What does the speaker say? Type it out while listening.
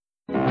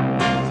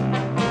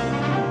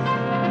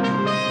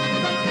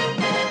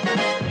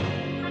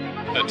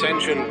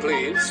Attention,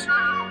 please.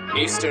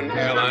 Eastern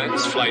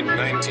Airlines Flight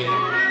 19,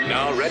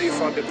 now ready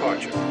for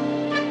departure.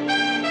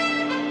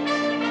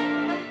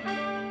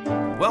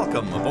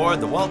 Welcome aboard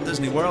the Walt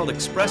Disney World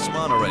Express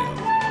monorail.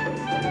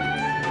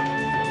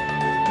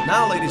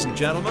 Now, ladies and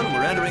gentlemen,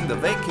 we're entering the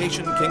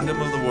vacation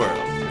kingdom of the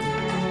world.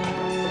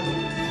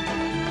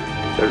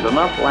 There's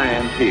enough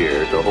land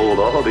here to hold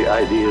all the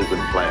ideas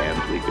and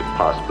plans we could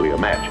possibly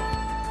imagine.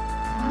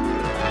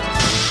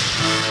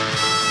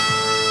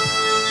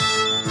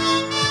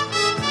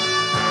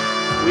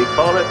 We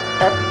call it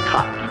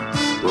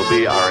Epcot. Will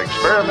be our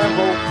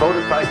experimental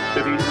prototype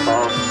city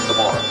of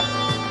tomorrow.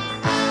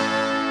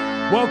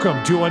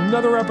 Welcome to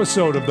another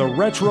episode of the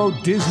Retro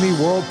Disney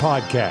World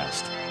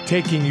Podcast,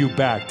 taking you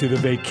back to the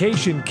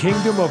vacation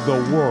kingdom of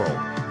the world,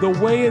 the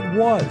way it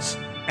was,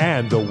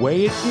 and the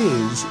way it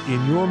is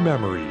in your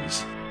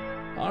memories.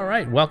 All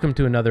right, welcome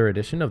to another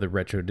edition of the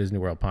Retro Disney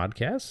World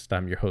Podcast.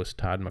 I'm your host,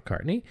 Todd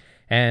McCartney,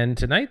 and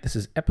tonight this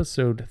is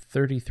episode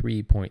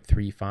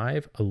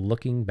 33.35,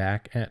 Looking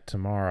Back at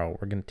Tomorrow.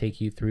 We're going to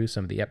take you through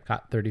some of the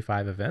Epcot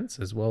 35 events,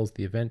 as well as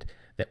the event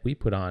that we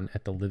put on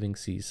at the Living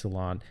Seas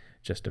Salon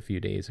just a few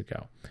days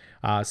ago.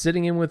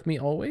 Sitting in with me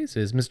always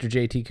is Mr.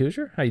 JT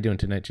Cougar. How you doing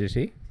tonight,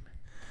 JT?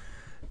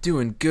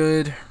 Doing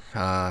good.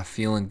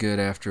 Feeling good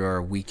after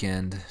our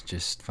weekend.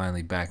 Just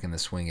finally back in the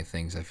swing of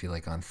things, I feel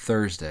like, on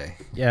Thursday.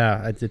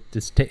 Yeah,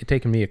 it's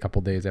taken me a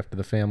couple days after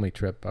the family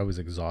trip. I was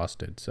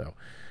exhausted, so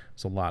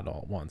it's a lot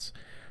all at once.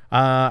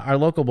 Our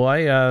local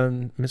boy,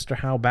 Mr.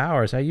 Hal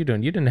Bowers, how you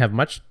doing? You didn't have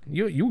much.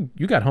 You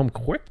got home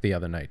quick the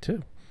other night,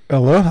 too.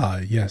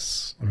 Aloha.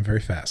 Yes, I'm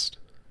very fast.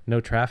 No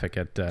traffic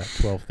at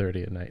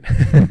 12:30 at night.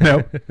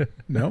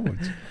 No,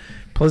 it's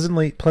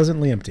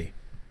pleasantly empty.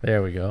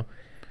 There we go.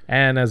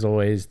 And as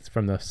always,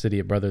 from the city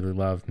of brotherly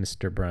love,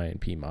 Mr. Brian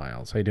P.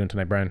 Miles. How you doing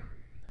tonight, Brian?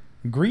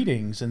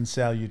 Greetings and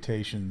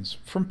salutations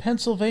from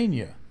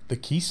Pennsylvania, the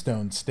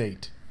Keystone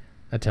State.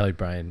 I tell you,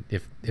 Brian,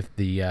 if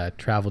the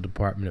travel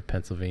department of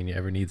Pennsylvania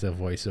ever needs a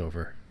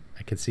voiceover,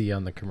 I can see you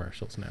on the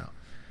commercials now.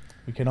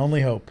 We can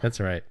only hope. That's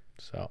right.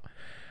 So,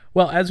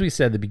 well, as we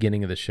said at the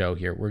beginning of the show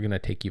here, we're going to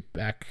take you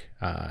back,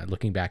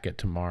 looking back at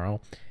tomorrow.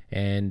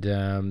 And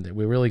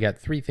we really got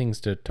three things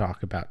to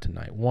talk about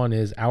tonight. One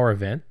is our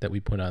event that we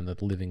put on the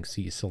Living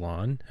Seas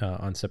Salon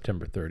on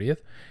September 30th.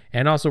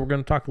 And also we're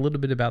going to talk a little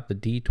bit about the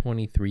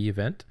D23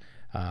 event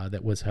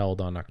that was held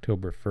on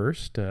October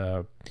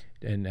 1st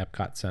in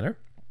Epcot Center.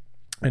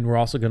 And we're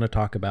also going to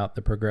talk about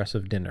the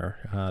Progressive Dinner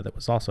that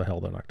was also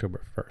held on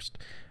October 1st.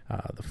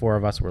 The four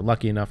of us were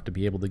lucky enough to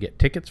be able to get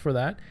tickets for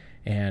that.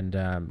 And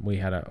we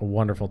had a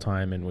wonderful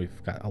time, and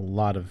we've got a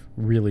lot of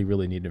really,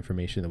 really neat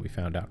information that we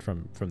found out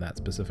from that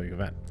specific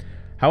event.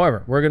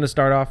 However, we're going to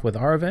start off with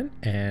our event,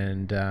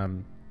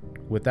 and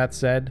with that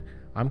said,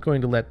 I'm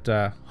going to let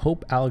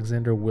Hope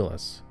Alexander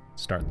Willis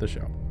start the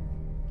show.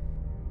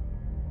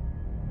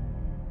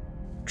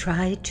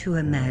 Try to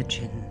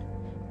imagine,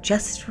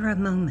 just for a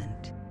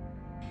moment,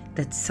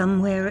 that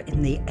somewhere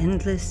in the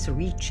endless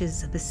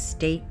reaches of a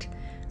state,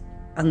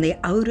 on the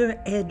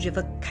outer edge of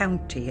a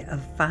county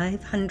of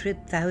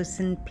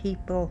 500,000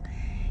 people,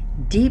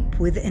 deep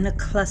within a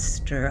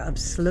cluster of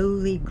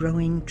slowly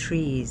growing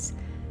trees,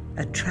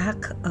 a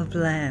tract of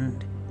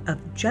land of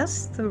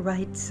just the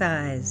right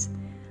size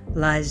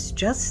lies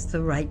just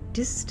the right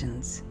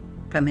distance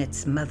from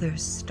its mother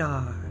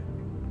star.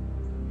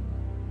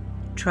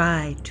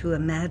 Try to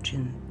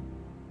imagine.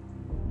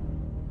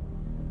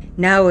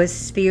 Now a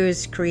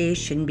sphere's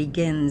creation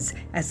begins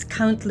as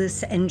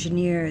countless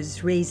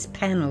engineers raise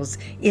panels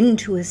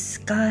into a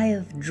sky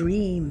of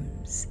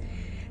dreams.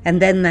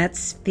 And then that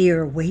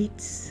sphere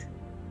waits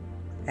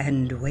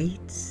and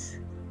waits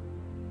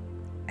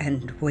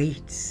and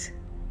waits.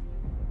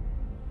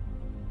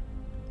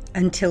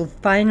 Until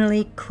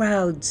finally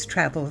crowds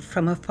travel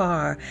from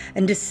afar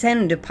and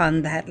descend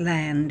upon that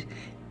land.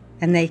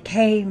 And they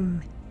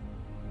came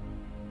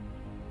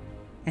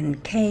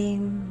and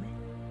came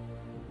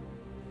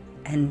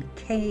and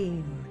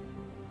came.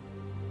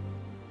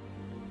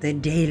 The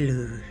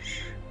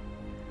deluge.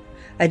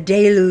 A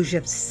deluge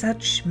of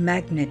such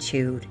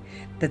magnitude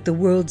that the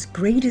world's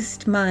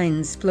greatest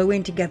minds,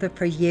 flowing together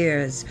for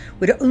years,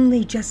 would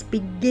only just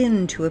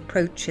begin to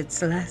approach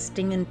its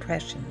lasting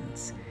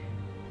impressions.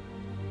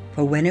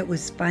 For when it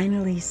was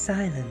finally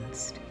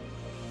silenced,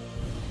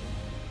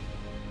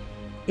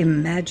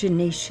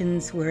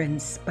 imaginations were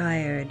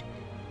inspired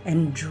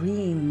and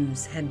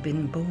dreams had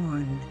been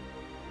born.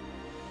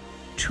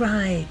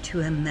 Try to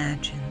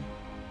imagine,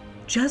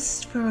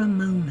 just for a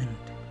moment,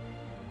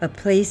 a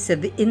place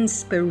of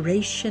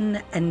inspiration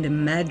and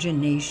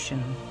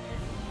imagination,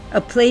 a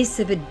place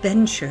of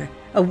adventure,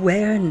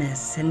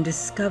 awareness, and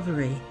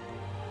discovery,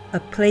 a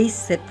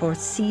place that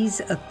foresees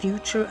a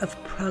future of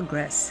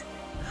progress,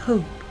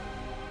 hope,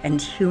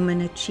 and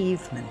human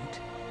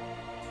achievement.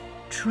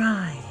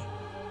 Try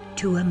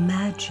to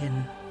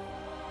imagine.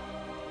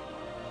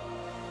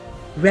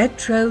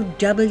 Retro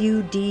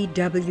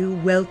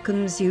WDW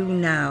welcomes you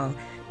now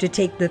to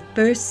take the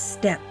first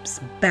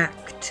steps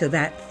back to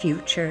that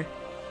future.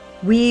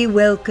 We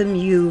welcome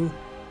you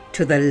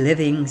to the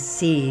living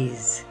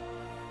seas.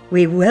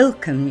 We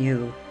welcome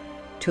you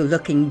to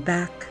looking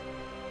back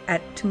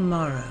at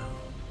tomorrow.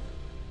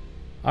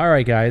 All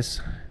right,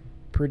 guys.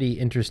 Pretty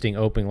interesting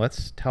opening.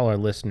 Let's tell our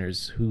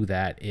listeners who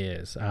that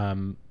is.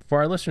 For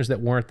our listeners that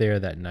weren't there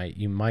that night,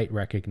 you might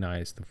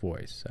recognize the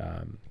voice.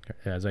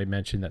 As I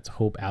mentioned, that's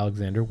Hope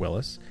Alexander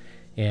Willis.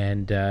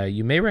 And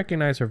you may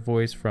recognize her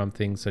voice from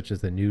things such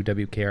as the new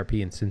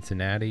WKRP in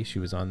Cincinnati. She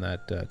was on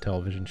that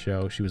television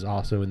show. She was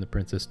also in The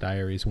Princess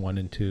Diaries 1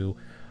 and 2.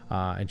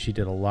 And she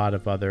did a lot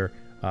of other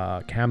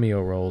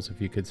cameo roles,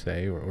 if you could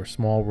say, or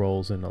small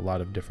roles in a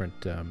lot of different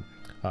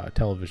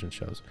television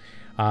shows.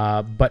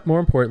 But more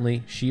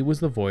importantly, she was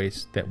the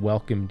voice that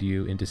welcomed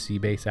you into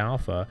Seabase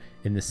Alpha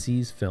in the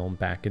Seas film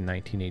back in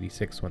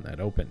 1986 when that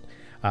opened.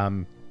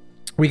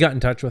 We got in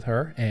touch with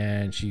her,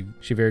 and she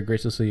very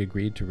graciously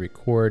agreed to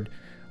record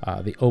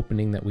the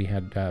opening that we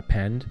had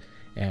penned,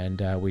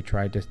 and we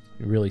tried to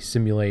really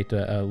simulate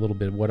a little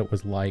bit of what it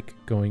was like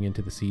going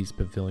into the Seas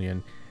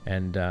Pavilion.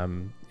 And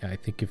I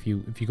think if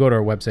you go to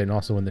our website, and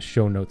also in the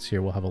show notes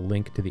here, we'll have a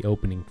link to the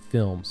opening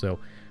film. So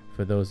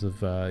for those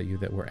of you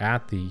that were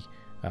at the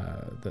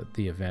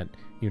event,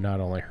 you not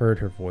only heard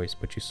her voice,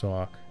 but you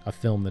saw a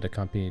film that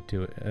accompanied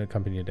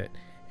it,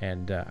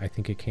 and I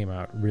think it came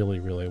out really,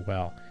 really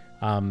well.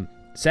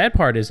 Sad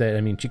part is that,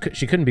 I mean, she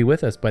couldn't be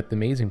with us, but the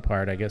amazing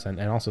part, I guess, and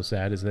also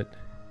sad, is that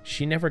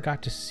she never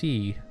got to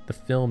see the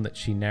film that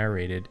she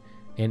narrated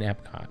in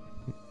Epcot.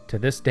 To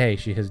this day,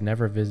 she has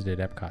never visited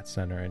Epcot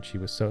Center, and she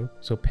was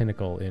so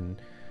pinnacle in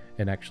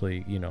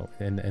actually,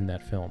 in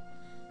that film.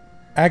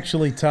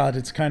 Actually, Todd,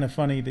 it's kind of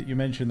funny that you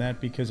mentioned that,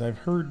 because I've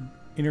heard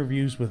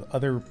interviews with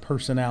other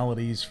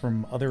personalities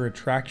from other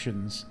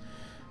attractions,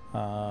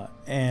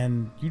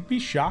 and you'd be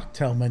shocked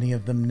how many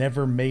of them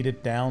never made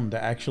it down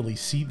to actually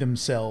see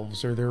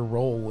themselves or their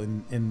role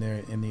in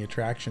the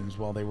attractions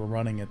while they were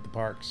running at the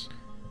parks.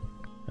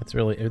 It's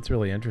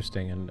really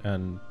interesting,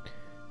 and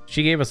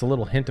she gave us a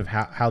little hint of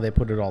how they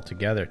put it all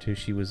together too.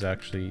 She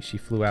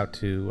flew out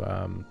to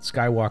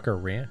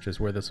Skywalker Ranch, is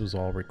where this was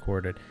all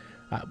recorded.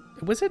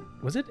 Was it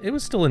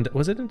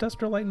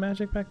Industrial Light and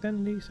Magic back then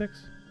in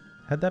 '86?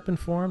 Had that been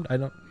formed? I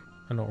don't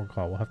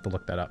recall. We'll have to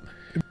look that up.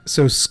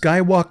 So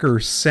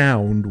Skywalker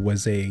Sound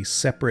was a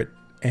separate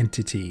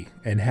entity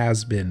and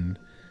has been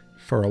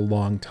for a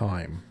long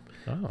time.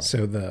 Oh.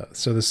 So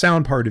the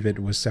sound part of it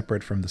was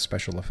separate from the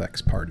special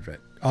effects part of it.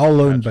 All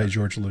owned by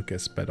George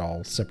Lucas, but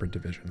all separate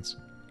divisions.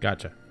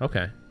 Gotcha.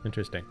 Okay.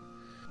 Interesting.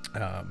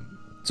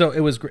 So it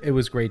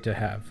was great to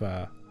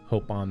have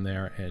Hope on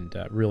there, and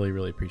really,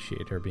 really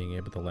appreciate her being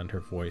able to lend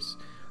her voice.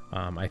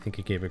 I think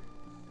it gave a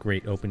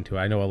great open to it.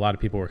 I know a lot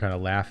of people were kind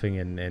of laughing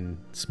and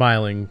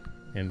smiling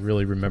and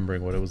really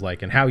remembering what it was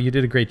like, and how you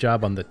did a great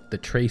job on the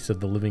trace of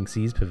the Living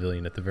Seas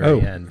Pavilion at the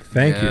very end.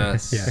 Thank you.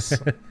 Yes.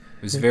 It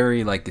was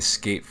very like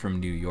Escape from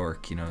New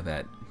York,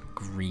 that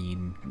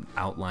green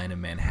outline of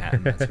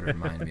Manhattan. That's what it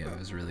reminded me of. It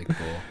was really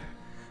cool.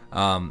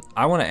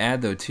 I want to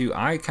add, though, too,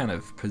 I kind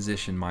of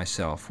positioned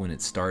myself when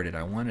it started.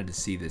 I wanted to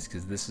see this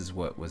because this is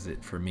what was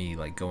it for me,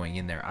 like going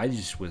in there. I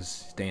just was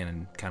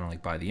standing kind of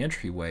like by the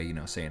entryway,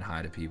 saying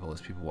hi to people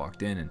as people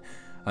walked in. And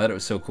I thought it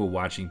was so cool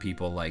watching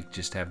people like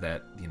just have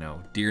that,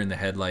 deer in the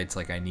headlights,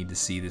 like I need to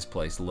see this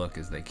place look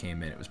as they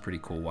came in. It was pretty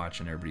cool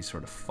watching everybody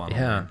sort of funnel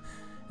in.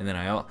 And then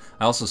I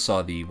also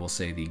saw the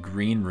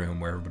green room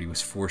where everybody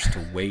was forced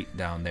to wait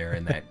down there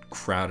in that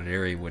crowded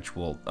area, which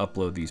we'll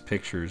upload these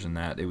pictures and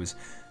that. It was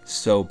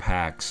so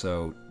packed,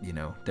 so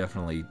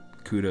definitely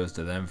kudos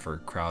to them for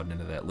crowding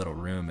into that little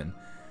room. And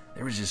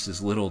there was just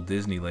this little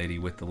Disney lady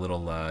with the little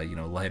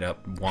light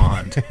up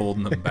wand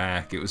holding them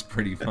back. It was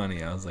pretty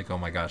funny. I was like, oh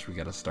my gosh, we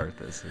got to start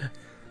this.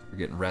 We're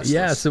getting restless.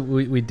 Yeah, so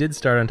we did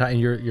start on time, and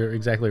you're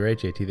exactly right,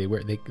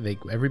 JT. They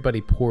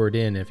everybody poured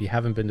in. If you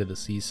haven't been to the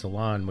Seas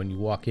Salon, when you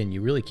walk in,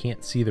 you really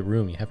can't see the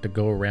room. You have to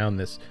go around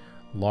this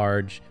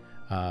large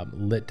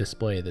lit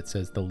display that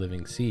says the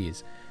Living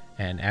Seas.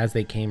 And as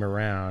they came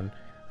around,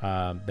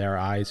 their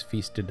eyes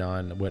feasted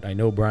on what I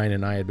know Brian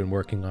and I had been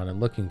working on and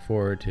looking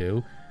forward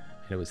to,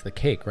 and it was the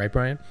cake, right,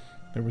 Brian?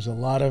 There was a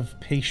lot of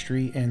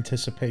pastry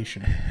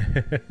anticipation.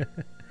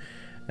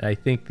 I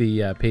think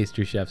the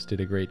pastry chefs did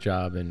a great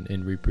job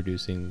in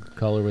reproducing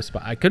color with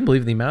spot. I couldn't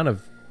believe the amount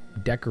of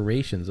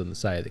decorations on the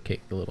side of the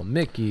cake, the little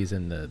Mickeys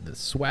and the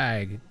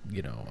swag,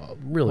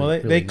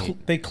 really. Well,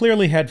 they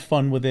clearly had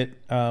fun with it.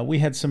 We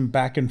had some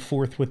back and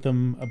forth with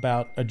them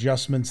about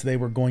adjustments they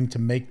were going to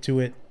make to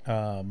it.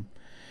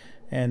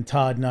 And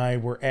Todd and I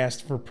were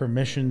asked for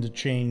permission to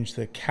change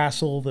the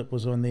castle that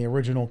was on the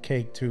original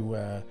cake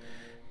to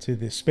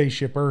the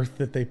Spaceship Earth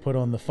that they put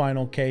on the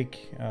final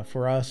cake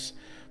for us.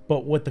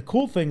 But what the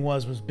cool thing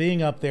was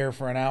being up there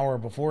for an hour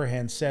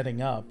beforehand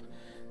setting up,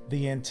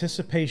 the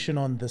anticipation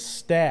on the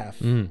staff,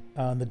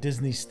 on the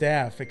Disney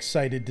staff,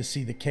 excited to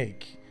see the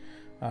cake.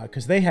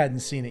 Because they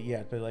hadn't seen it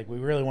yet. But we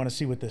really want to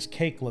see what this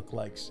cake looked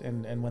like.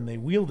 And when they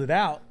wheeled it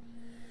out,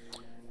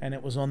 and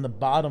it was on the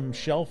bottom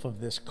shelf of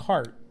this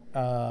cart,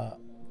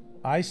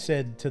 I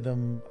said to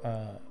them,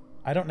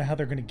 I don't know how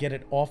they're going to get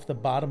it off the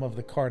bottom of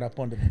the cart up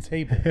onto the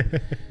table.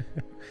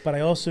 But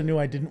I also knew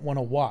I didn't want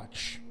to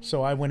watch,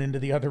 so I went into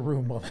the other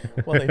room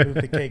while they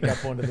moved the cake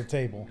up onto the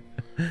table.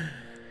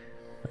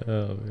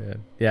 Oh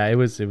man, yeah, it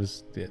was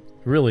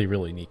really,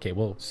 really neat cake.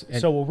 Well,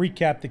 so we'll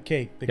recap the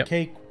cake. The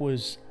cake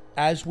was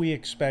as we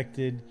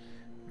expected.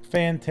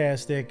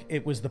 Fantastic.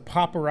 It was the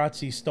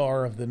paparazzi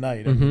star of the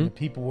night. I mean, the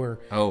people were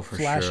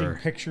flashing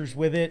pictures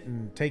with it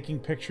and taking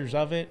pictures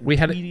of it, and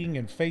tweeting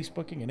and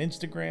Facebooking and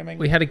Instagramming.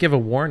 We had to give a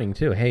warning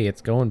too. Hey,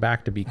 it's going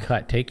back to be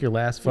cut. Take your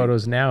last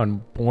photos now,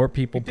 and more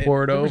people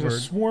pour it over. There was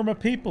a swarm of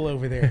people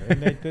over there,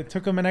 and it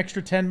took them an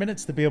extra 10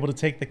 minutes to be able to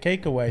take the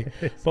cake away.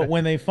 But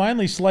when they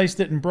finally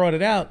sliced it and brought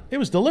it out, it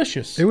was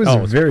delicious. It was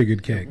a very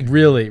good cake.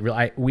 Really,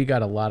 we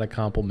got a lot of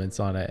compliments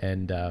on it,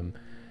 and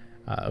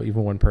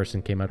even one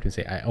person came up to me and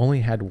say, I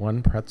only had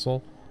one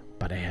pretzel,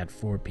 but I had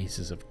 4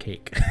 pieces of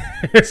cake.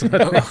 That's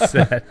what they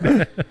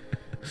said.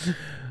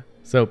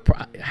 So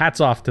hats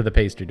off to the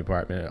pastry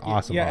department.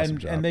 Awesome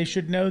job. And they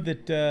should know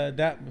that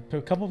that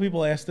a couple of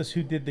people asked us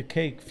who did the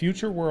cake.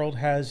 Future World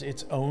has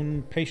its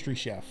own pastry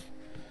chef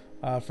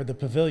for the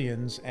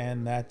pavilions,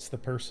 and that's the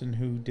person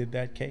who did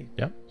that cake.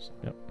 Yep.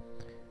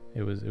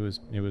 It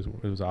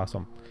was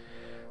awesome.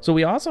 So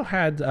we also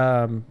had,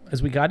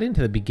 as we got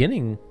into the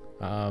beginning,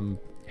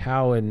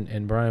 Hal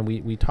and Brian,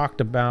 we talked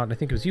about, I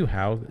think it was you,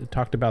 Hal,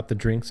 talked about the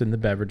drinks and the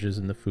beverages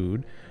and the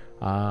food.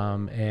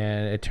 And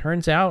it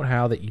turns out,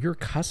 Hal, that your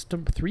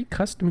 3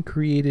 custom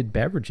created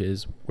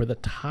beverages were the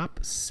top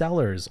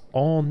sellers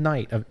all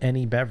night of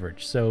any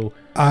beverage. So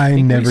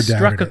I never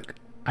doubted it.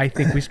 I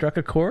think we struck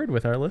a chord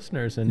with our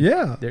listeners, and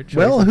their choice.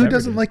 Well, who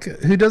doesn't like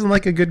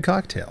a good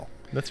cocktail?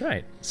 That's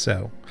right.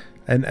 So,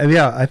 and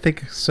yeah, I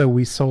think so.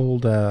 We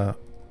sold. I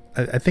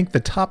think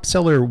the top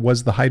seller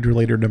was the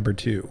Hydrolator number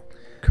 2.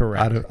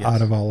 Correct.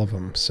 Out of all of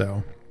them.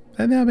 So,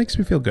 and that makes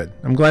me feel good.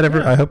 I'm glad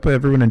I hope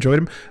everyone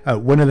enjoyed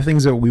them. One of the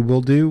things that we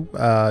will do,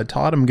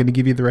 Todd, I'm going to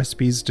give you the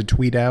recipes to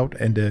tweet out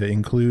and to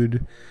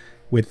include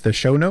with the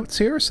show notes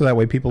here, so that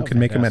way people can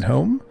make them at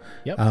home.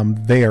 Yep.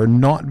 They are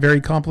not very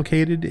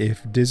complicated.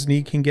 If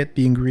Disney can get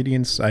the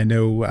ingredients, I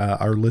know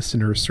our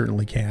listeners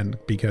certainly can,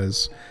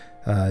 because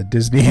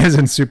Disney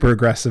isn't super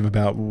aggressive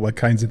about what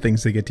kinds of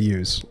things they get to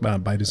use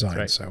by design.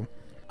 That's right. So.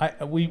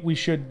 We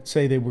should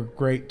say they were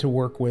great to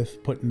work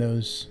with, putting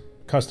those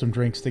custom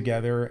drinks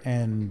together,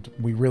 and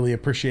we really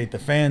appreciate the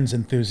fans'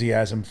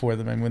 enthusiasm for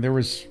them. I mean, there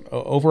was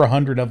over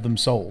 100 of them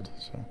sold.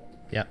 So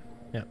yeah,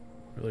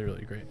 really,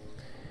 really great.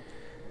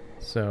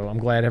 So I'm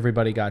glad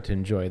everybody got to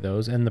enjoy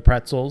those, and the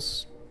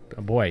pretzels.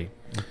 Oh boy,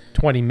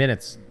 20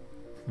 minutes,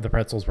 the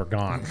pretzels were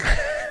gone.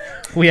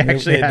 We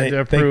actually had to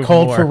approve. They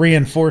called more for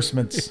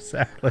reinforcements.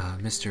 Exactly.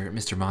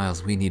 Mr.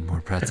 Miles, we need more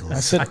pretzels. I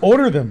said,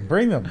 order them,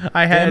 bring them.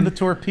 I had them the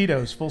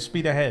torpedoes, full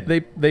speed ahead.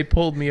 They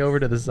pulled me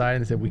over to the side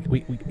and said,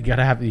 "We you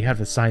have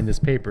to sign this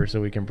paper so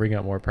we can bring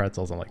out more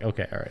pretzels." I'm like,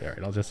 "Okay, all right,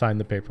 I'll just sign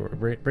the paper.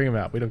 Bring them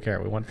out. We don't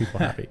care. We want people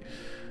happy."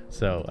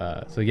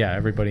 So yeah,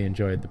 everybody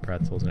enjoyed the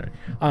pretzels and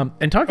everything.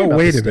 And talking about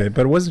wait a minute,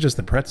 but it wasn't just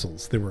the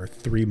pretzels. There were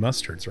 3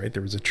 mustards, right?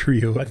 There was a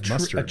trio of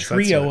mustards. A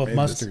trio of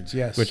mustards,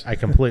 yes. Which I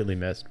completely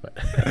missed, but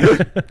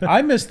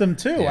I missed them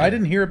too. Yeah. I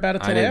didn't hear about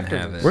it till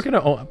afterwards. We're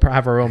gonna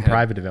have our own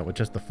private event with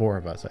just the 4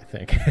 of us, I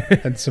think,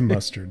 and some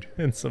mustard.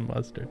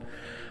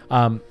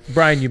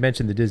 Brian, you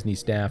mentioned the Disney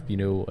staff,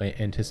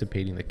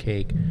 anticipating the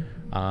cake.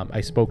 I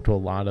spoke to a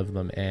lot of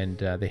them, and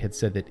they had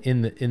said that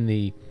in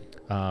the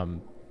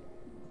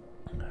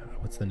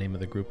what's the name of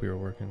the group we were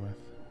working with?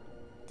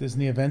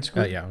 Disney Events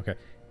Group? Yeah, okay.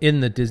 In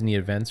the Disney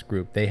Events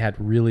Group, they had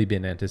really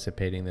been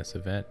anticipating this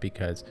event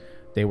because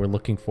they were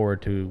looking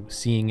forward to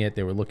seeing it.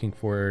 They were looking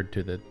forward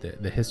to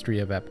the history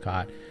of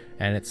Epcot,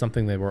 and it's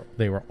something they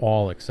were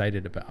all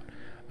excited about.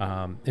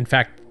 In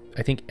fact,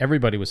 I think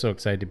everybody was so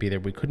excited to be there,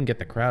 we couldn't get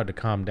the crowd to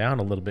calm down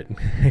a little bit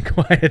and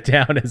quiet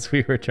down as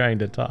we were trying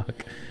to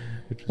talk.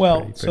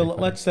 Well, so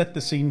let's set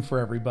the scene for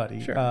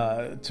everybody. Sure.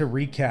 To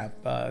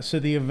recap, so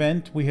the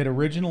event, we had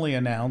originally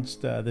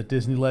announced that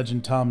Disney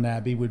legend Tom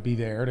Nabby would be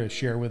there to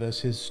share with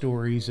us his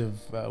stories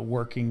of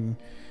working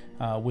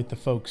with the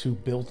folks who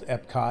built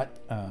Epcot.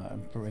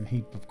 And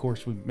he, of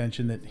course, we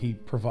mentioned that he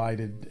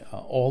provided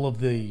all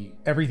of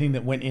everything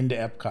that went into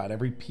Epcot,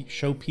 every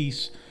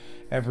showpiece,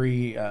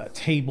 every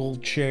table,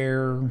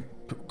 chair,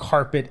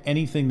 carpet,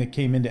 anything that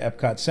came into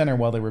Epcot Center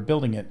while they were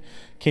building it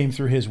came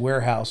through his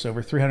warehouse.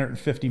 Over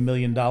 $350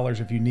 million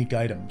of unique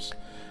items.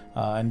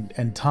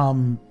 And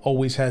Tom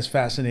always has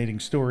fascinating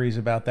stories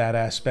about that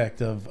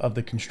aspect of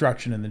the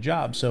construction and the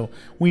job. So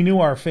we knew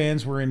our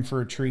fans were in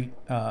for a treat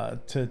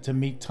to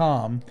meet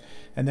Tom.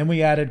 And then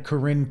we added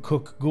Corinne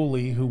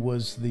Cook-Gooley, who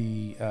was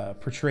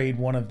portrayed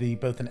one of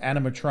both an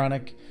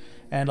animatronic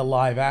and a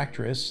live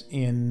actress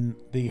in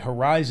the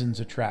Horizons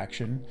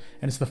attraction.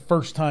 And it's the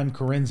first time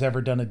Corinne's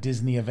ever done a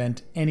Disney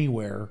event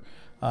anywhere,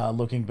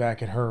 looking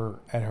back at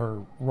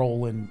her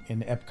role in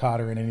Epcot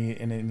or in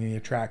any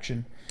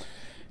attraction.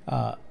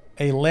 A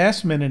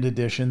last-minute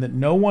addition that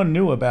no one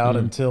knew about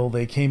until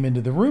they came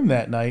into the room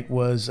that night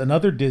was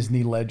another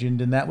Disney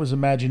legend, and that was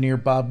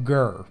Imagineer Bob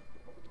Gurr,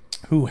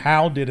 who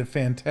Hal did a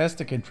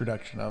fantastic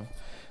introduction of.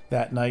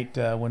 that night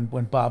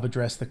when Bob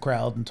addressed the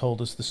crowd and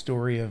told us the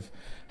story of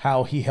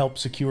how he helped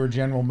secure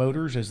General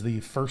Motors as the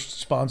first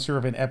sponsor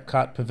of an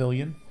Epcot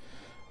pavilion.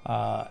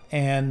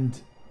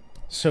 And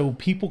so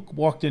people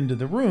walked into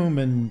the room,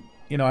 and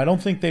I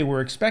don't think they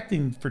were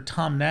expecting for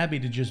Tom Nabby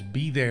to just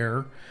be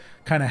there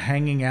kind of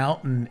hanging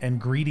out and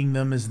greeting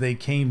them as they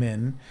came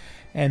in.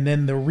 And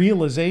then the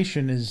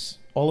realization is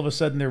all of a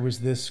sudden there was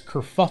this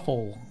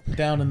kerfuffle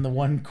down in the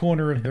one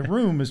corner of the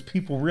room as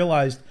people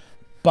realized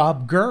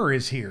Bob Gurr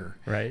is here.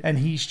 Right. And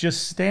he's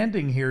just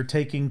standing here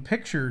taking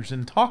pictures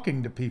and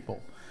talking to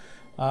people.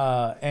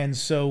 And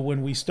so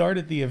when we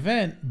started the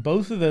event,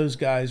 both of those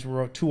guys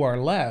were to our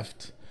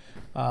left,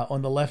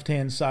 on the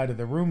left-hand side of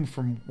the room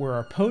from where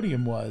our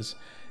podium was.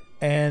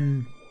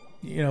 And,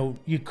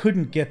 you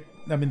couldn't get,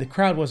 the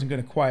crowd wasn't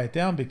going to quiet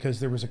down because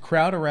there was a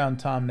crowd around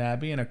Tom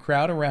Nabby and a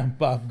crowd around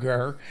Bob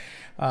Gurr.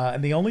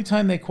 And the only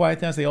time they quiet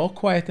down is they all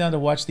quiet down to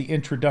watch the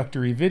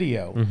introductory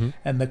video. Mm-hmm.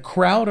 And the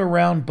crowd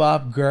around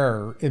Bob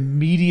Gurr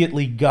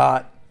immediately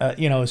got,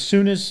 as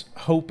soon as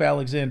Hope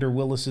Alexander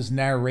Willis's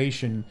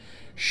narration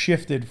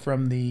shifted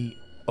from the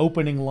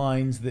opening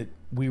lines that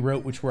we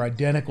wrote, which were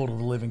identical to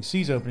the Living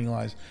Seas opening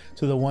lines,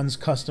 to the ones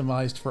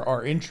customized for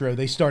our intro,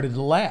 they started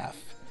to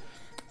laugh.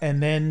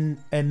 And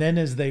then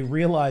as they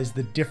realized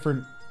the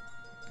different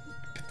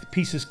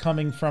pieces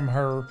coming from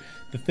her,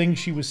 the things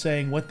she was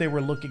saying, what they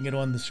were looking at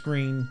on the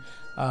screen,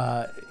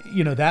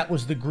 that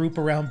was the group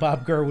around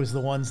Bob Gurr was the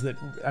ones that,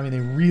 they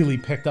really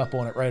picked up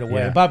on it right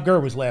away. Yeah. Bob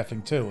Gurr was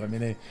laughing too.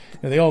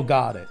 They all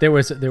got it. There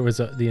was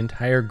the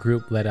entire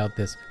group let out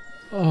this,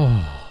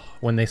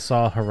 when they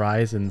saw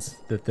Horizons,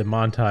 the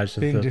montage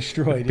of being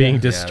destroyed. Being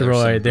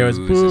destroyed. There was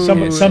boo.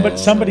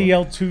 Somebody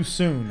yelled too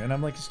soon, and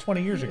I'm like, it's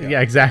 20 years ago.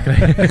 Yeah, exactly.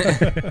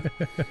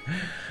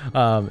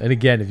 And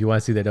again, if you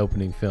want to see that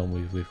opening film,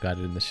 we've got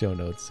it in the show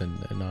notes and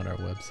on our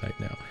website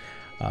now.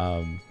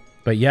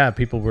 But yeah,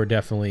 people were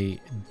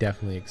definitely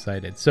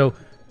excited. So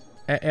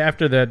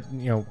after that,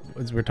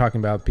 as we're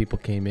talking about, people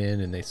came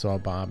in and they saw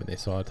Bob and they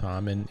saw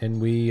Tom, and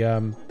we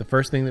the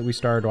first thing that we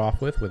started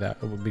off with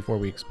before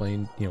we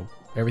explained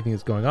everything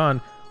that's going on,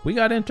 we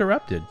got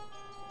interrupted.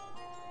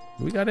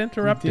 We did.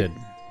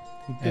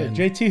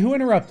 JT, who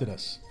interrupted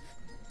us?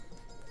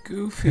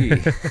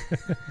 Goofy.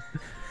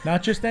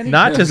 Not just any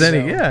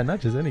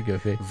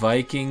Goofy.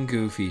 Viking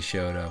Goofy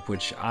showed up,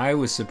 which I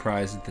was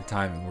surprised at the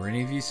timing. Were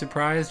any of you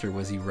surprised, or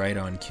was he right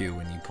on cue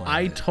when you planned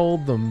I it?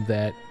 told them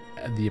that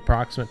the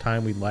approximate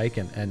time we'd like,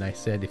 and I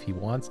said if he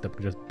wants to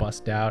just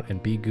bust out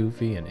and be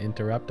goofy and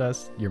interrupt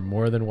us, you're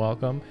more than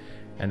welcome.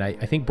 And I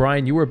think,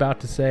 Brian, you were about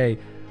to say,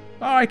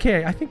 I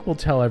think we'll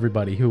tell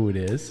everybody who it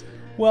is.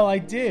 Well, I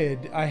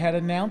did. I had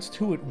announced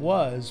who it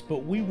was,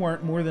 but we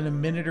weren't more than a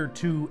minute or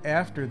two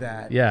after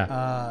that.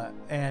 Yeah.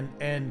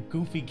 And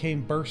Goofy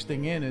came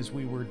bursting in as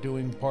we were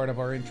doing part of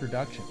our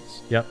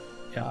introductions. Yep.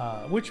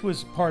 Which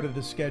was part of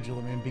the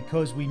schedule.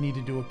 Because we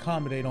needed to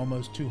accommodate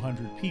almost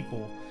 200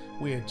 people,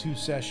 we had 2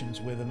 sessions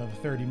with him of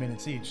 30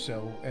 minutes each.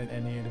 So,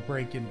 and he had a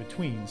break in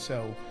between.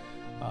 So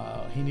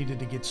he needed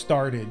to get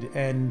started.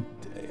 And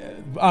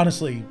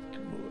honestly,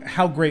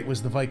 how great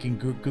was the Viking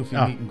Goofy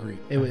meet and greet?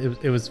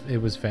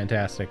 It was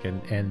fantastic,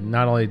 and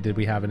not only did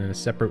we have it in a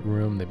separate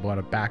room, they brought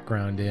a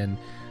background in.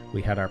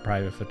 We had our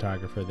private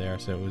photographer there,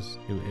 so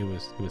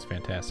it was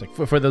fantastic.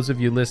 For those of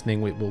you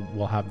listening,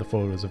 we'll have the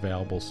photos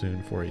available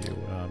soon for you.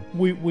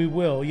 We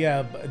will,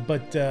 yeah.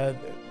 But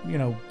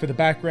for the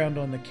background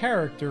on the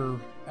character,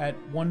 at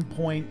one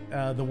point,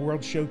 the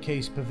World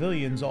Showcase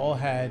pavilions all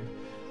had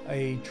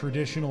a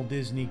traditional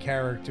Disney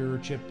character,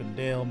 Chip and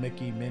Dale,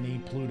 Mickey, Minnie,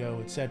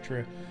 Pluto,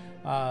 etc.,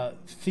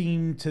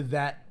 themed to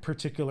that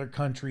particular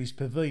country's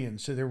pavilion.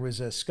 So there was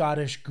a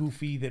Scottish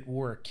Goofy that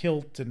wore a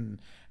kilt and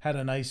had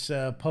a nice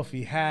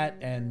puffy hat,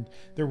 and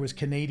there was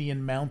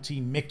Canadian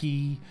Mountie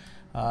Mickey.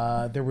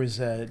 There was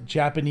a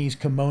Japanese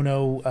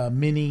kimono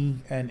Minnie,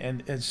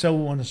 and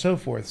so on and so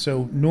forth.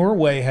 So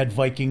Norway had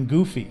Viking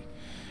Goofy.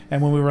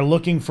 And when we were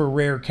looking for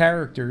rare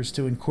characters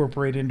to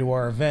incorporate into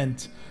our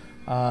event,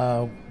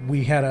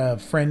 we had a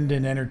friend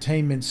in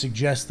entertainment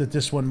suggest that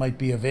this one might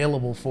be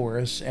available for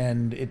us,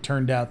 and it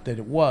turned out that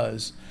it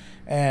was.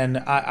 And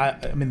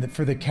I mean,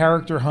 for the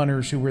character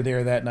hunters who were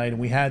there that night, and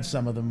we had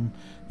some of them,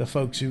 the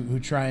folks who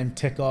try and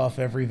tick off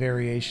every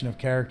variation of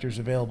characters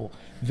available,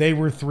 they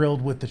were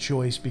thrilled with the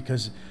choice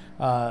because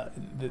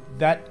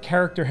that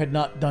character had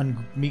not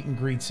done meet and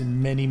greets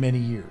in many, many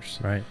years.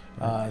 Right.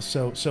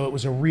 So it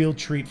was a real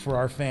treat for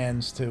our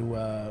fans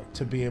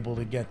to be able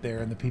to get there,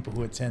 and the people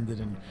who attended,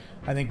 and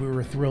I think we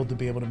were thrilled to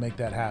be able to make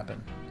that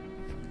happen.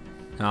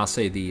 And I'll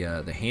say the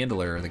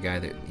handler, or the guy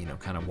that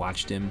kind of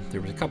watched him. There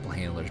was a couple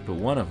handlers, but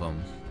one of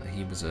them,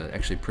 he was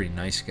actually a pretty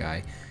nice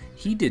guy.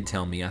 He did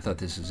tell me, I thought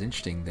this was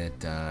interesting,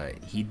 that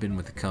he'd been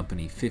with the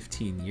company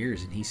 15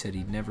 years, and he said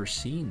he'd never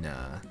seen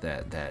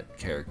that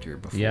character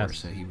before. Yes.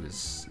 So he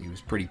was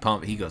pretty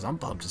pumped. He goes, I'm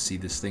pumped to see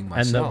this thing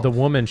myself. And the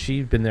woman,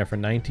 she'd been there for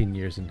 19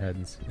 years and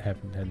hadn't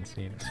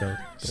seen it. So it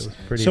was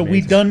pretty. So amazing.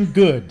 we done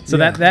good. So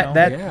that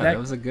that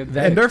was a good.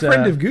 And their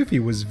friend of Goofy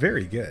was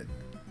very good.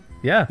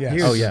 Yeah.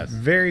 Yes. Oh, yes.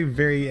 Very,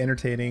 very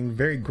entertaining.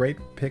 Very great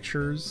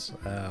pictures.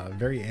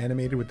 Very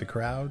animated with the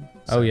crowd.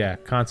 Oh yeah,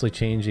 constantly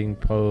changing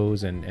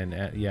pose and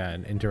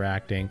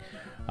interacting.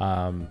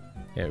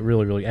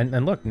 Really,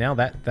 and look, now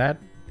that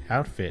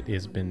outfit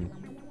has been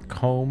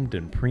combed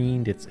and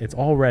preened. It's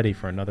all ready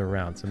for another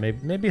round. So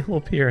maybe he'll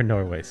appear in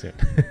Norway soon.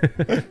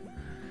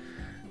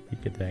 He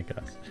could thank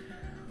us.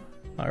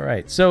 All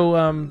right, so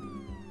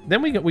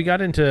then we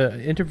got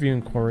into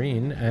interviewing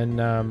Corinne,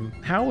 and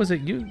how was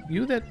it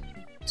you that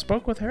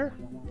spoke with her?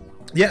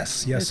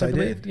 Yes, I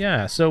believe. did.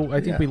 Yeah, so I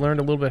think Yeah. we learned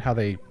a little bit how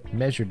they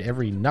measured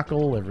every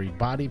knuckle, every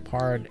body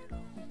part.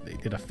 They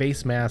did a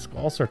face mask,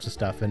 all sorts of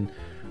stuff, and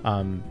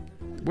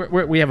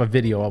we have a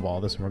video of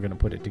all this, and we're going to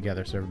put it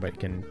together so everybody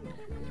can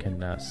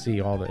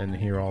see all and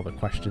hear all the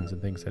questions and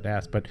things that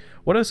asked. But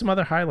what are some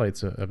other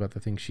highlights about the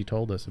things she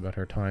told us about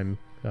her time?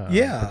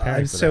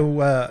 Preparing for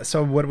that?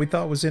 So what we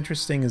thought was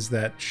interesting is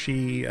that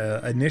she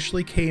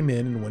initially came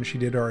in, and when she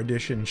did our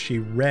audition, she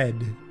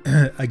read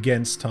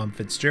against Tom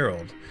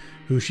Fitzgerald,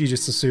 who she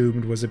just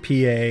assumed was a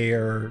PA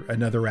or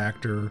another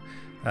actor.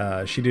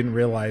 She didn't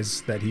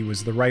realize that he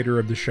was the writer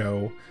of the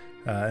show.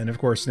 And of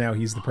course, now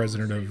he's the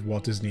president of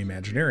Walt Disney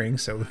Imagineering,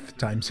 so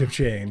times have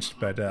changed.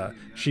 But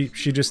she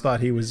just thought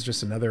he was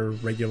just another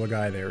regular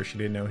guy there. She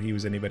didn't know he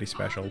was anybody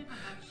special.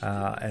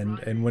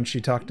 And when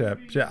she talked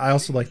I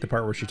also liked the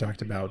part where she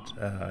talked about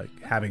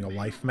having a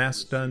life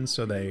mask done.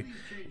 So they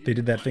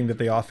did that thing that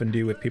they often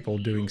do with people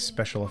doing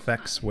special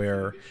effects,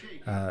 where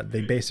they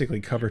basically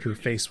covered her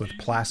face with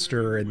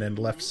plaster and then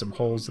left some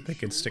holes that they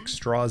could stick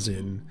straws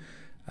in.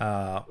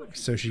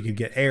 So she could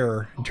get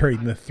air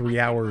during the 3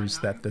 hours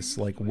that this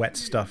like wet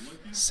stuff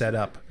set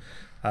up.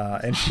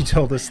 And she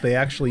told us they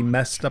actually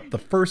messed up the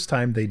first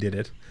time they did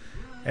it,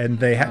 and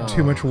they had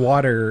too much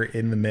water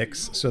in the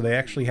mix, so they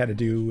actually had to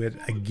do it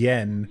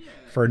again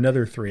for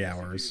another 3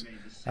 hours.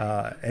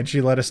 And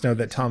she let us know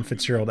that Tom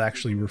Fitzgerald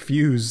actually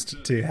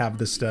refused to have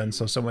this done,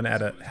 so someone had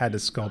to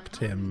sculpt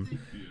him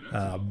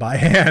by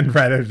hand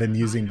rather than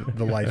using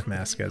the life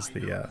mask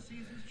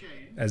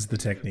as the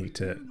technique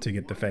to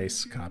get the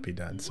face copy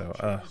done.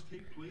 So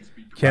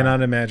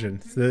cannot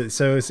imagine.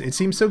 So it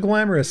seems so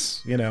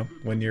glamorous,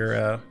 when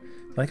you're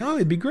like, oh,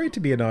 it'd be great to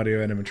be an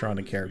audio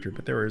animatronic character,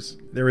 but there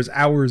was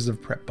hours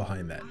of prep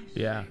behind that.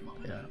 Yeah.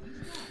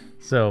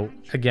 So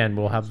again,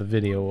 we'll have the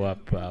video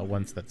up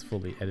once that's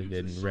fully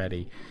edited and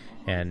ready,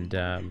 and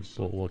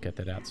we'll get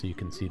that out so you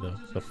can see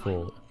the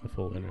full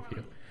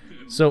interview.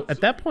 So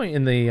at that point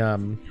in the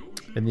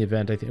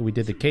event, I think we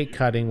did the cake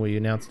cutting. We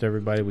announced to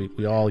everybody.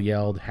 We all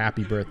yelled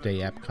 "Happy Birthday,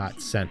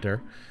 Epcot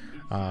Center,"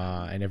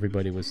 and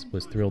everybody was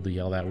thrilled to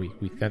yell that. We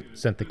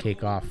sent the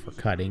cake off for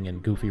cutting,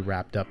 and Goofy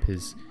wrapped up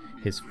his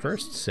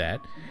first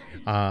set.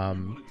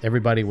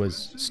 Everybody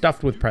was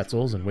stuffed with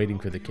pretzels and waiting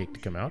for the cake to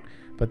come out.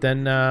 But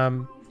then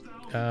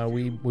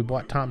we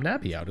brought Tom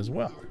Nabby out as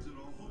well.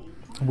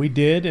 We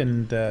did,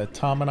 and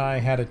Tom and I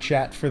had a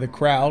chat for the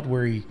crowd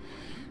where he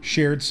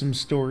shared some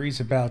stories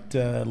about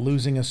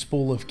losing a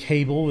spool of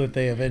cable that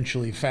they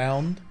eventually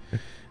found,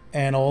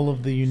 and all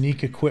of the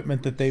unique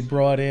equipment that they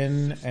brought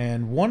in.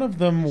 And one of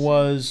them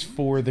was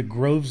for the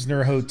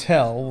Grosvenor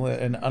Hotel,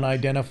 an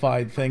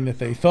unidentified thing that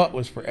they thought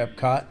was for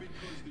Epcot.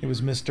 It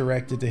was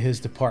misdirected to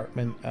his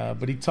department.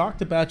 But he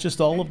talked about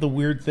just all of the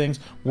weird things,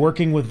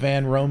 working with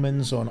Van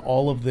Romans on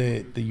all of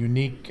the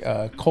unique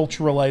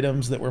cultural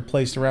items that were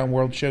placed around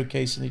World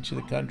Showcase in each of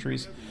the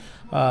countries.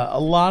 A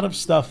lot of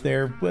stuff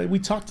there. We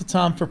talked to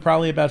Tom for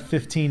probably about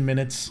 15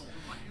 minutes,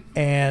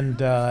 and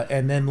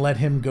then let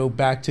him go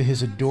back to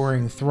his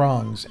adoring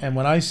throngs. And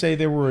when I say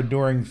there were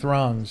adoring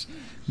throngs,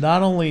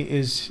 not only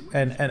is,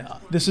 and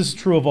this is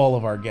true of all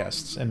of our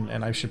guests,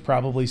 and I should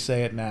probably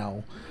say it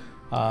now,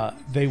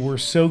 they were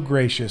so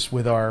gracious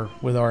with our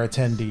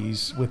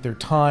attendees, with their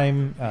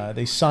time.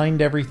 They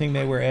signed everything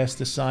they were asked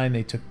to sign.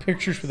 They took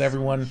pictures with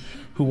everyone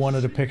who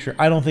wanted a picture.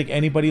 I don't think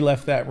anybody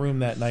left that room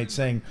that night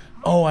saying,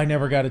 "Oh, I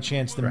never got a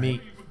chance to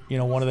meet."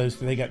 One of those.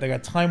 They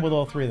got time with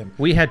all three of them.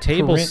 We had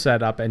tables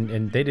set up,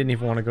 and they didn't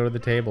even want to go to the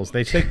tables.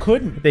 They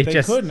couldn't. They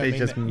couldn't. They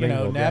just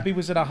mingled. Nabby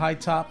was at a high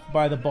top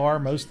by the bar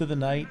most of the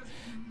night,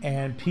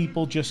 and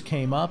people just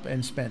came up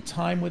and spent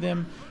time with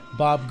him.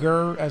 Bob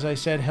Gurr, as I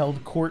said,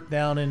 held court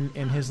down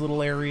in his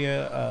little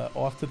area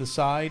off to the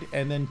side,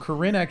 and then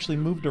Corinne actually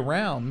moved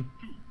around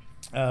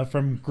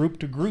from group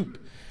to group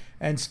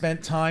and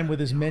spent time with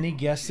as many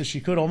guests as she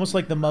could, almost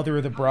like the mother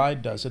of the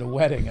bride does at a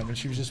wedding. I mean,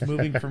 she was just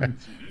moving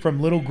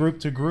from little group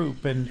to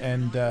group and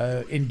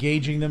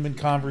engaging them in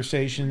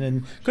conversation.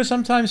 And because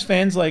sometimes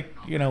fans look,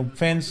 we're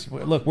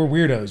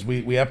weirdos.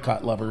 We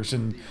Epcot lovers,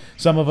 and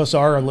some of us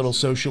are a little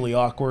socially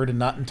awkward and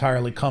not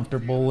entirely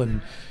comfortable. And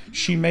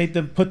she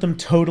put them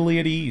totally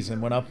at ease and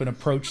went up and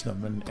approached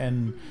them.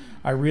 And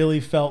I really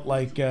felt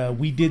like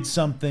we did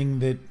something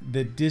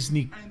that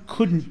Disney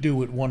couldn't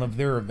do at one of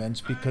their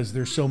events because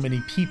there's so many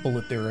people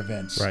at their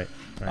events. Right.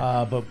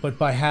 But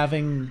by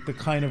having the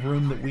kind of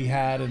room that we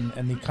had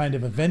and the kind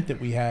of event that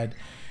we had,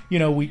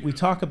 we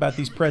talk about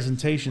these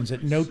presentations.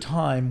 At no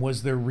time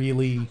was there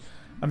really,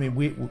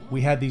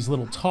 we had these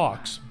little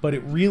talks, but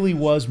it really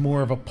was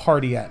more of a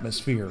party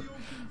atmosphere.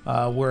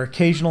 where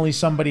occasionally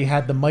somebody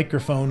had the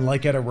microphone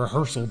like at a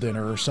rehearsal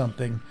dinner or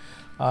something.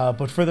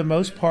 But for the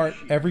most part,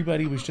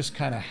 everybody was just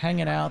kind of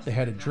hanging out. They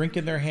had a drink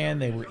in their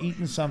hand. They were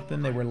eating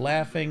something. They were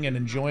laughing and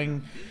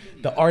enjoying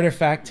the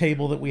artifact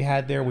table that we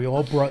had there. We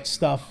all brought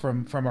stuff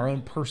from our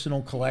own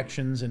personal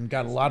collections and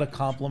got a lot of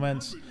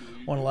compliments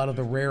on a lot of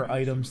the rare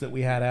items that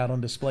we had out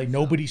on display.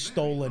 Nobody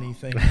stole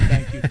anything.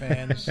 Thank you,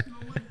 fans.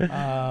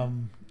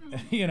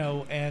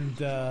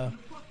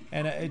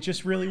 And it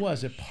just really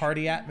was a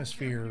party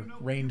atmosphere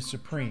reigned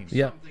supreme.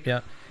 Yeah.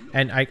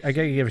 And I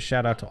gotta give a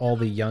shout out to all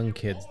the young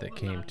kids that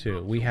came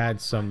too. We had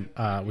some,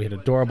 we had an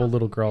adorable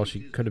little girl. She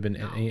could have been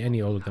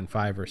any older than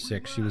 5 or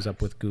 6. She was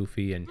up with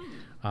Goofy, and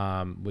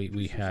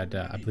we had,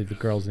 I believe the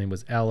girl's name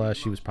was Ella.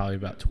 She was probably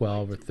about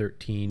 12 or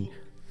 13.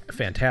 A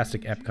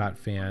fantastic Epcot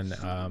fan.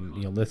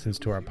 Listens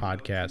to our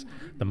podcast.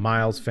 The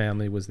Miles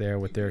family was there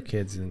with their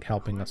kids and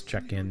helping us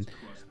check in,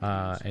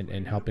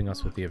 and helping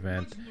us with the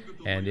event.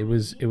 And it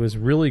was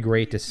really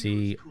great to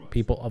see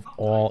people of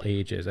all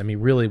ages. I mean,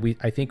 really,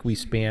 I think we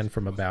spanned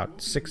from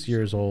about 6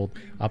 years old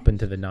up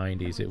into the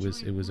 90s.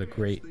 It was a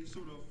great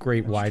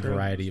wide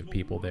variety of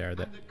people there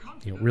that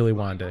really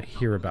wanted to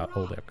hear about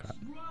old Epcot.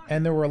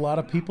 And there were a lot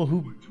of people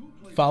who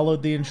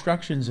followed the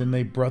instructions and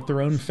they brought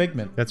their own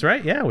Figment. That's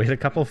right. Yeah, we had a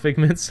couple of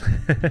Figments.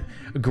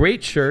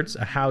 Great shirts.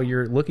 How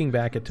you're looking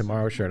back at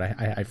tomorrow's shirt.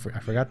 I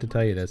forgot to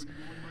tell you this.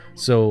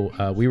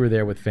 So we were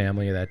there with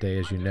family that day,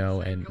 as you know,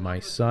 and my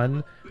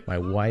son, my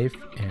wife,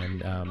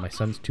 and my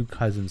son's 2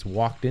 cousins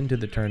walked into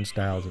the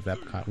turnstiles of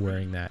Epcot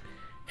wearing that,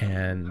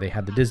 and they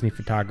had the Disney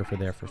photographer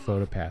there for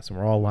PhotoPass, and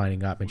we're all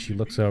lining up, and she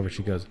looks over,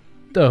 she goes,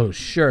 "Those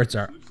shirts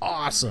are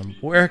awesome.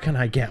 Where can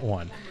I get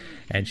one?"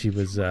 And she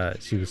was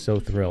so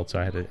thrilled, so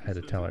I had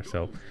to tell her.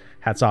 So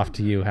hats off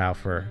to you, Hal,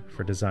 for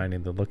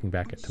designing the Looking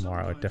Back at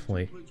Tomorrow. It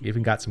definitely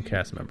even got some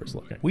cast members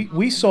looking.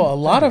 We saw a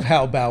lot of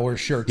Hal Bauer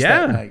shirts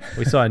that night.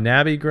 We saw a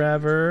Nabby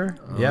Grabber.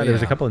 There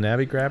was a couple of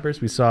Nabby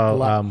Grabbers. We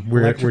saw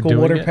we're doing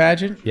water it.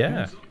 pageant.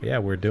 Yeah,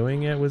 We're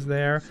Doing It was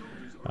there.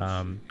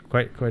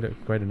 Quite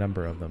a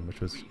number of them,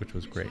 which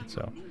was great.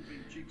 So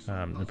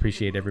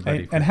appreciate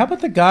everybody. And how about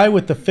the guy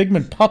with the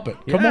Figment puppet?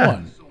 Come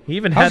on.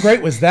 How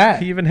great was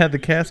that? He even had the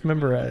cast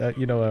member,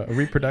 a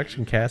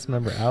reproduction cast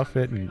member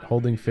outfit and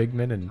holding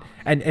Figment,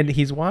 and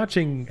he's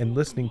watching and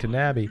listening to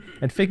Nabby,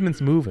 and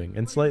Figment's moving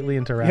and slightly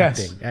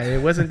interacting. Yes. And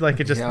it wasn't like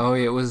it just.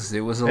 It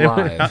was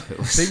alive.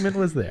 Figment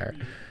was there.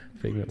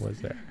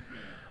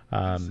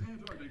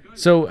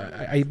 So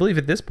I believe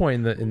at this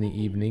point in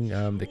the evening,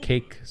 the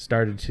cake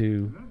started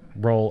to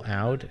roll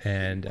out,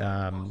 and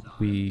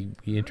we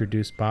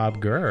introduced Bob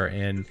Gurr,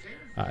 and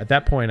at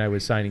that point I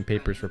was signing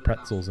papers for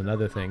pretzels and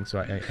other things, so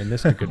I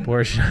missed a good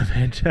portion of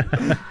it.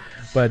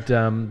 But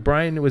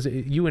Brian, was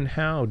it you and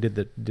Hal did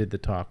the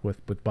talk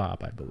with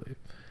Bob, I believe.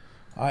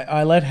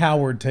 I let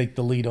Howard take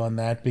the lead on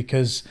that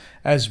because,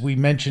 as we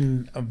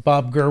mentioned,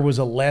 Bob Gurr was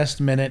a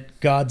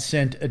last-minute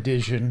God-sent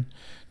addition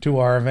to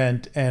our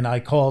event, and I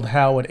called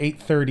Hal at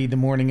 8:30 the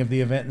morning of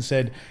the event and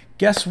said,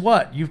 "Guess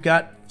what? You've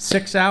got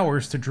 6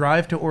 hours to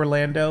drive to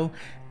Orlando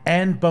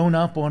and bone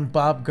up on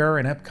Bob Gurr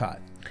and Epcot."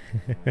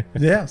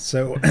 Yeah,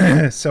 so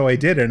I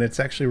did, and it's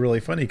actually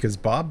really funny because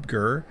Bob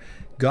Gurr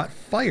got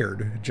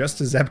fired just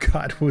as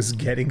Epcot was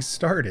getting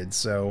started.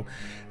 So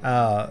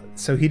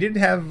he didn't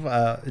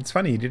have. It's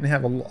funny, he didn't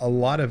have a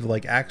lot of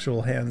like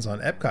actual hands-on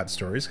Epcot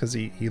stories because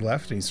he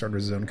left and he started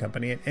his own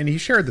company, and he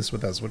shared this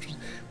with us, which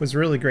was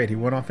really great. He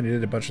went off and he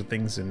did a bunch of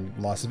things in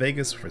Las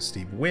Vegas for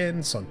Steve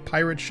Wynn, sunk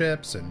pirate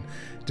ships, and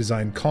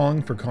designed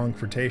Kong for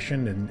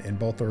Kongfortation in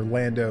both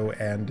Orlando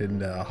and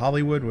in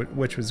Hollywood,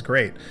 which was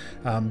great.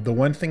 The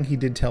one thing he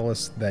did tell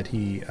us that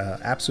he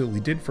absolutely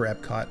did for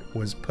Epcot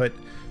was put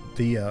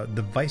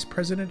the vice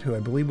president, who I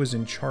believe was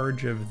in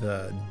charge of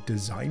the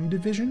design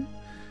division,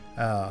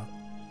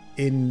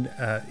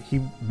 he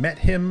met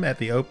him at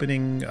the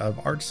opening of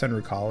Art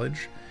Center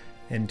College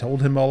and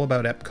told him all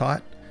about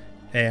Epcot.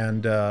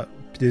 And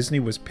Disney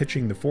was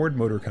pitching the Ford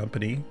Motor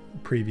Company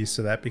previous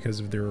to that because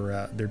of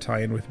their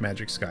tie-in with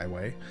Magic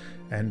Skyway.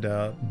 And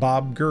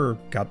Bob Gurr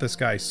got this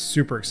guy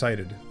super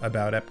excited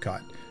about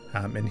Epcot.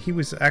 And he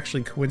was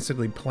actually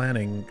coincidentally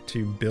planning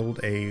to build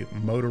a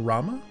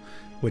Motorama,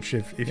 which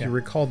if you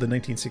recall the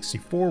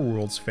 1964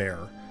 World's Fair,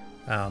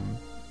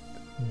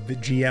 the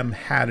GM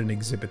had an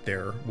exhibit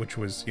there, which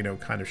was,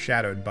 kind of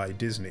shadowed by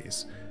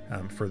Disney's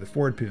for the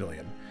Ford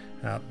Pavilion.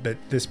 But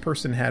this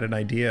person had an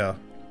idea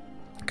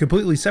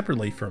completely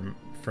separately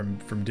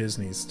from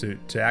Disney's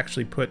to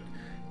actually put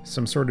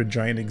some sort of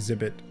giant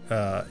exhibit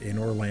in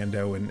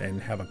Orlando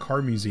and have a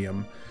car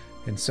museum.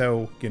 And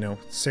so,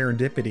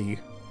 serendipity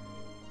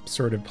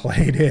sort of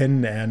played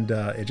in, and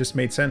it just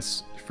made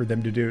sense for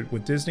them to do it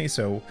with Disney.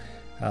 So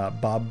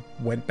Bob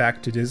went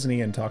back to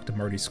Disney and talked to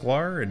Marty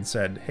Sklar and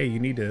said, "Hey, you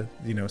need to,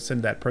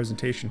 send that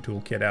presentation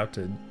toolkit out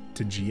to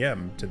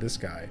GM, to this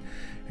guy."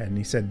 And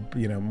he said,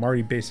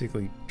 Marty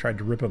basically tried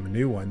to rip him a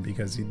new one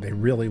because they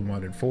really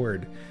wanted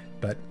Ford.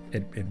 But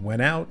it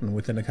went out, and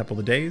within a couple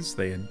of days,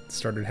 they had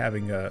started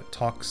having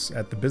talks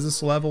at the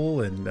business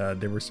level, and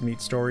there were some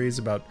neat stories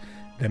about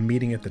them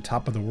meeting at the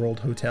Top of the World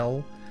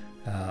Hotel.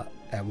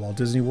 at Walt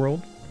Disney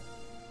World.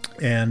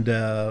 And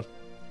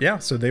yeah,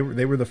 so they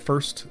were the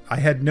first. I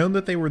had known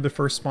that they were the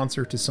first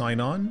sponsor to sign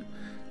on,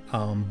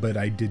 but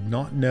I did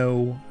not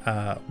know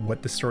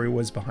what the story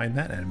was behind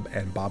that,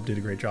 and Bob did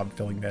a great job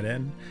filling that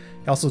in.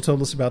 He also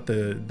told us about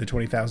the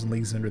 20,000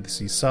 Leagues Under the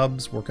Sea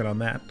subs, working on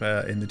that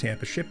in the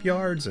Tampa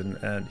shipyards,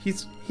 and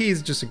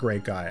he's just a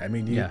great guy. I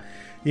mean,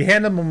 you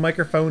hand him a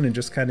microphone and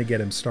just kind of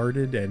get him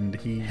started, and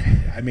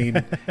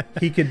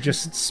he could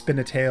just spin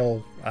a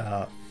tale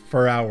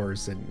for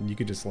hours, and you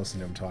could just listen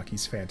to him talk.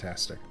 He's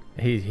fantastic.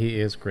 He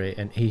is great,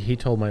 and he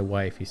told my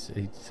wife, he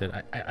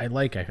said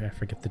I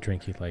forget the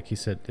drink he liked. He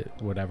said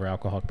whatever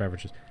alcoholic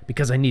beverages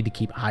because I need to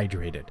keep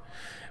hydrated.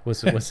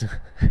 Was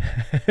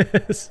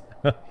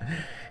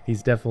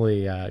he's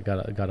definitely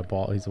got a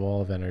ball. He's a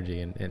ball of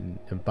energy,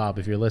 and Bob,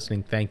 if you're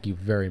listening, thank you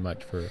very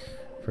much for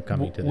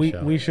coming to the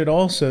show. We should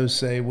also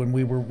say when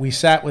we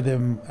sat with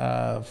him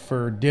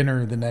for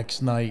dinner the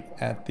next night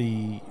at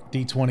the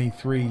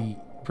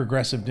D23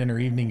 Progressive Dinner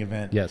Evening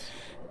event. Yes.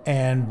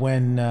 And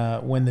when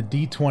the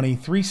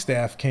D23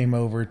 staff came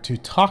over to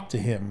talk to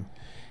him,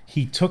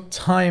 he took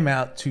time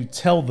out to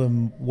tell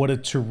them what a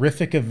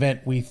terrific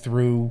event we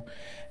threw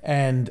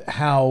and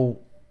how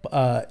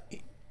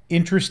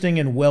interesting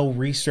and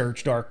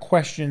well-researched our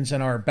questions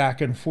and our back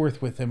and forth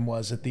with him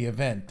was at the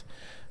event,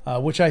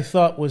 which I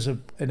thought was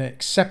an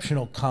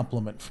exceptional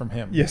compliment from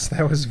him. Yes,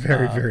 that was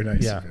very, very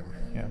nice of him.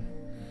 Yeah.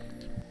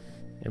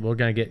 And we're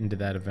going to get into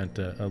that event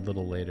a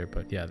little later,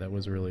 but yeah, that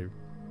was really,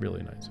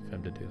 really nice of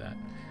him to do that.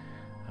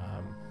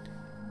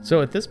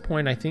 So at this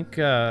point, I think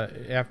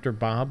after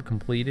Bob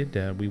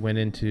completed, we went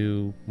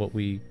into what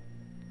we,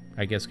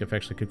 I guess,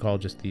 affectionately could call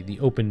just the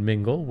open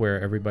mingle, where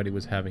everybody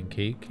was having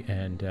cake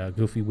and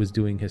Goofy was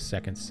doing his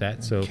second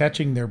set. So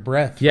catching their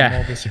breath from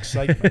all this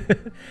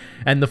excitement.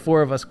 And the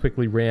four of us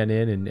quickly ran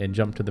in and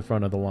jumped to the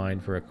front of the line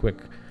for a quick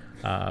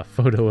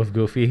photo of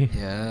Goofy.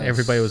 Yes.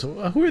 Everybody was,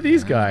 who are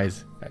these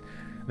guys?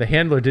 The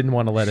handler didn't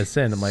want to let us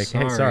in. I'm like,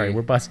 hey, sorry,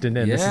 we're busting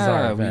in. This is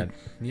our event.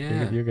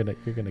 You're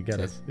gonna get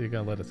us. You're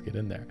gonna let us get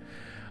in there.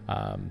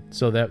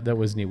 So that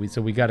was neat.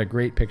 So we got a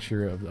great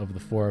picture of the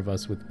four of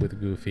us with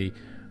Goofy,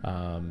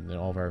 and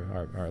all of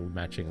our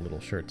matching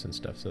little shirts and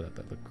stuff. So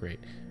that looked great.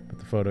 But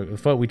the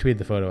photo we tweeted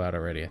the photo out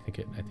already. I think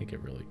it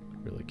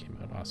really came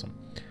out awesome.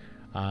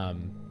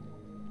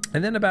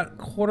 And then about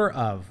quarter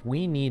of,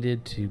 we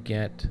needed to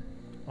get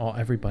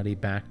everybody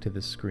back to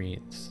the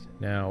screens.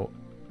 Now,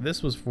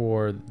 this was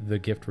for the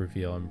gift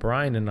reveal, and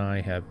Brian and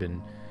I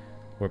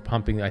we're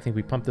pumping. I think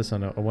we pumped this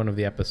on one of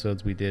the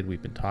episodes we did.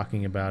 We've been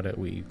talking about it.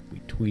 We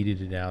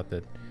tweeted it out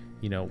that,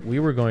 we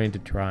were going to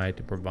try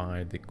to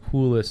provide the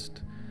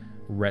coolest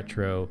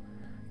retro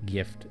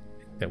gift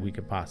that we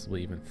could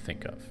possibly even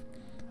think of.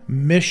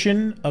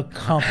 Mission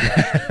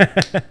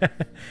accomplished.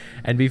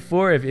 And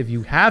before, if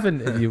you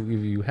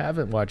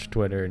haven't watched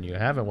Twitter and you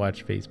haven't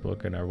watched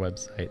Facebook and our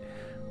website,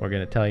 we're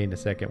going to tell you in a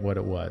second what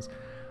it was.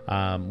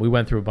 We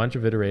went through a bunch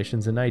of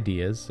iterations and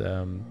ideas,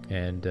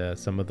 and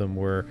some of them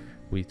were,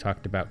 we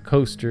talked about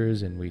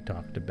coasters, and we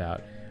talked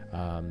about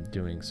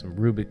doing some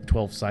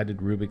 12-sided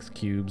Rubik's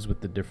Cubes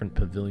with the different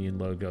pavilion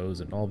logos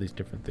and all these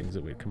different things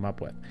that we'd come up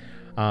with.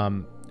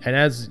 And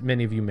as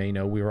many of you may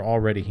know, we were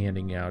already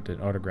handing out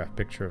an autographed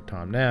picture of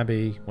Tom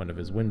Nabby, one of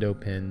his window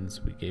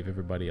pins. We gave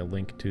everybody a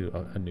link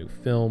to a new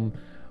film.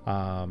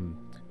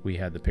 We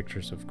had the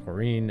pictures of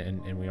Corinne,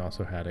 and we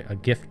also had a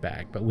gift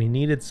bag, but we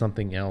needed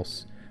something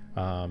else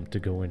to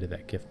go into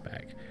that gift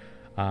bag.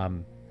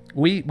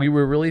 We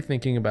were really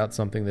thinking about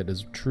something that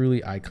is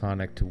truly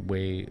iconic to the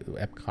way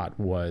Epcot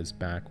was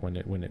back when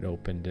it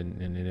opened and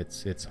in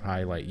its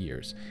highlight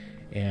years.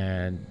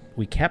 And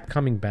we kept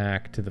coming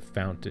back to the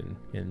fountain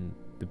in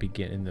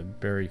the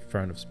very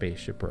front of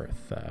Spaceship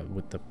Earth,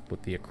 with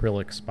the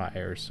acrylic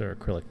spires, or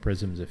acrylic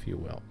prisms, if you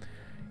will.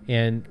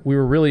 And we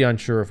were really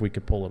unsure if we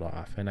could pull it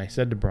off. And I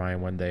said to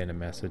Brian one day in a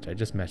message, I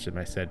just messaged him,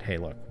 I said, hey,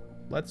 look,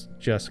 let's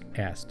just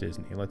ask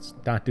Disney. Let's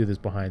not do this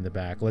behind the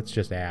back. Let's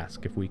just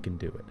ask if we can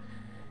do it.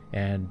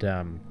 And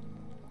a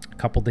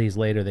couple days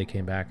later, they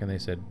came back and they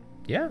said,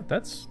 yeah,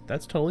 that's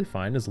totally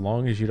fine as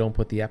long as you don't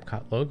put the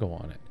Epcot logo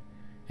on it.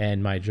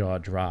 And my jaw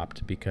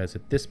dropped, because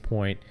at this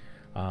point,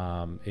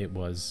 it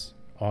was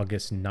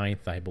August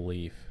 9th, I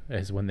believe,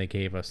 is when they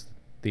gave us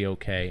the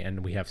okay,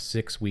 and we have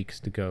 6 weeks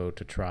to go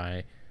to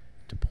try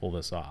to pull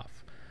this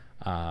off.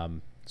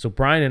 So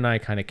Brian and I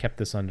kind of kept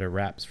this under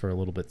wraps for a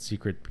little bit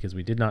secret, because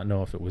we did not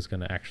know if it was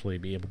going to actually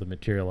be able to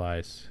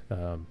materialize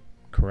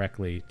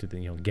correctly to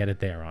get it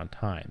there on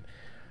time.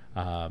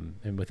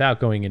 And without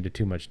going into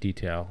too much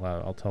detail,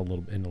 I'll tell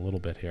in a little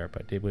bit here,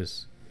 but it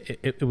was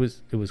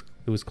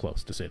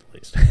close, to say the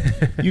least.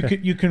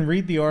 You can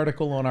read the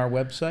article on our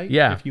website,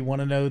 if you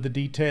want to know the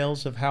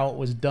details of how it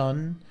was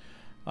done.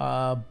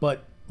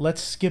 But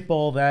let's skip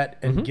all that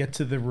and get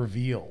to the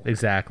reveal.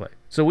 Exactly.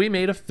 So we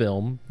made a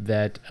film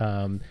that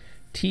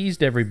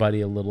teased everybody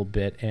a little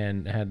bit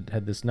and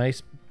had this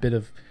nice bit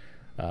of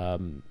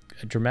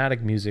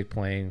dramatic music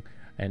playing,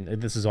 and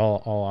this is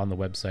all on the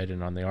website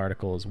and on the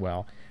article as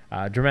well.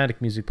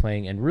 Dramatic music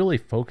playing and really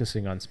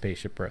focusing on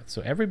Spaceship Earth.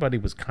 So everybody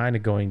was kind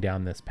of going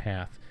down this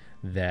path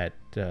that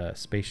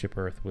Spaceship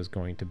Earth was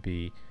going to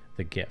be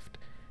the gift.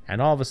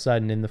 And all of a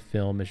sudden in the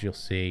film, as you'll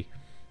see,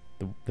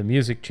 the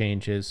music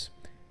changes,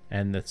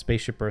 and the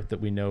Spaceship Earth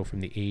that we know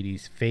from the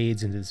 80s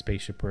fades into the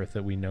Spaceship Earth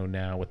that we know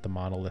now, with the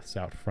monoliths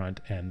out front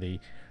and the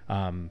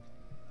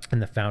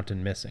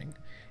fountain missing.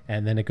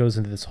 And then it goes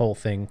into this whole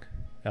thing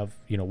of,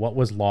 what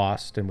was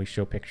lost, and we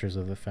show pictures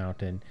of the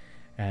fountain,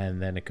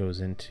 and then it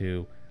goes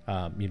into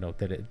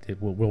that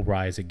it will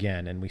rise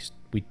again. And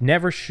we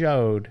never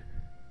showed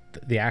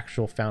the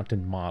actual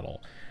fountain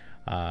model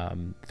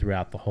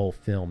throughout the whole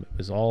film. It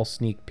was all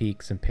sneak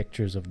peeks and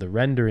pictures of the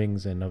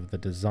renderings and of the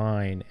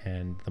design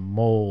and the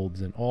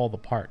molds and all the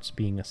parts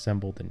being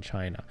assembled in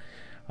China.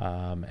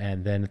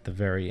 And then at the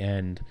very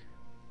end,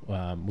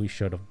 we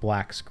showed a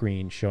black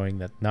screen showing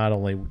that not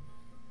only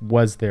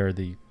was there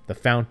the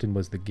fountain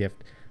was the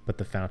gift, but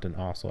the fountain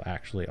also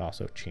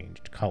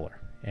changed color.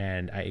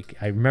 And I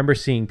remember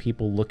seeing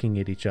people looking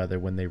at each other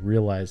when they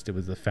realized it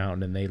was the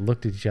fountain, and they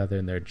looked at each other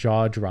and their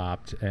jaw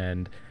dropped.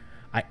 And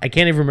I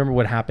can't even remember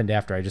what happened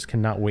after. I just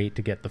cannot wait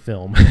to get the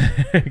film,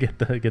 get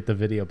the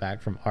video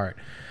back from Art.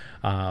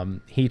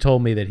 He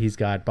told me that he's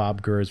got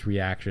Bob Gurr's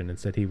reaction and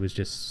said he was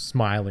just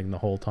smiling the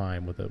whole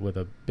time with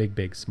a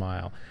big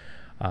smile.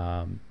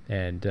 Then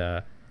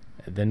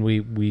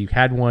we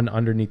had one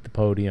underneath the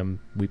podium.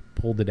 We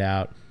pulled it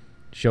out,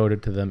 showed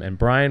it to them. And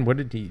Brian,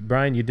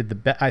 you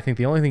did I think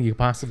the only thing you could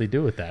possibly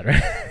do with that,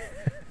 right?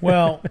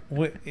 Well,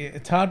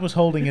 Todd was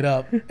holding it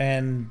up,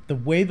 and the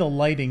way the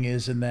lighting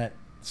is in that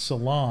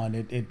salon,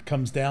 it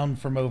comes down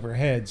from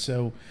overhead,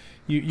 so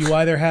you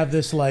either have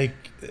this like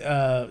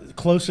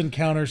Close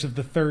Encounters of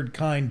the Third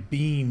Kind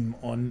beam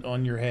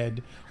on your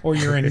head, or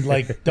you're in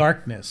like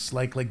darkness,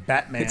 like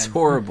Batman. It's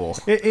horrible.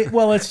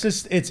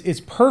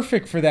 It's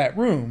perfect for that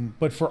room,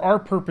 but for our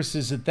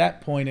purposes at that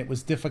point, it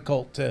was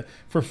difficult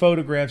for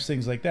photographs,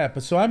 things like that.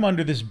 But so I'm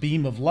under this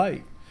beam of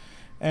light,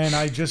 and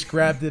I just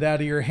grabbed it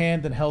out of your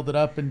hand and held it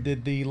up and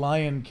did the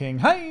Lion King,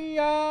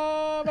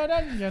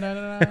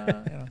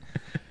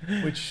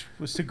 which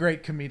was a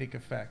great comedic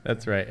effect.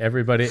 That's right.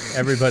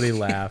 Everybody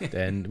laughed,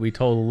 and we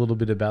told a little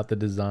bit about the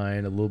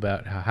design, a little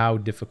about how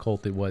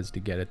difficult it was to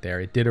get it there.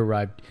 It did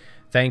arrive,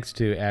 thanks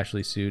to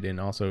Ashley Suit and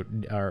also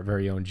our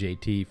very own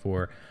JT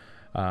for,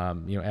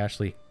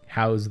 Ashley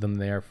housed them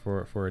there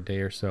for a day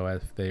or so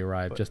as they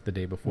arrived just the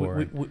day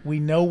before. We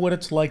know what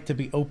it's like to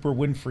be Oprah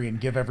Winfrey and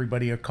give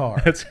everybody a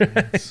car. That's right.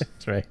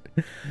 That's right.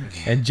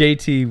 And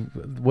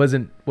JT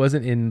wasn't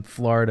in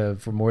Florida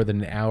for more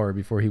than an hour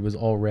before he was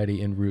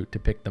already en route to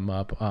pick them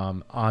up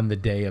on the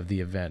day of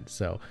the event.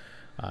 So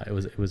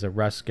it was a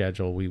rush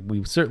schedule.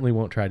 We certainly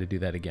won't try to do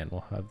that again.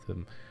 We'll have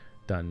them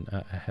done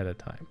ahead of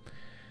time.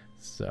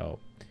 So,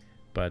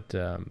 but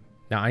now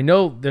I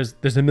know there's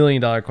 $1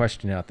 million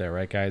question out there,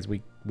 right, guys?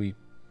 We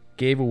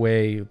gave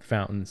away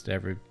fountains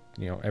to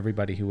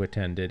everybody who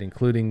attended,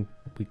 including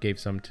we gave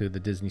some to the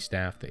Disney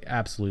staff. They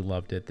absolutely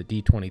loved it. The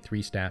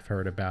D23 staff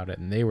heard about it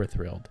and they were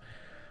thrilled.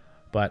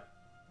 But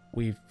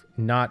we've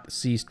not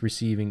ceased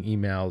receiving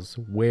emails.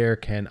 Where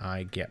can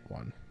I get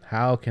one?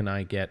 How can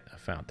I get a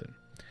fountain?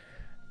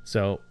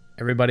 So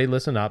everybody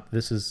listen up.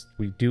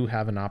 We do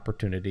have an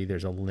opportunity.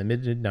 There's a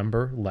limited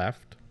number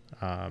left.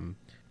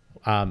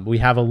 We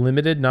have a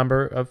limited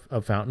number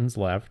of fountains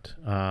left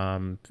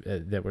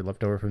that were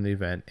left over from the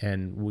event,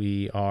 and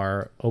we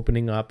are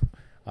opening up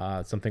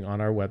something on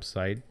our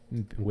website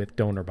with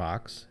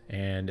DonorBox.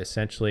 And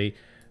essentially,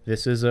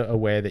 this is a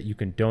way that you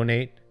can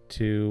donate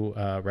to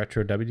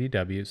Retro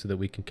WDW so that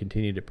we can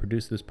continue to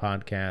produce this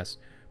podcast,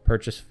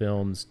 purchase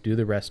films, do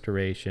the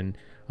restoration.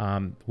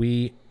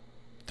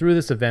 Through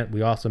this event,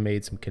 we also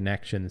made some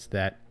connections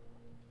that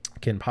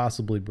can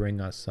possibly bring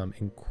us some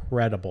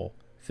incredible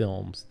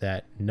films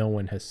that no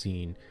one has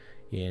seen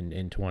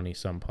in 20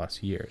 some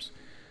plus years.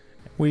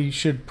 We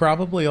should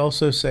probably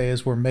also say,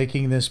 as we're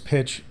making this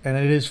pitch, and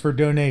it is for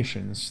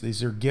donations,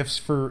 these are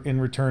gifts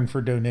in return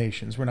for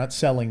donations. We're not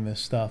selling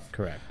this stuff.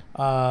 Correct.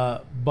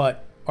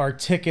 But our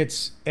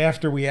tickets,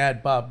 after we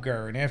add Bob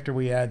Gurr and after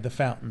we add the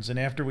fountains and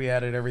after we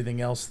added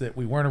everything else that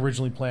we weren't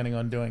originally planning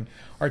on doing,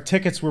 our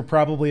tickets were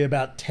probably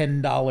about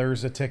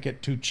 $10 a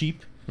ticket, too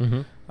cheap.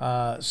 Mm-hmm.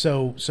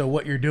 So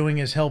what you're doing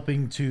is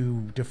helping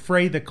to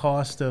defray the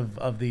cost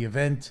of the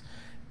event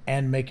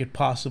and make it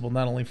possible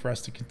not only for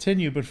us to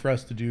continue, but for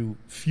us to do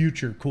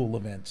future cool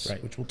events,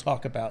 right, which we'll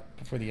talk about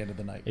before the end of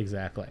the night.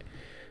 Exactly.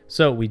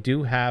 So we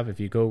do have, if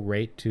you go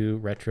right to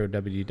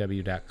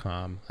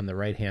RetroWDW.com, on the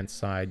right-hand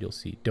side, you'll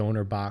see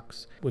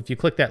DonorBox. If you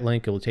click that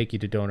link, it will take you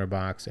to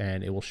DonorBox,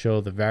 and it will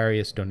show the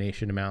various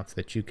donation amounts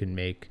that you can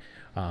make.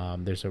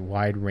 There's a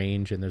wide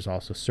range, and there's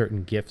also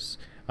certain gifts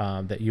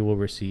that you will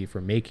receive for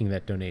making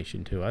that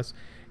donation to us.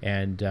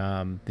 And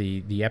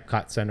the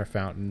Epcot Center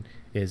fountain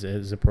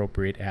is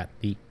appropriate at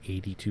the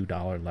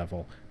 $82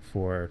 level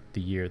for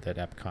the year that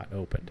Epcot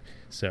opened.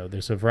 So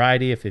there's a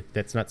variety. If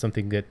that's not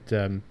something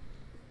that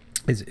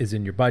is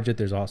in your budget,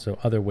 there's also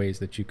other ways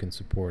that you can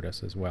support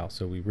us as well.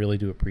 So we really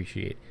do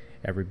appreciate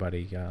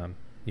everybody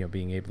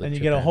being able to. And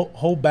you get a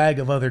whole bag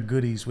of other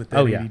goodies with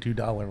that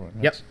 $82 one.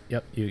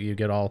 Yep. You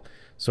get all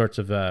sorts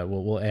of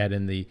we'll add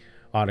in the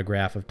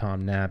autograph of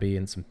Tom Nabby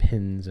and some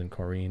pins and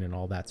Corrine and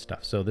all that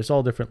stuff. So there's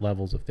all different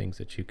levels of things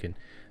that you can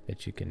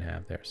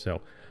have there.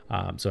 So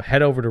so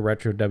head over to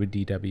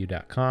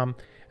RetroWDW.com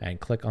and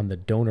click on the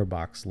donor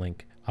box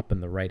link up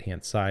in the right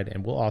hand side,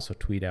 and we'll also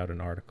tweet out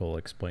an article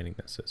explaining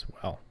this as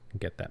well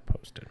and get that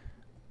posted.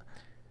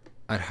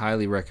 I'd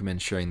highly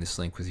recommend sharing this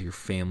link with your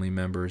family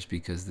members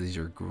because these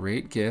are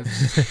great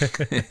gifts.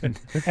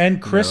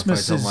 And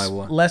Christmas is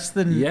less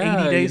than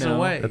 80 days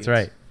away. That's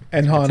right.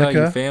 And Hanukkah. Tell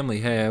your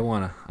family, hey, I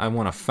want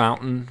a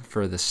fountain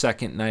for the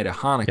second night of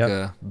Hanukkah.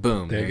 Yep.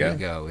 Boom, there you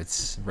go.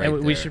 It's right and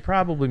there. We should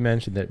probably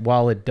mention that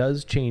while it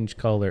does change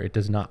color, it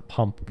does not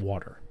pump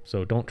water.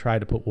 So don't try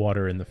to put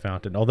water in the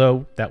fountain.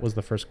 Although that was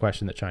the first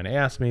question that China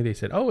asked me. They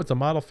said, "Oh, it's a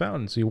model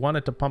fountain, so you want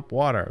it to pump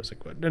water?" I was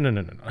like,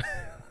 "No."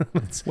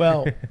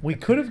 Well, we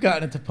could have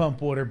gotten it to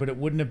pump water, but it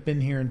wouldn't have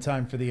been here in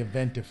time for the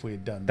event if we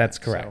had done that. That's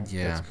correct. So.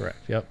 Yeah. That's correct.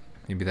 Yep.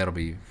 Maybe that'll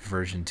be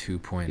version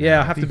 2.0. Yeah,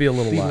 I'll have to be a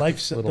little the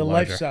larger.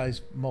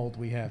 life-size mold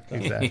we have. Though.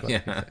 Exactly.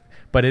 Yeah.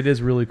 But it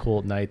is really cool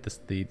at night.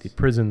 The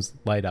prisms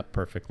light up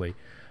perfectly.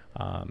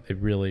 It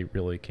really,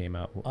 really came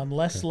out.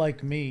 Unless,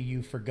 like me,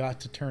 you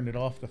forgot to turn it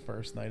off the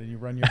first night and you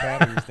run your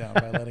batteries down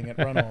by letting it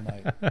run all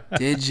night.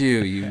 Did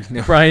you?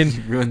 Brian,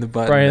 you ruined the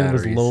button Brian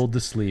was batteries. lulled to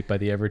sleep by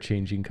the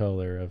ever-changing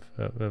color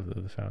of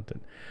the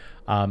fountain.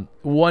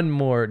 One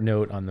more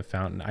note on the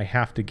fountain. I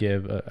have to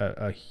give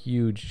a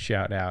huge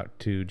shout out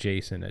to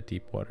Jason at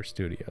Deepwater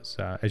Studios.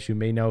 As you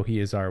may know, he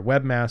is our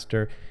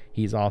webmaster.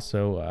 He's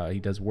also, he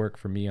does work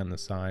for me on the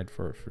side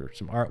for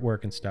some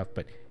artwork and stuff,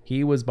 but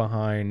he was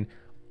behind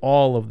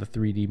all of the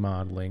 3D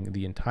modeling,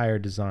 the entire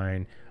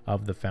design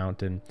of the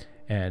fountain.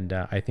 And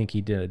I think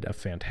he did a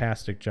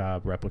fantastic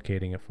job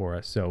replicating it for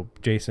us. So,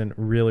 Jason,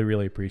 really,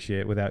 really appreciate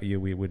it. Without you,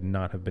 we would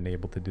not have been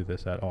able to do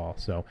this at all.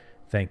 So,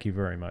 thank you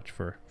very much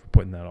for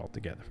putting that all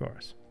together for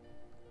us.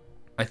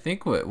 I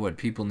think what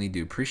people need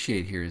to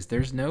appreciate here is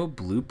there's no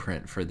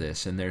blueprint for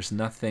this, and there's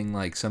nothing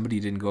like somebody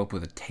didn't go up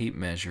with a tape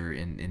measure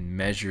and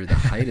measure the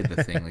height of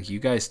the thing. Like, you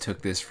guys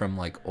took this from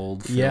like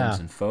old films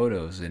and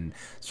photos and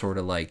sort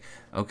of like,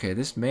 okay,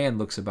 this man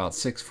looks about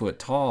 6 foot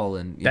tall,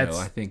 and you know,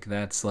 I think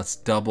let's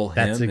double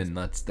him, and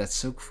that's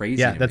so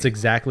crazy. Yeah, to that's me.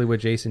 exactly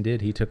what Jason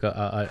did. He took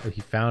he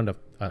found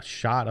a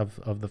shot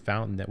of the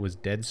fountain that was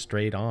dead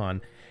straight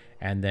on,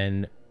 and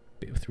then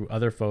through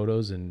other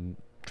photos and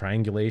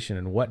triangulation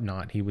and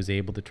whatnot, he was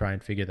able to try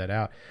and figure that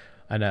out.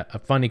 And a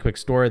funny quick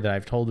story that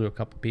I've told to a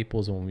couple people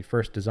is when we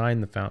first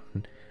designed the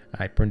fountain,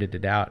 I printed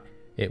it out.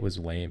 It was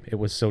lame. It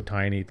was so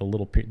tiny. The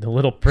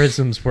little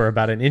prisms were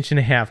about 1.5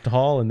 inches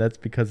tall, and that's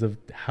because of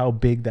how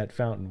big that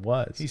fountain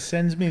was. He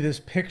sends me this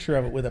picture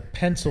of it with a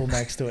pencil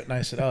next to it, and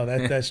I said, "Oh,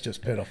 that's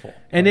just pitiful."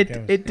 And like,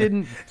 it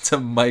didn't. It's a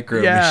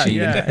micro Yeah, machine.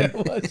 yeah. It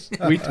was.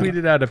 We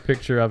tweeted out a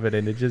picture of it,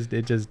 and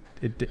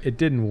it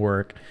didn't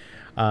work.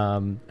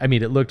 I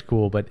mean, it looked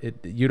cool, but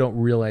you don't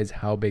realize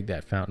how big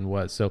that fountain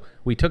was. So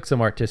we took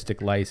some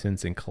artistic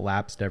license and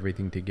collapsed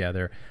everything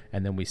together,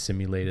 and then we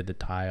simulated the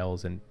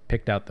tiles and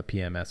picked out the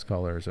PMS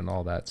colors and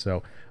all that.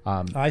 So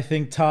I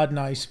think Todd and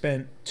I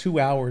spent 2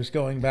 hours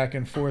going back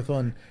and forth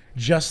on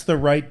just the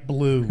right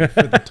blue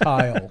for the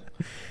tile.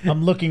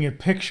 I'm looking at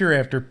picture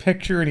after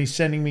picture, and he's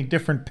sending me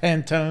different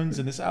Pantones,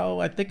 and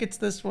I think it's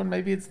this one,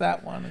 maybe it's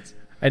that one.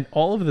 And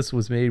all of this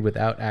was made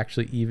without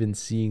actually even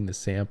seeing the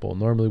sample.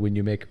 Normally, when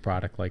you make a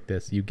product like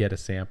this, you get a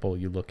sample,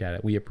 you look at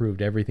it. We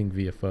approved everything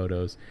via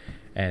photos,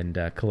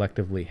 and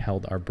collectively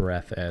held our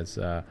breath as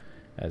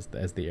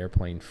the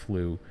airplane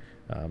flew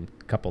a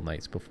couple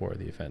nights before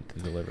the event to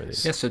deliver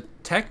these. Yeah, so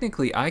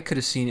technically, I could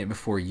have seen it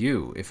before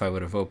you if I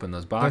would have opened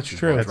those boxes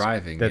true. while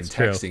driving That's and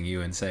true. texting you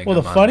and saying. Well,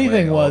 the I'm on funny way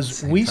thing all at was the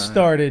same we time.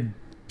 started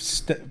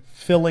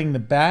filling the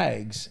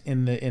bags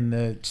in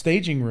the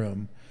staging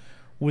room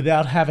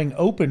without having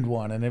opened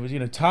one, and it was,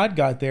 Todd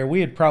got there, we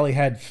had probably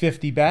had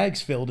 50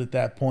 bags filled at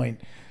that point,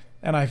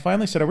 and I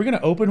finally said, "Are we going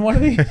to open one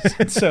of these?"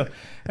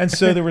 and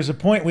so there was a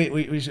point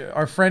we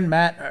our friend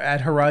Matt at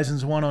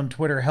Horizons One on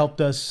Twitter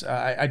helped us.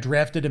 I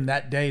drafted him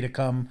that day to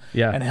come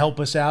and help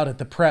us out at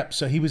the prep,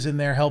 so he was in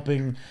there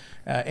helping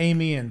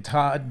Amy and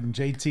Todd and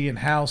JT and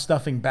Hal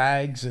stuffing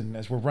bags, and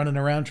as we're running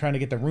around trying to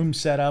get the room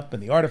set up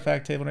and the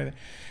artifact table and everything.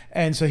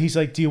 And so he's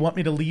like, "Do you want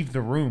me to leave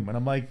the room?" And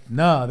I'm like,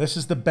 "No, this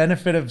is the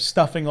benefit of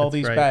stuffing all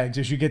these bags,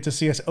 is you get to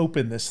see us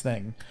open this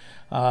thing."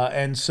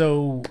 And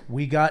so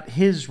we got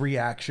his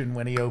reaction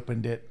when he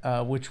opened it,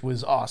 which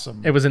was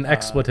awesome. It was an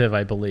expletive,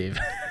 I believe.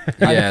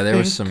 Yeah, there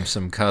was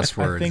some cuss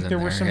words. I think there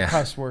were some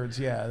cuss words.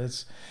 Yeah,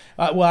 that's.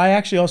 Well, I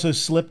actually also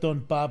slipped on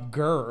Bob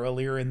Gurr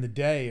earlier in the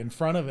day in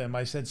front of him.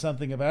 I said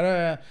something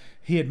about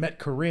he had met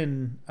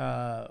Corinne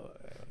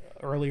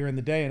earlier in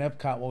the day in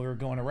Epcot while we were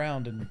going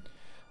around, and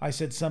I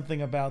said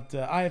something about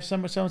I have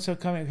so-and-so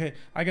coming. Okay,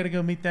 I got to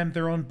go meet them.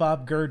 They're on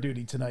Bob Gurr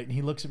duty tonight. And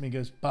he looks at me and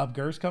goes, "Bob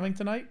Gurr's coming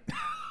tonight?"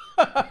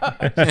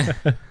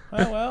 Oh,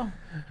 well,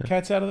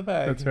 cat's out of the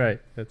bag.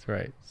 That's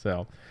right.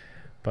 So,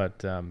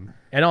 but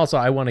and also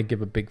I want to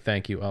give a big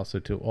thank you also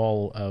to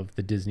all of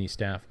the Disney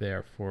staff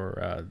there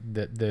for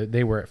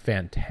they were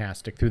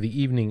fantastic through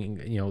the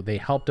evening. They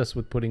helped us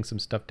with putting some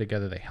stuff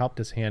together. They helped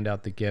us hand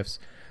out the gifts.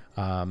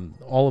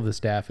 all of the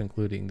staff,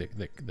 including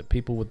the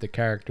people with the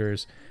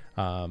characters,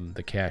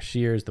 the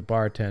cashiers, the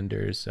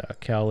bartenders,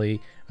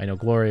 Kelly. I know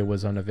Gloria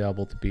was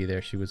unavailable to be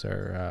there. She was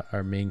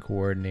our main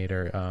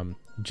coordinator.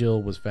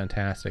 Jill was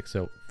fantastic.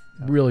 So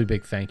really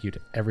big thank you to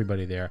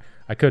everybody there.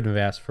 I couldn't have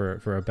asked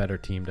for a better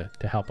team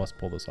to help us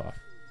pull this off.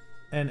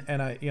 And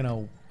I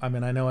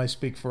know I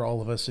speak for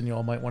all of us, and you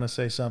all might want to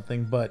say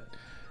something, but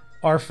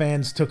our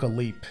fans took a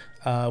leap.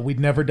 We'd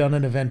never done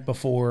an event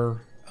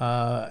before,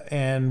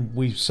 and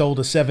we sold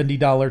a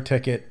 $70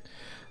 ticket,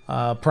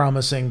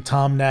 promising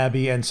Tom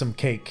Nabby and some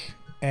cake,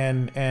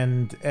 and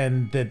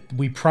that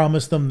we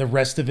promised them the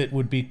rest of it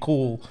would be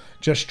cool.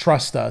 Just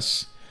trust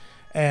us.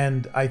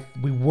 And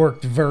we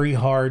worked very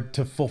hard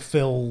to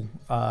fulfill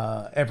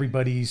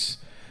everybody's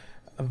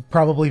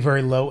probably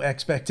very low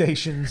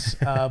expectations,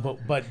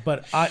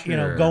 but I,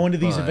 Sure, going to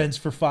these but- events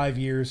for 5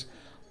 years,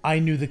 I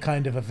knew the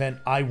kind of event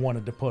I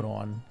wanted to put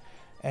on,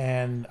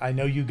 and I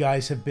know you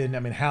guys have been. I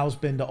mean, Hal's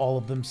been to all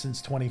of them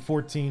since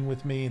 2014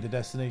 with me, the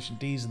Destination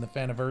D's and the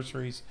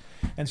Faniversaries,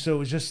 and so it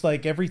was just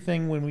like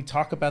everything. When we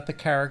talk about the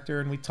character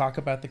and we talk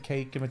about the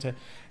cake, and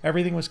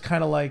everything was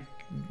kind of like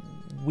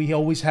we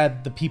always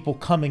had the people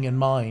coming in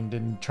mind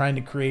and trying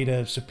to create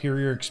a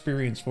superior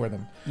experience for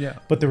them. Yeah.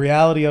 But the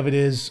reality of it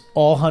is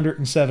all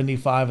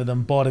 175 of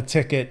them bought a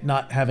ticket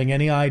not having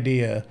any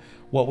idea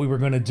what we were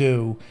going to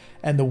do.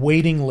 And the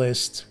waiting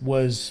list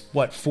was,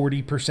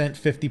 40%,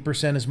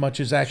 50% as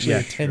much as actually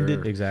attended.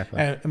 Sure. Exactly.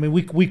 And, I mean,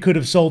 we could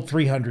have sold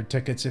 300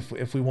 tickets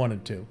if we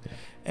wanted to.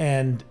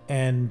 Yeah.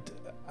 And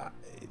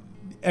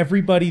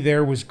everybody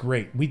there was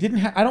great. We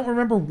didn't I don't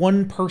remember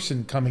one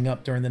person coming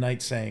up during the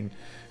night saying,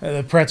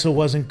 the pretzel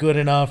wasn't good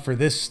enough or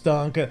this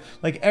stunk.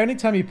 Like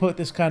anytime you put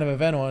this kind of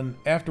event on,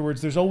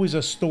 afterwards there's always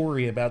a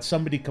story about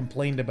somebody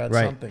complained about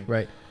something.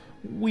 Right.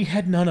 We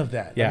had none of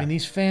that. Yeah. I mean,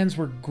 these fans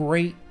were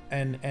great,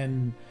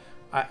 and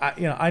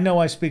I know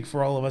I speak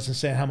for all of us in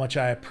saying how much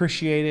I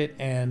appreciate it,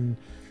 and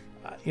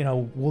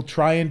we'll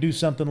try and do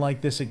something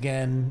like this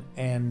again,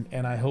 and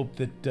I hope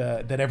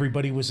that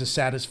everybody was as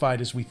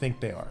satisfied as we think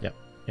they are. Yep.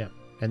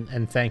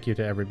 And thank you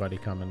to everybody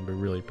coming. We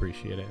really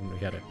appreciate it, and we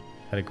had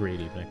a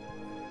great evening.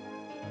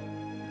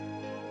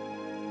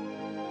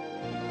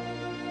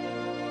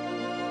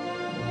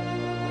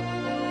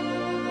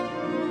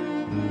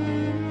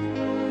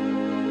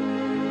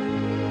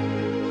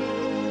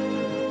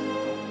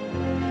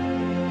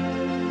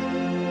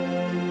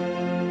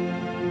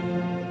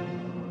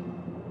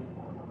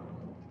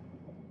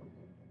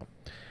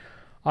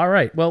 All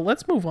right. Well,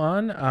 let's move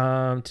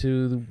on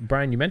to,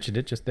 Brian, you mentioned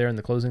it just there in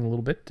the closing a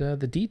little bit, the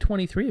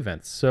D23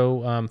 events.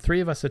 So 3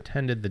 of us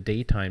attended the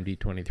daytime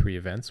D23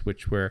 events,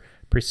 which were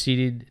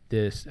preceded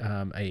this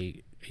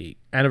a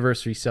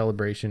anniversary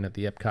celebration at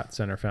the Epcot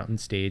Center Fountain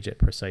Stage at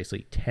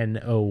precisely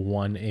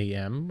 10:01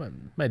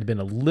 a.m. Might have been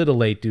a little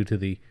late due to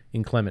the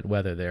inclement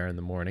weather there in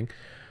the morning.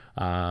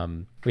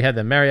 We had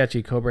the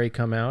Mariachi Cobre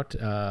come out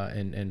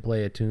and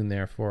play a tune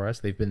there for us.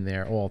 They've been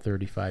there all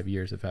 35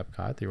 years of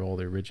Epcot. They were all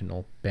the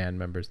original band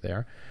members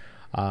there.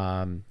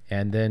 And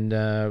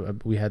then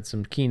we had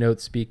some keynote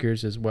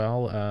speakers as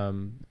well.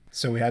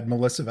 So we had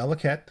Melissa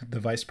Veliquette, the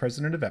vice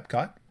president of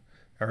Epcot,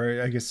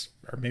 or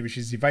maybe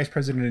she's the vice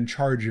president in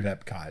charge of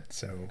Epcot.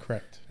 So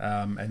correct.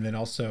 And then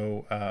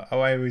also,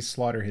 I always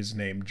slaughter his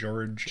name,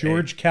 George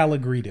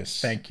Kalogridis.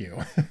 Thank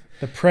you.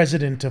 The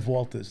president of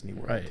Walt Disney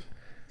World. Right.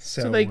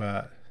 So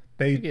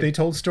they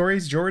told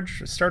stories.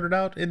 George started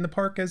out in the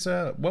park as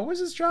what was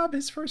his job?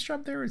 His first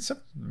job there? It's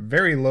some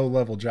very low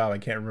level job. I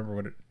can't remember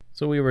what it.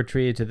 So we were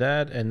treated to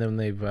that, and then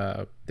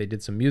they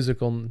did some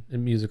musical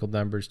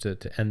numbers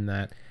to end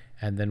that,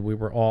 and then we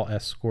were all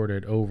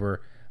escorted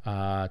over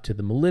to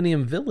the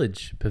Millennium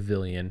Village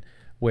Pavilion,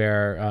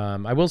 where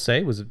I will say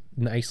it was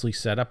nicely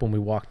set up when we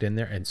walked in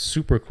there, and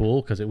super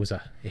cool because it was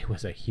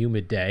a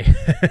humid day,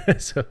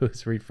 so it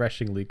was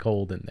refreshingly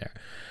cold in there.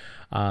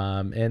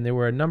 And there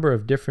were a number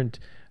of different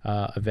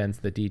events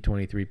that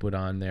D23 put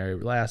on there.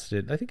 It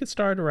lasted, I think it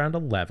started around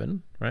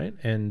 11, right?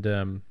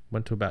 And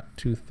went to about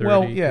 2:30.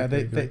 Well, yeah,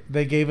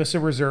 they gave us a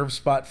reserved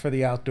spot for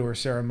the outdoor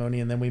ceremony,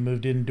 and then we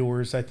moved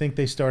indoors. I think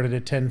they started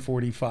at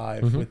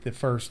 10:45 with the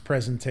first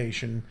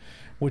presentation,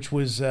 which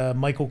was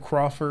Michael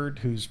Crawford,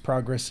 who's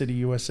Progress City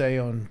USA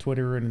on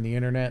Twitter and the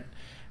internet,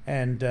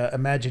 and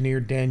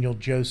Imagineer Daniel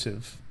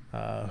Joseph,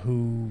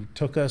 who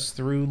took us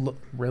through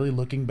really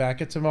looking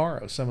back at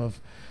tomorrow.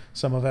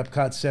 Some of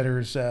Epcot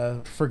Center's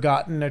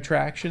forgotten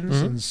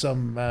attractions and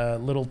some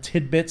little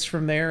tidbits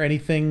from there.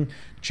 Anything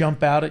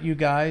jump out at you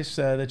guys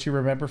that you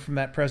remember from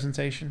that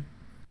presentation?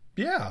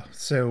 Yeah.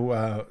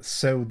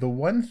 So the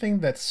one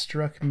thing that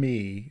struck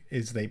me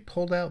is they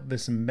pulled out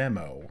this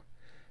memo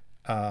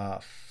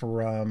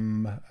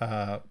from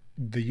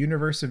the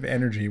Universe of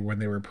Energy when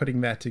they were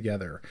putting that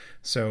together.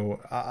 So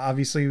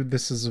obviously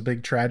this is a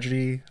big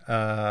tragedy.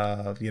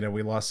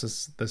 We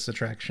lost this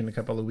attraction a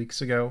couple of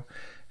weeks ago.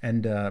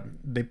 And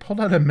they pulled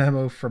out a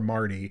memo from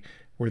Marty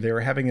where they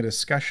were having a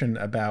discussion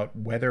about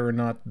whether or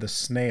not the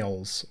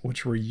snails,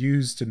 which were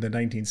used in the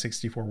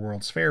 1964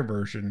 World's Fair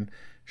version,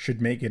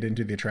 should make it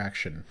into the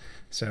attraction.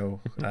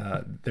 So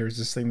there's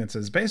this thing that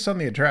says, based on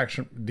the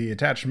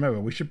attached memo,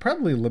 we should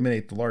probably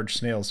eliminate the large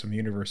snails from the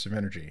universe of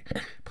energy.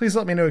 Please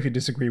let me know if you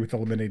disagree with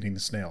eliminating the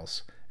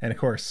snails. And of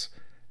course,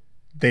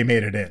 they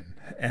made it in.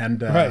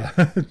 And right.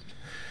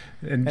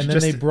 And then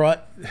just,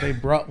 they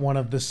brought one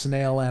of the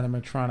snail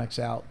animatronics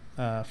out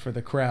for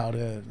the crowd,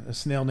 a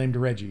snail named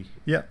Reggie.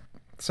 Yeah.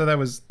 So that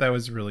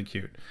was really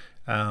cute.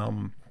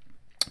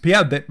 But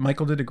yeah,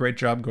 Michael did a great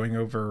job going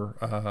over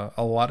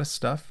a lot of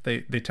stuff.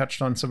 They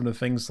touched on some of the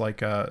things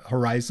like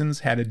Horizons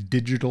had a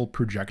digital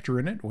projector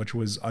in it, which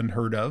was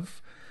unheard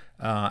of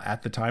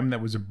at the time.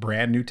 That was a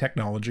brand new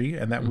technology,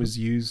 and that was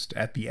used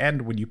at the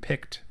end when you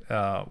picked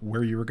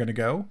where you were going to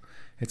go.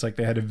 It's like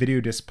they had a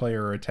video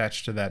displayer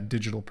attached to that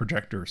digital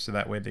projector, so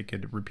that way they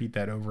could repeat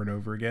that over and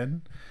over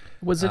again.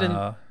 Was it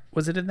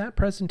in that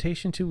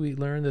presentation too? We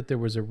learned that there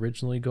was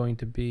originally going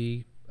to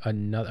be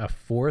a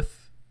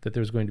fourth, that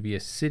there was going to be a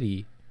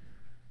city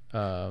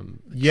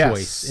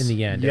choice in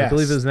the end. Yes, I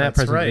believe it was in that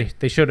presentation. right.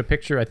 They showed a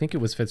picture. I think it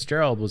was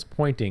Fitzgerald was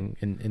pointing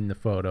in the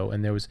photo,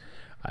 and there was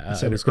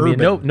it was urban. going to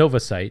be a Nova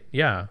site.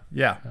 Yeah,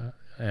 Yeah.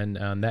 and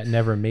that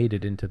never made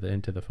it into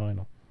the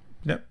final.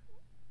 Yep.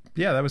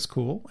 Yeah, that was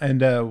cool.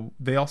 And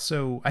they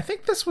also, I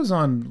think this was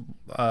on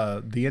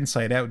the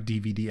Inside Out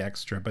DVD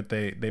extra, but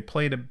they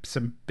played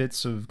some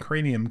bits of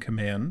Cranium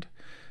Command,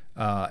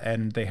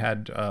 and they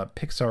had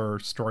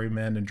Pixar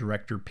storyman and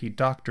director Pete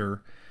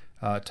Docter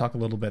talk a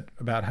little bit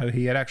about how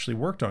he had actually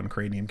worked on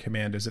Cranium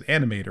Command as an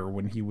animator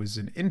when he was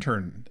an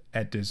intern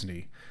at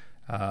Disney,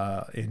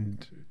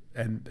 and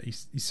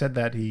he said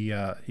that he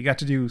got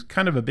to do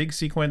kind of a big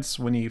sequence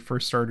when he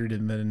first started,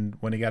 and then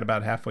when he got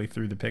about halfway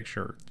through the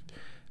picture,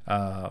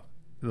 a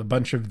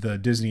bunch of the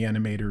Disney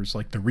animators,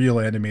 like the real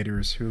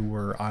animators who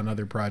were on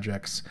other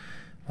projects,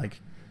 like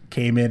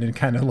came in and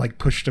kind of like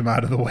pushed him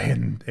out of the way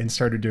and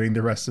started doing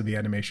the rest of the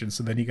animation.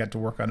 So then he got to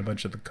work on a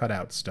bunch of the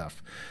cutout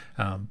stuff.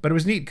 But it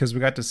was neat because we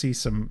got to see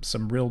some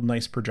real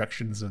nice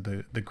projections of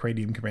the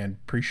Cranium Command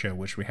pre-show,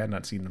 which we had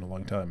not seen in a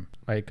long time.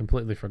 I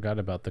completely forgot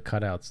about the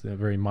cutouts. They're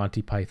very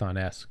Monty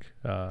Python-esque.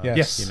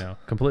 Yes.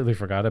 Completely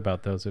forgot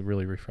about those. It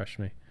really refreshed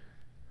me.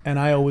 And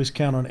I always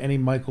count on any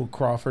Michael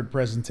Crawford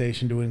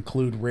presentation to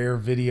include rare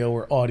video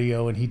or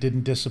audio, and he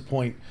didn't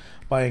disappoint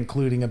by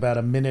including about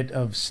a minute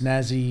of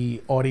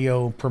snazzy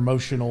audio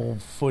promotional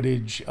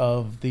footage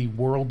of the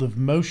World of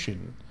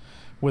Motion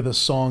with a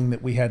song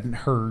that we hadn't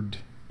heard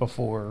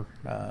before,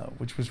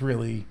 which was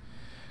really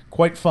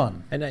quite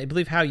fun. And I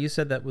believe, Hal, you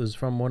said that was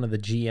from one of the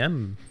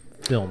GM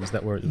films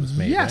that was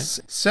made. Yes.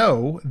 Right?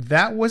 So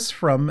that was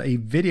from a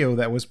video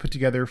that was put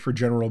together for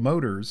General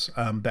Motors,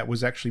 that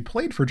was actually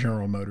played for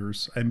General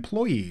Motors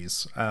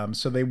employees.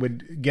 So they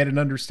would get an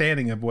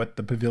understanding of what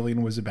the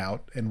pavilion was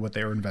about and what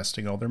they were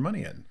investing all their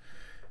money in,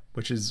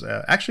 which is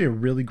actually a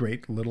really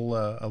great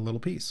little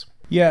piece.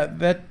 Yeah,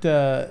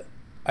 that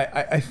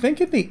I think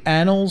in the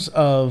annals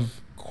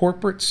of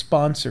corporate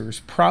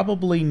sponsors,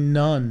 probably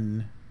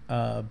none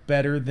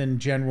better than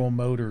General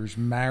Motors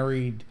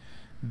married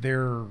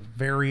their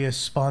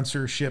various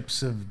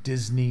sponsorships of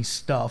Disney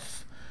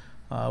stuff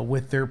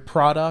with their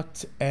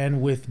product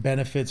and with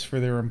benefits for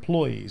their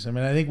employees. I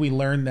mean, I think we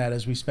learned that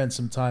as we spent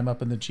some time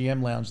up in the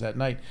GM lounge that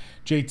night.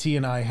 JT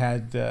and I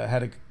had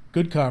a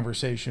good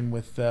conversation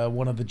with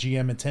one of the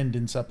GM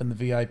attendants up in the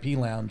VIP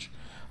lounge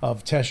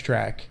of Test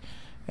Track,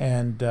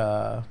 and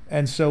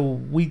so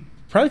we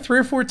probably 3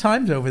 or 4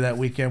 times over that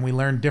weekend we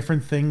learned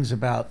different things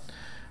about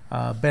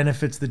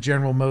benefits that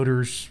General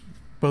Motors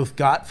both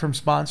got from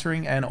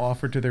sponsoring and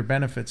offered to their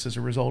benefits as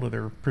a result of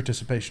their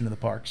participation in the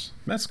parks.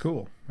 That's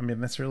cool. I mean,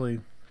 that's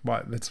really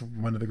that's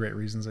one of the great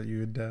reasons that you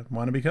would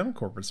want to become a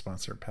corporate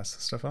sponsor, pass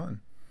this stuff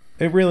on.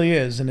 It really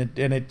is, and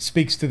it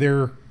speaks to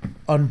their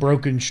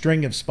unbroken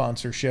string of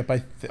sponsorship.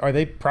 Are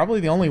they probably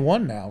the only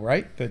one now,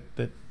 right?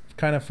 That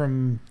kind of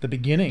from the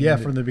beginning. Yeah,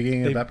 from the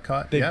beginning of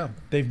Epcot.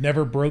 They've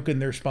never broken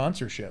their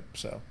sponsorship.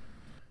 So.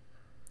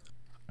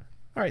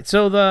 All right,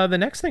 so the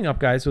next thing up,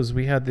 guys, was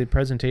we had the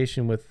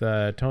presentation with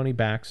Tony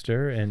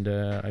Baxter, and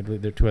I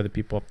believe there are 2 other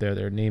people up there.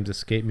 Their names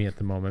escape me at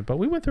the moment, but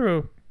we went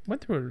through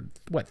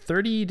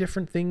 30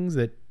 different things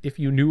that if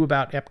you knew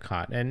about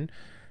Epcot, and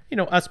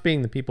us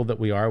being the people that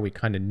we are, we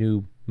kind of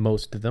knew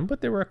most of them,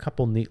 but there were a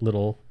couple neat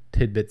little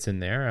tidbits in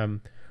there.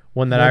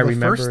 One that I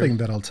remember. The first thing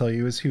that I'll tell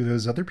you is who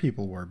those other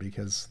people were,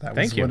 because that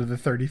was one of the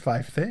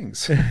 35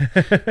 things.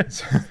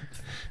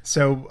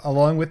 So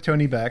along with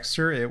Tony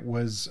Baxter, it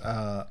was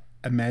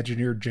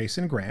Imagineer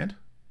Jason Grant,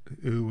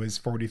 who is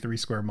 43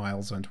 Square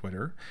Miles on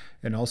Twitter,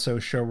 and also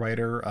show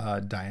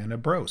writer Diana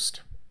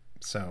Brost.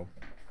 So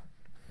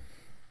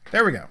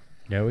there we go.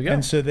 There we go.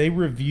 And so they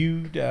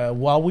reviewed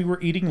while we were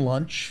eating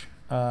lunch,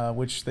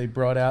 which they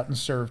brought out and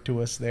served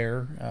to us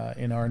there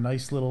in our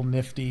nice little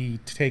nifty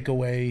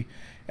takeaway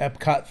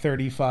Epcot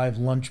 35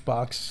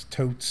 lunchbox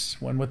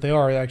totes. When what they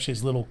are actually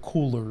is little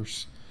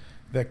coolers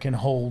that can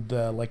hold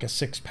like a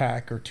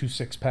 6-pack or 2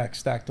 6-packs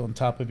stacked on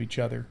top of each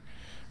other.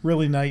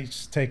 Really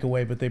nice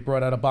takeaway, but they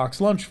brought out a box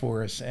lunch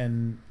for us,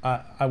 and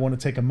I want to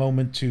take a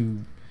moment to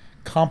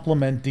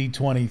compliment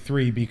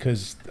D23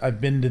 because I've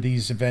been to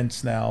these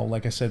events now,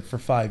 like I said, for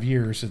 5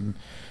 years, and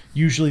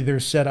usually they're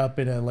set up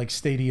in a like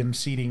stadium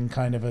seating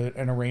kind of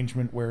an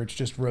arrangement where it's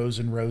just rows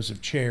and rows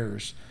of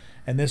chairs.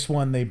 And this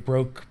one, they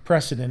broke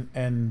precedent,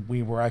 and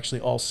we were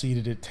actually all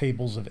seated at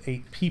tables of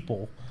 8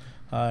 people.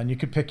 And you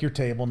could pick your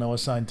table, no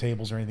assigned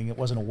tables or anything. It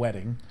wasn't a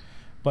wedding.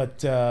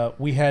 But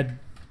we had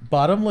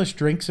bottomless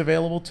drinks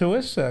available to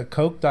us,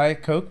 Coke,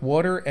 Diet Coke,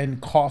 water, and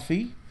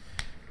coffee.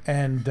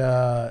 And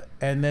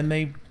then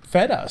they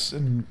fed us.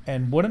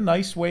 And what a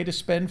nice way to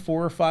spend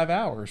 4 or 5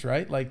 hours,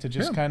 right? Like to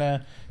just kind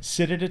of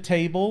sit at a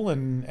table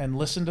and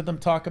listen to them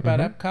talk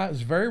about Epcot. It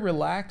was very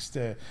relaxed.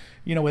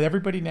 With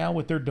everybody now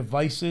with their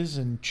devices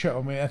and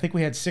I think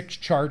we had 6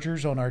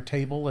 chargers on our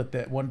table at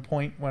that one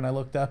point when I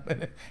looked up,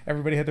 and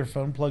everybody had their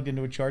phone plugged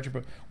into a charger.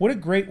 But what a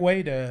great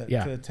way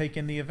to take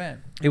in the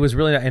event. It was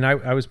really, and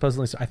I was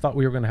pleasantly, I thought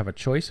we were going to have a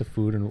choice of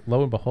food, and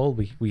lo and behold,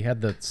 we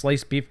had the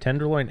sliced beef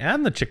tenderloin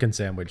and the chicken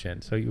sandwich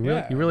in. So you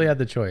really had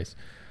the choice.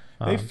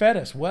 They fed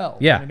us well.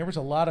 Yeah. I mean, there was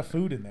a lot of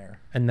food in there.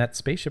 And that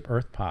Spaceship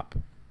Earth pop,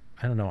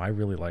 I don't know, I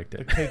really liked it.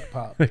 The cake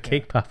pop. The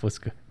cake pop was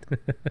good.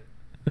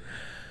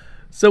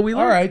 So we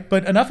learned. All right,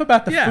 but enough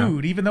about the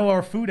food, even though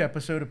our food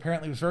episode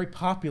apparently was very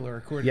popular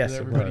according to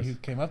everybody who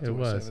came up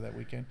to us over that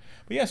weekend.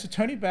 But yeah, so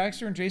Tony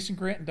Baxter and Jason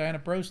Grant and Diana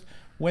Brost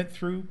went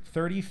through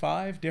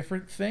 35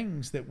 different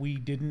things that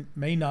we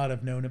may not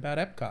have known about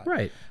Epcot.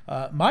 Right.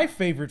 My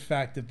favorite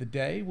fact of the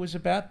day was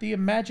about the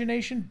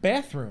Imagination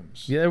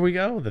bathrooms. Yeah, there we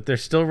go. That they're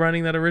still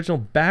running that original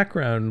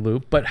background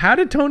loop. But how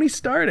did Tony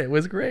start it? It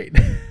was great.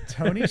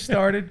 Tony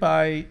started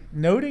by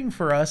noting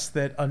for us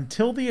that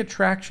until the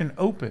attraction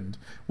opened,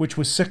 which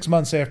was 6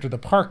 months after the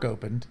park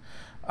opened,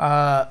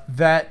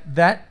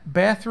 that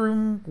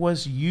bathroom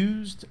was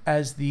used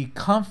as the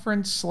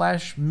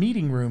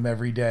conference/meeting room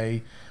every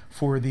day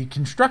for the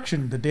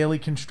daily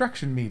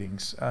construction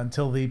meetings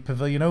until the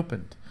pavilion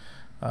opened.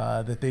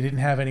 That they didn't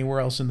have anywhere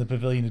else in the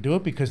pavilion to do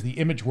it because the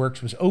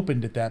ImageWorks was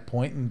opened at that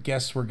point and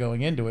guests were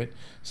going into it.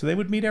 So they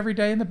would meet every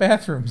day in the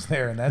bathrooms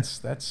there, and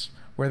that's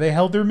where they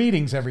held their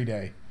meetings every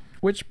day.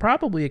 Which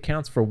probably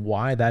accounts for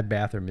why that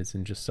bathroom is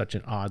in just such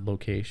an odd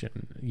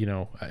location.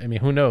 I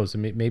mean, who knows?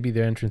 Maybe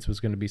the entrance was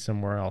going to be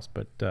somewhere else,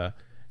 but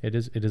it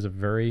is a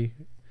very,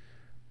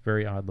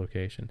 very odd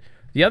location.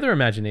 The other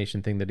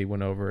Imagination thing that he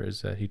went over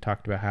is he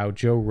talked about how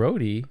Joe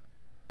Rohde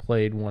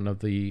played one of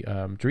the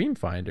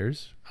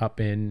Dreamfinders up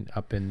in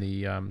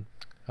the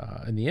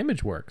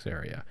ImageWorks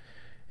area,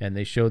 and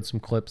they showed some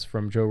clips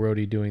from Joe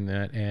Rohde doing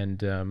that,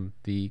 and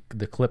the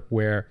clip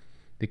where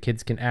the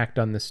kids can act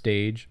on the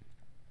stage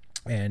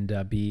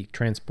and be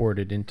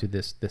transported into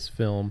this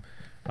film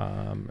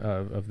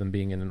of them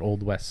being in an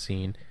Old West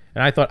scene.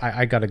 And I thought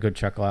I got a good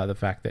chuckle out of the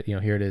fact that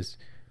here it is,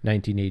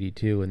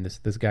 1982, and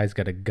this guy's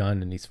got a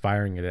gun and he's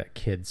firing it at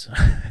kids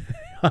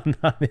in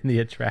the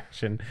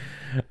attraction.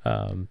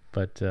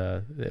 But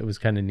it was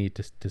kind of neat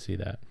to see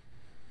that.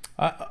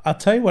 I'll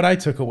tell you what I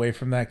took away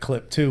from that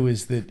clip too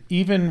is that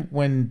even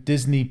when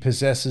Disney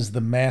possesses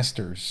the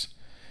masters,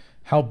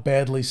 how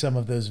badly some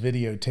of those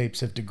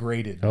videotapes have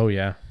degraded. Oh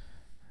yeah.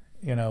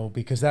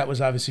 Because that was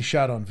obviously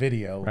shot on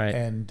video, right.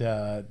 And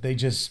they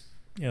just,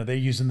 they're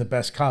using the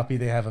best copy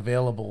they have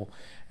available,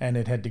 and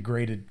it had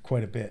degraded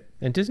quite a bit.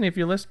 And Disney, if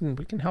you're listening,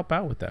 we can help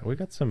out with that. We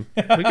got some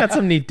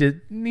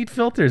neat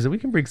filters, and we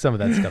can bring some of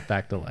that stuff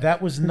back to life.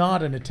 That was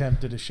not an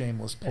attempt at a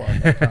shameless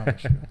plug, I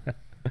promise you.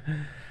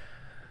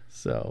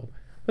 So,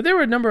 but there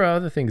were a number of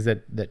other things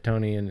that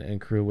Tony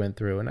and crew went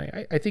through, and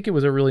I think it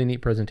was a really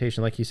neat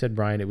presentation. Like you said,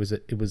 Brian, it was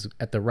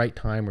at the right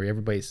time where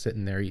everybody's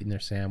sitting there eating their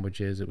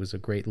sandwiches. It was a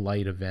great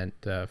light event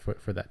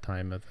for that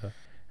time of the.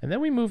 And then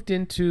we moved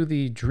into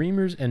the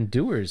Dreamers and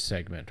Doers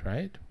segment,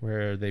 right?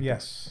 Where they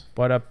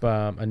brought up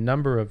a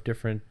number of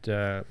different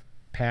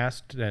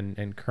past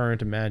and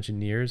current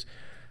Imagineers.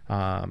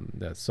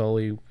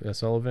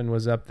 Sullivan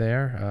was up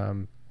there.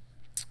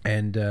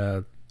 And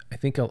I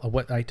think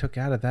what I took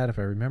out of that, if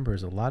I remember,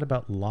 is a lot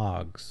about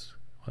logs.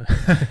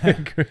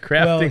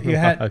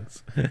 Crafting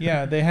logs.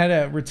 They had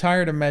a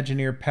retired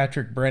Imagineer,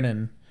 Patrick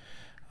Brennan,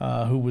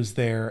 who was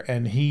there,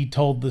 and he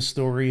told the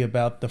story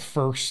about the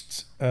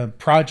first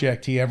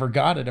project he ever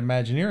got at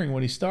Imagineering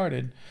when he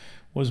started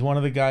was one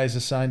of the guys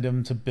assigned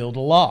him to build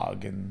a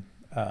log, and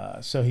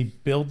so he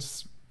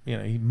builds,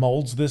 he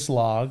molds this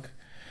log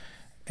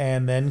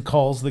and then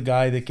calls the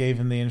guy that gave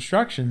him the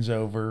instructions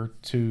over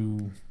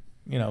to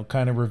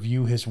kind of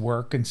review his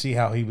work and see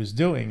how he was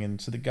doing. And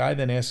so the guy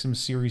then asks him a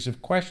series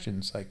of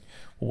questions like,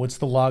 well, what's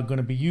the log going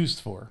to be used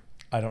for?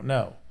 I don't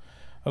know.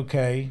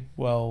 Okay,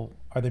 well,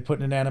 are they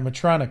putting an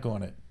animatronic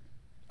on it?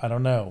 I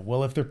don't know.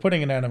 Well, if they're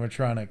putting an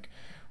animatronic,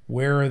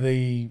 where are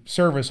the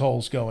service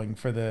holes going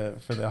for the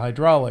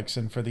hydraulics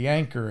and for the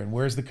anchor? And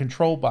where's the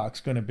control box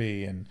going to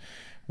be? And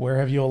where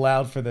have you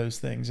allowed for those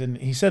things? And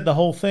he said the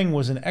whole thing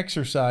was an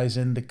exercise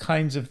in the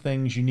kinds of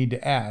things you need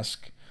to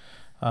ask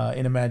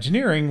in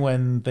Imagineering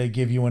when they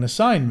give you an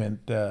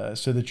assignment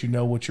so that you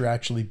know what you're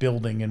actually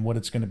building and what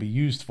it's going to be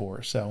used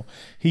for. So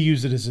he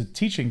used it as a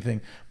teaching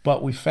thing.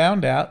 But we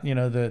found out,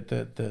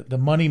 the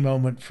money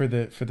moment for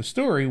the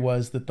story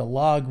was that the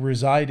log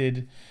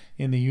resided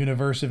in the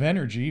universe of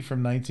energy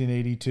from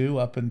 1982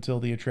 up until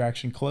the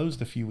attraction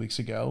closed a few weeks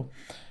ago.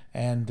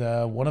 And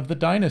one of the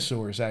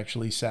dinosaurs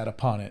actually sat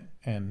upon it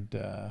and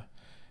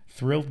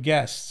thrilled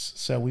guests.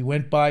 So we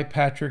went by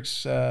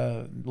Patrick's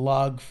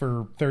log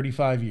for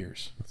 35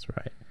 years. That's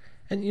right.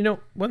 And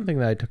one thing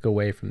that I took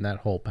away from that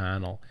whole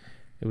panel,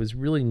 it was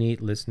really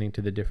neat listening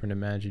to the different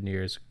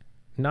Imagineers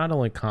not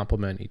only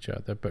compliment each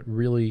other, but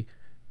really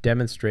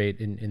demonstrate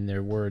in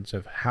their words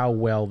of how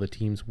well the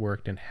teams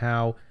worked and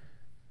how,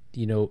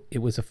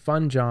 it was a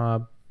fun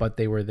job, but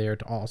they were there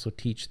to also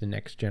teach the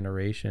next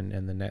generation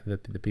and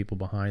the people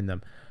behind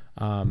them.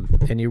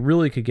 And you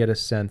really could get a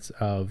sense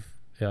of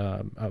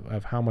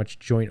how much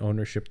joint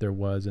ownership there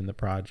was in the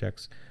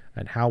projects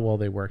and how well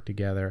they worked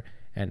together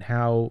and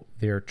how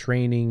their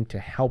training to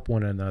help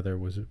one another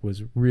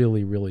was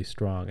really, really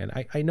strong.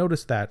 And I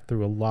noticed that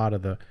through a lot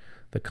of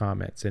the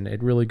comments, and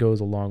it really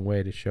goes a long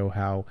way to show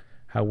how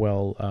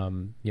well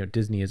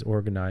Disney is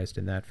organized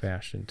in that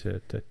fashion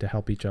to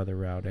help each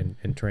other out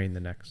and train the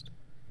next.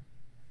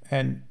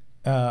 And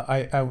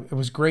it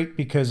was great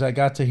because I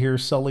got to hear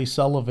Sully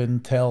Sullivan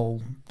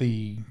tell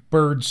the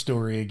bird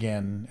story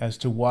again as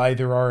to why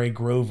there are a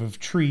grove of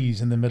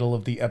trees in the middle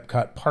of the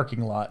Epcot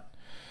parking lot,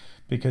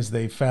 because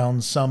they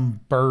found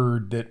some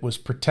bird that was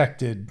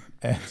protected,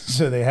 and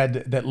so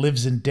that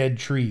lives in dead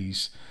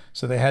trees.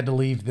 So they had to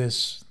leave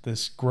this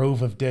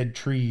grove of dead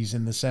trees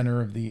in the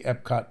center of the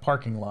Epcot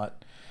parking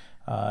lot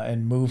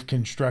and move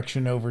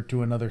construction over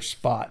to another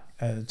spot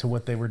to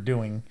what they were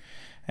doing.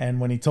 And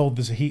when he told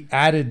this, he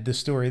added the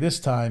story this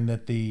time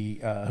that the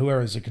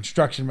whoever is a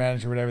construction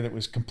manager or whatever that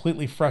was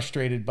completely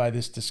frustrated by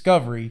this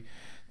discovery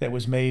that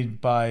was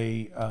made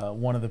by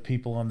one of the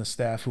people on the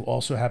staff who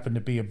also happened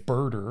to be a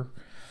birder,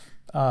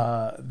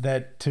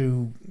 that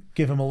to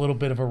give him a little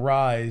bit of a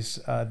rise,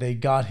 they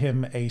got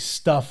him a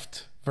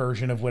stuffed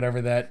version of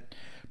whatever that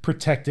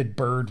protected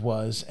bird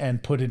was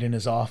and put it in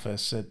his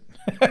office at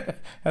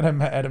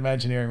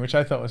Imagineering, which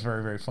I thought was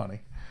very, very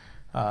funny.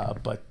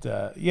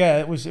 Yeah,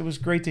 it was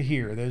great to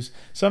hear. There's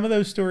some of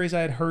those stories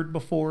I had heard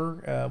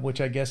before, which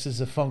I guess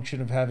is a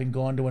function of having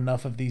gone to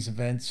enough of these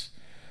events.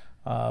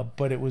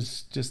 But it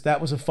was just,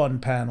 that was a fun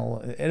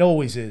panel. It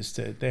always is.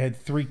 They had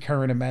 3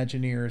 current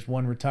Imagineers,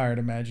 1 retired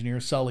Imagineer,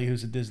 Sully,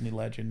 who's a Disney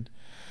legend.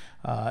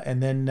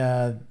 And then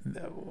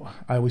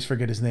I always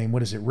forget his name.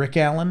 What is it? Rick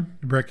Allen?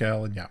 Rick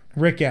Allen, yeah.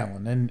 Rick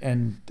Allen.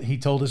 And he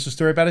told us a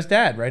story about his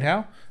dad, right,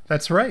 Hal?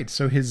 That's right.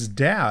 So his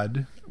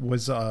dad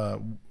was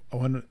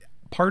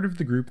part of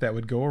the group that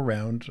would go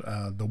around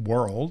the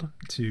world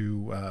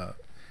to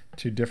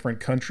different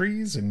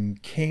countries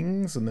and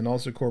kings and then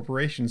also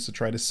corporations to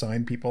try to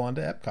sign people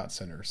onto Epcot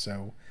Center.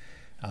 So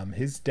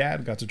his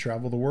dad got to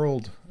travel the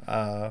world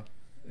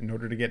in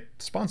order to get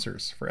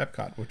sponsors for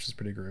Epcot, which is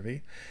pretty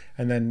groovy.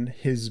 And then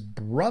his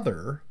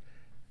brother,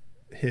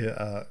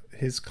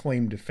 his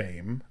claim to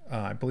fame,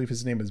 I believe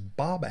his name is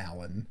Bob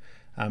Allen,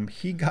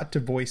 he got to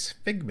voice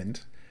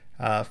Figment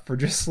for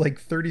just like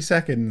 30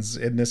 seconds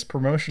in this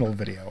promotional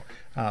video.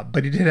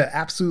 But he did an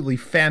absolutely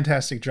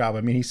fantastic job.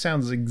 I mean, he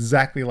sounds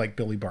exactly like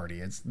Billy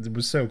Barty. It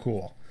was so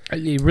cool.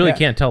 You really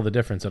can't tell the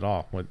difference at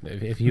all.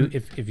 If you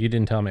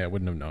didn't tell me, I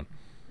wouldn't have known.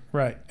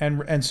 Right.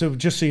 And so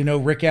just so you know,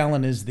 Rick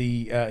Allen is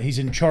he's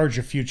in charge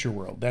of Future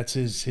World. That's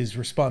his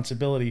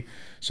responsibility.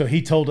 So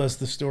he told us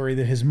the story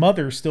that his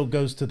mother still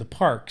goes to the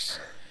parks.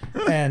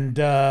 And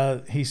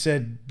he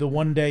said the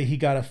one day he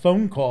got a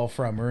phone call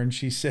from her, and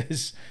she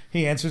says,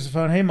 he answers the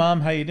phone, "Hey,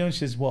 Mom, how you doing?" She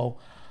says, "Well,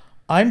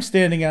 I'm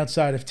standing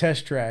outside of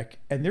Test Track,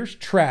 and there's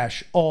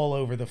trash all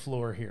over the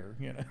floor here."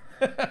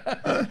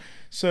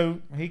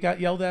 So he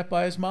got yelled at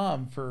by his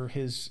mom for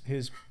his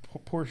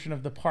portion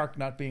of the park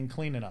not being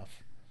clean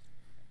enough.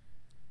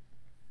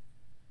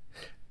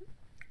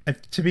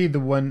 To me,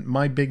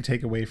 my big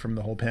takeaway from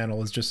the whole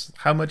panel is just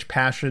how much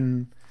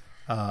passion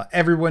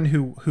everyone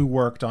who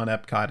worked on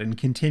Epcot and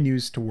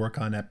continues to work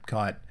on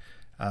Epcot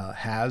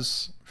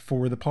has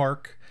for the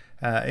park.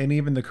 And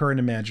even the current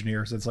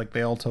Imagineers, it's like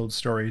they all told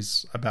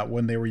stories about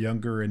when they were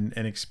younger and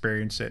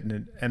experienced it.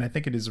 And I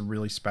think it is a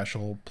really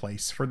special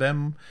place for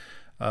them.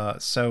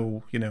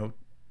 So,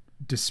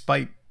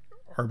 despite,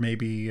 or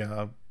maybe, I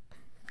don't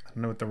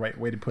know what the right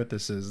way to put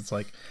this is. It's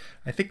like,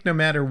 I think no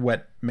matter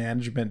what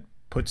management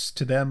puts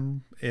to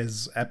them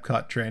as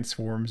Epcot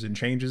transforms and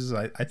changes,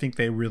 I think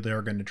they really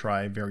are going to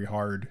try very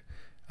hard,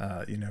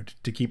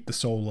 to keep the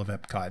soul of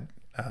Epcot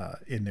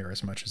in there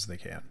as much as they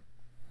can.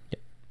 Yeah,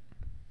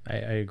 I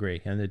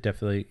agree. And it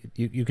definitely,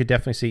 you could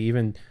definitely see,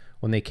 even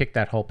when they kicked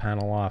that whole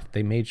panel off,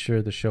 they made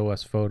sure to show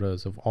us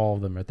photos of all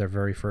of them at their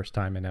very first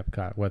time in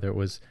Epcot, whether it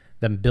was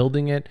them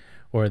building it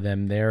or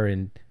them there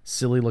in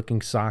silly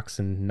looking socks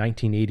and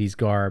 1980s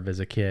garb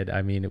as a kid.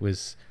 I mean, it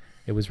was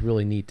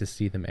really neat to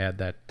see them add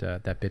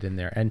that bit in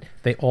there, and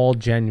they all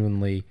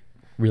genuinely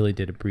really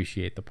did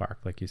appreciate the park,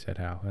 like you said,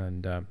 Hal.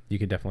 And you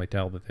could definitely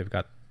tell that they've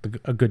got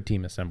a good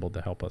team assembled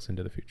to help us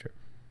into the future.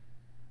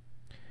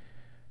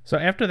 So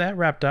after that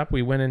wrapped up,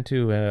 we went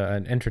into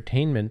an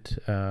entertainment,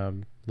 a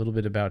little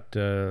bit about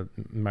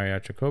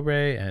Mariachi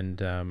Cobre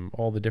and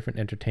all the different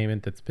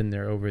entertainment that's been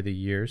there over the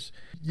years.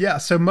 Yeah,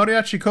 so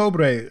Mariachi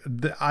Cobre,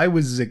 I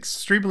was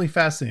extremely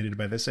fascinated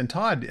by this. And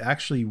Todd,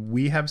 actually,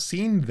 we have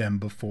seen them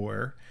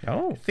before.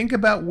 Oh. Think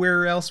about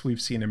where else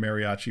we've seen a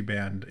mariachi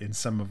band in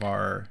some of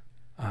our...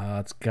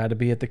 It's got to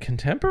be at the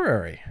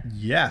Contemporary.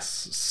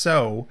 Yes,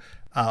 so...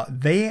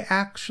 they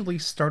actually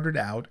started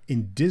out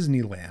in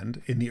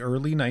Disneyland in the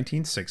early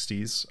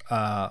 1960s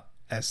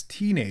as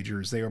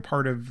teenagers. They were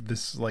part of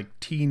this like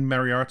teen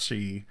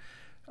mariachi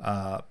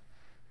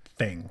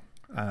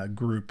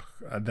group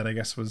that I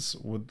guess was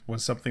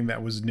something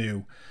that was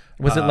new.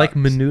 Was it like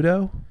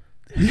Menudo?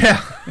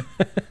 Yeah,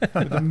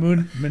 the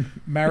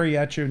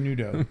Mariachi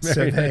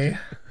Nudo.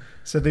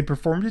 So they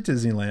performed at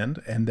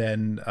Disneyland, and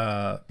then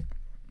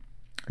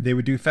they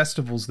would do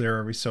festivals there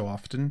every so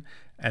often.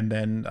 And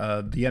then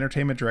the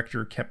entertainment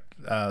director kept,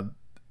 let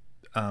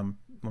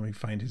me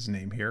find his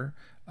name here,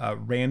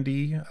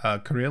 Randy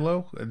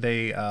Carrillo.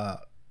 They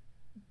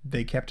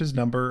kept his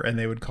number, and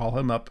they would call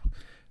him up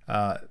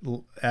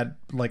at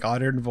like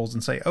odd intervals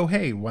and say, "Oh,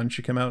 hey, why don't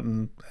you come out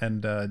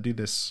and do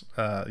this?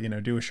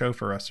 Do a show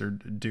for us or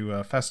do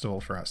a festival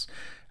for us."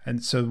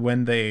 And so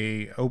when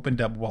they opened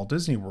up Walt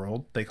Disney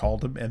World, they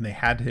called him and they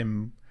had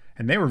him.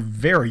 And they were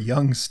very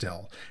young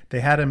still. They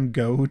had him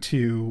go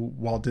to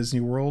Walt Disney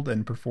World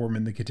and perform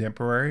in the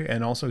Contemporary.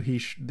 And also he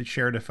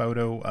shared a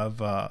photo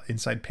of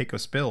inside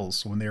Pecos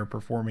Bills when they were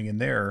performing in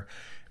there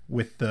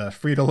with the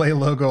Frito-Lay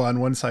logo on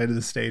one side of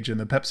the stage and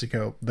the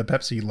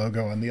Pepsi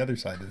logo on the other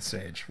side of the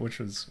stage, which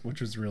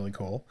was really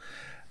cool.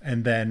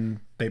 And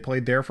then they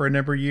played there for a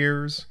number of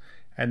years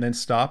and then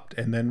stopped.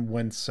 And then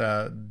once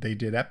they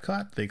did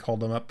Epcot, they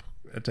called him up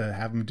to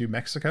have him do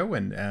Mexico,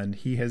 and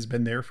he has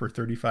been there for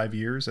 35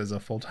 years as a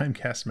full-time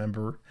cast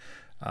member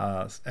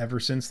ever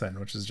since then,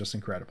 which is just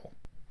incredible.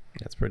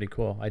 That's pretty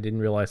cool. I didn't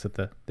realize that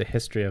the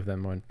history of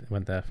them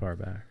went that far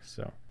back.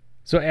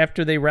 So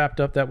after they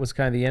wrapped up, that was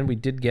kind of the end. We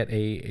did get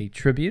a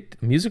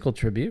musical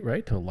tribute,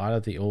 right, to a lot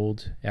of the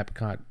old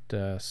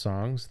Epcot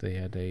songs. They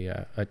had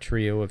a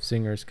trio of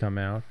singers come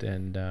out,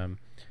 and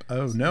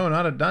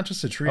not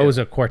just a trio. Oh, it was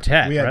a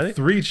quartet. We had right?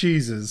 3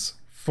 cheeses.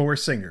 4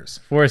 singers.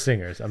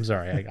 I'm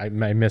sorry. I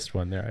missed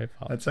one there. I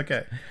apologize. That's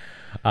okay.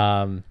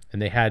 And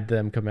they had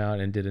them come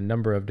out and did a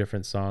number of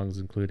different songs,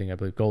 including, I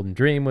believe, Golden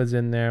Dream was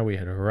in there. We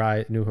had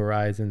New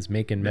Horizons,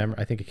 Making Memories.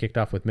 I think it kicked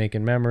off with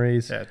Making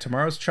Memories. Yeah,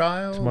 Tomorrow's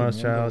Child.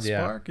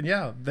 Spark. And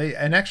yeah,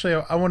 actually,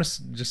 I want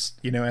to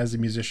just, as a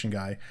musician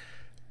guy,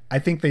 I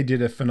think they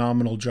did a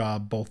phenomenal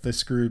job, both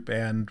this group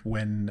and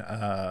when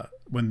the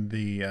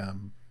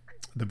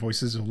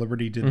Voices of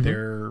Liberty did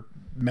their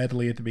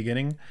medley at the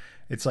beginning.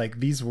 It's like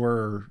these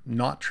were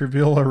not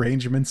trivial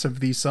arrangements of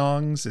these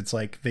songs. It's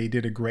like they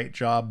did a great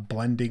job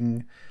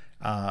blending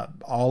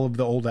all of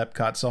the old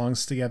Epcot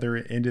songs together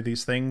into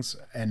these things.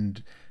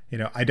 And,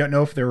 I don't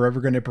know if they're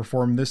ever going to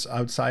perform this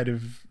outside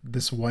of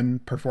this one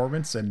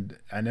performance. And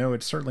I know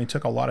it certainly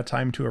took a lot of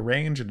time to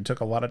arrange, and it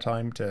took a lot of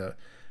time to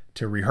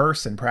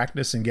rehearse and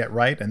practice and get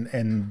right,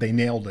 and they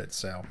nailed it.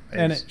 So,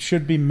 and it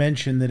should be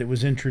mentioned that it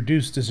was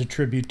introduced as a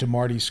tribute to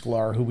Marty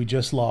Sklar, who we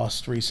just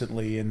lost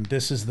recently, and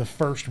this is the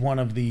first one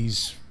of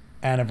these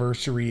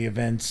anniversary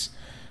events,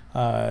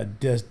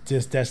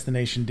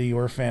 Destination D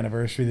Orf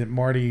anniversary, that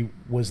Marty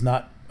was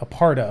not a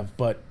part of.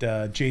 But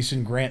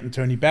Jason Grant and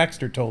Tony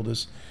Baxter told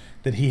us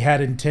that he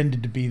had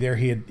intended to be there.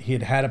 He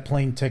had a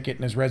plane ticket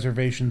and his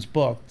reservations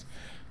booked.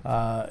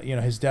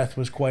 His death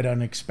was quite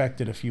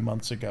unexpected a few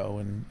months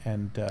ago,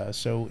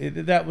 so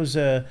that was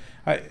a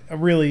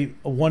really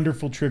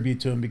wonderful tribute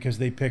to him, because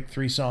they picked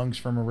 3 songs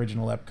from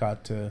original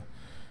Epcot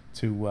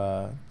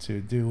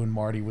to do, and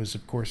Marty was,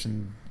 of course,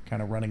 in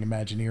kind of running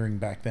Imagineering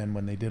back then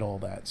when they did all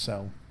that.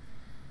 So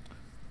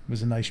it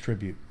was a nice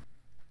tribute.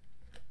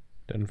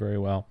 Done very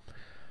well.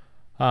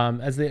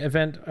 As the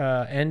event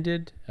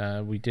ended,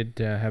 we did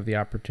have the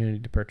opportunity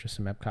to purchase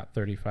some Epcot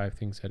 35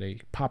 things at a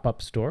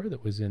pop-up store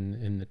that was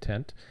in the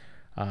tent.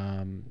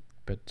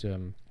 But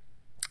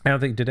I don't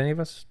think, did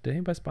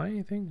anybody buy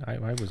anything?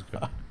 I was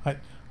good.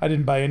 I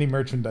didn't buy any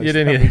merchandise. You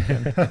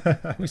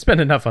didn't. We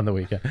spent enough on the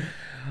weekend.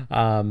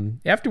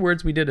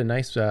 Afterwards, we did a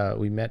nice.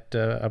 We met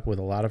up with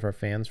a lot of our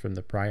fans from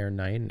the prior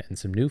night, and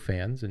some new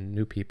fans and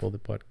new people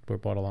that were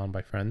brought along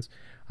by friends.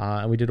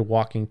 And we did a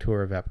walking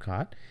tour of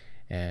Epcot.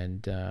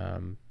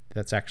 And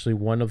that's actually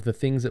one of the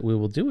things that we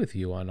will do with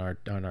you on our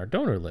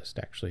donor list.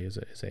 Actually, is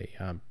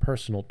a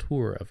personal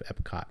tour of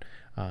Epcot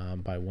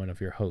by one of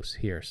your hosts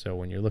here. So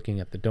when you're looking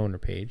at the donor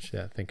page,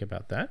 think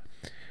about that.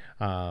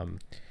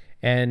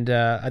 And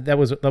that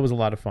was a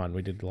lot of fun.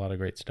 We did a lot of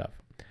great stuff.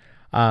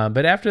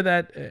 But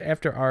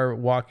after our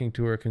walking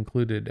tour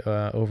concluded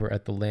over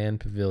at the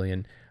Land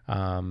Pavilion,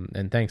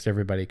 and thanks to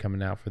everybody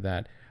coming out for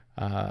that.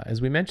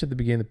 As we mentioned at the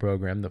beginning of the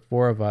program, the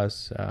 4 of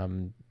us.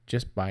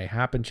 Just by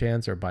happen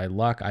chance or by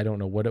luck, I don't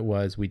know what it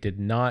was, we did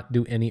not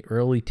do any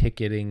early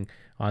ticketing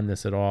on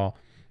this at all.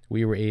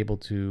 We were able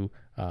to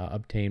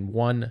obtain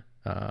one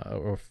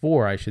or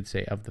 4, I should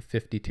say, of the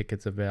 50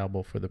 tickets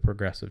available for the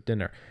Progressive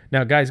dinner.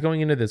 Now, guys,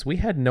 going into this, we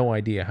had no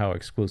idea how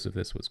exclusive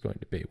this was going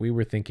to be. We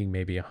were thinking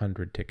maybe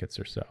 100 tickets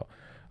or so.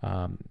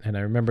 And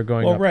I remember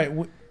going Well, right.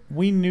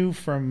 We knew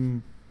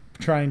from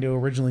trying to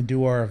originally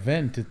do our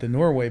event at the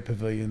Norway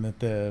Pavilion that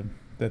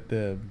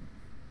the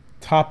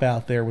top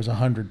out there was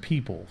 100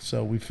 people.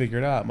 So we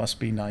figured out it must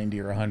be 90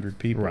 or 100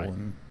 people. Right.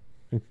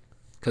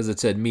 Because it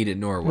said meet at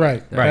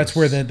Norway. Right. That's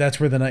where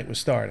the night was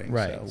starting.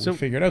 Right. So we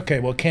figured,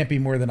 okay, well, it can't be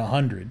more than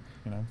 100.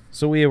 You know.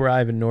 So we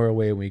arrive in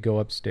Norway and we go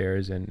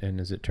upstairs,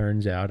 and as it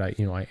turns out,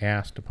 I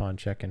asked upon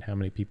check-in how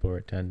many people were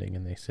attending,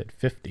 and they said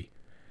 50.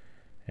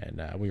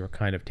 And we were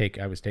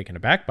I was taken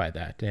aback by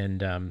that.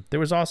 And there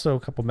was also a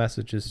couple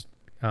messages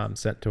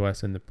sent to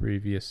us in the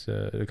previous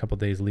a couple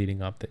days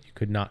leading up that you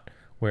could not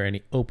wear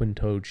any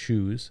open-toed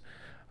shoes.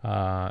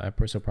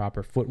 So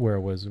proper footwear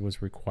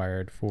was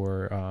required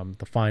for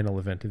the final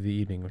event of the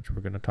evening, which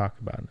we're going to talk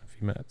about in a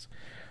few minutes.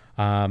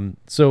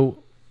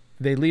 So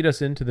they lead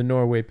us into the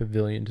Norway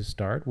Pavilion to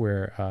start,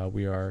 where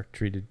we are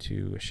treated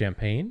to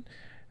champagne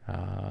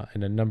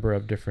and a number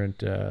of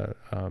different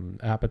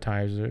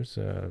appetizers,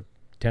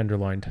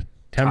 tenderloin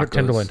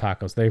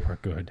tacos. They were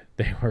good.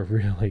 They were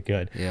really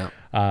good. Yeah.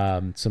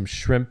 Some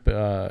shrimp,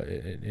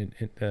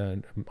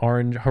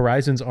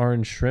 Horizon's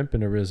orange shrimp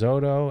in a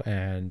risotto,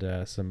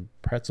 and some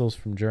pretzels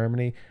from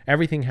Germany.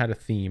 Everything had a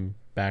theme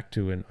back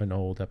to an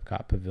old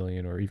Epcot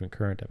pavilion or even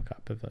current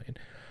Epcot pavilion.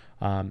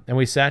 And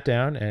we sat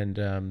down,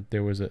 and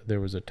there was a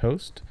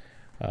toast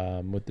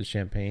with the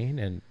champagne,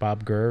 and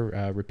Bob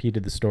Gurr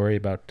repeated the story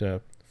about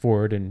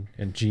Ford and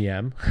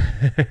GM.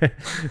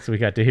 So we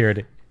got to hear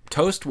it.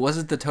 Toast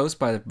wasn't the toast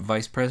by the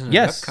vice president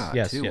of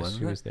Epcot too, wasn't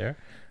she it? was there.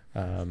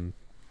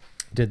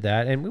 Did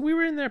that, and we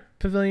were in their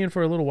pavilion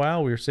for a little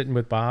while. We were sitting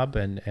with Bob,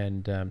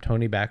 and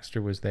Tony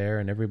Baxter was there,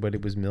 and everybody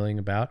was milling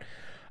about,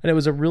 and it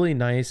was a really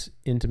nice,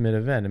 intimate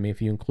event. I mean, if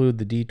you include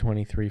the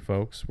D23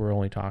 folks, we're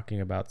only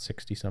talking about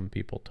 60-some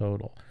people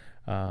total.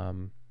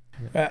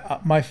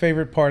 My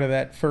favorite part of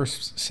that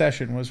first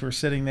session was we're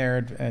sitting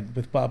there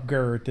with Bob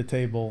Gurr at the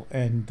table,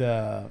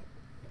 and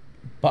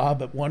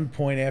Bob, at one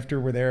point after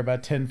we're there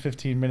about 10,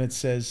 15 minutes,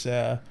 says,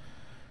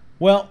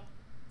 well,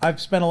 I've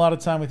spent a lot of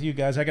time with you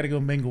guys. I got to go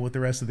mingle with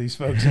the rest of these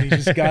folks. And he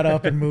just got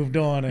up and moved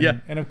on.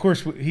 And, and of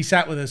course, he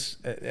sat with us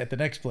at the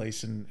next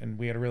place, and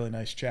we had a really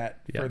nice chat,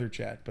 further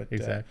chat. But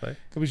exactly.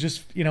 It was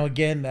just,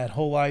 again, that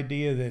whole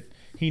idea that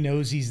he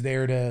knows he's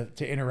there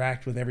to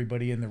interact with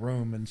everybody in the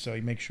room. And so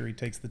he makes sure he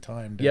takes the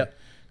time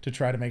to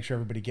try to make sure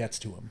everybody gets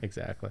to him.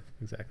 Exactly.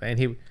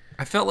 And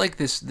I felt like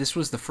this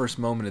was the first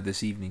moment of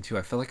this evening too.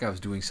 I felt like I was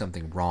doing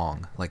something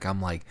wrong. Like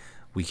I'm like,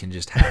 we can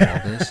just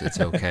have all this. It's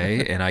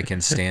okay. And I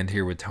can stand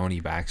here with Tony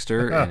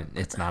Baxter and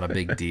it's not a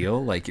big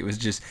deal. Like it was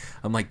just,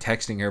 I'm like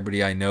texting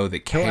everybody I know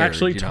that cared. He'll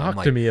actually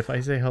talk to me if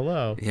I say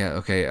hello. Yeah.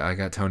 Okay. I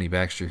got Tony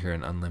Baxter here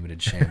and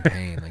unlimited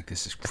champagne. Like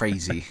this is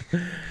crazy.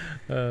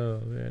 Oh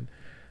man.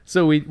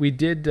 So we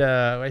did,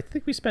 I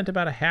think we spent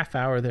about a half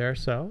hour there or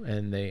so,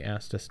 and they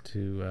asked us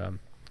to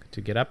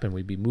get up and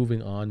we'd be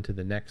moving on to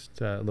the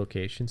next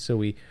location. So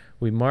we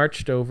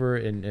marched over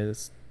in a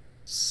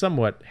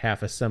somewhat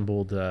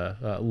half-assembled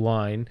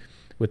line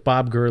with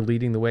Bob Gurr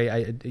leading the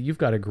way. You've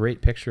got a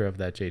great picture of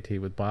that, JT,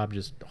 with Bob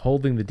just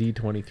holding the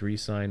D23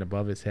 sign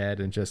above his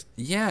head and just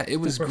it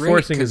was great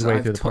forcing his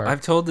way through the park.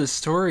 I've told this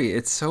story.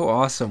 It's so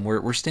awesome.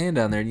 We're standing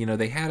down there, and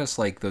they had us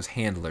like those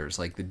handlers,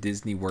 like the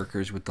Disney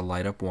workers with the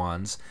light up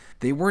wands.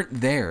 They weren't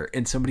there,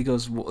 and somebody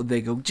goes,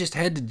 they go, just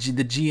head to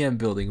the GM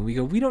building, and we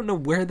go, we don't know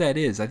where that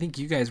is. I think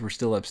you guys were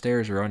still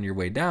upstairs or on your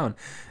way down.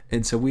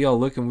 And so we all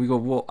look and we go,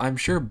 well, I'm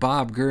sure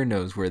Bob Gurr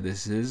knows where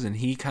this is, and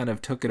he kind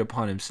of took it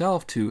upon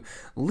himself to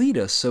lead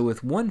us. So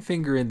with one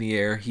finger in the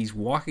air, he's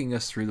walking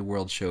us through the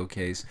World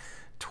Showcase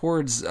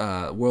towards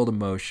World of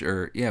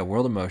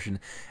Motion.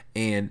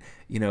 And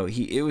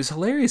it was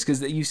hilarious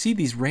because you see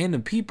these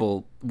random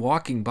people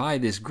walking by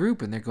this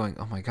group, and they're going,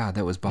 "Oh my God,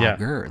 that was Bob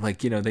Gurr!" Like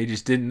they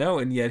just didn't know,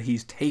 and yet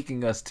he's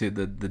taking us to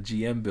the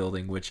GM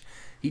building, which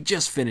he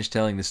just finished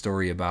telling the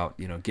story about.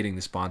 Getting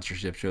the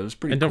sponsorship show. It was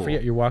pretty. And cool. Don't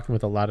forget, you're walking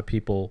with a lot of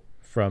people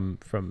from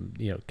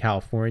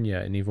California,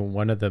 and even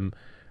one of them,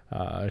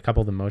 a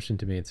couple of them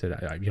motioned to me and said,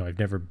 "I've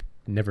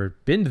never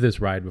been to this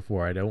ride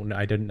before. I've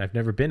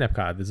never been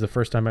Epcot. This is the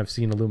first time I've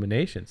seen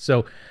Illumination."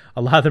 So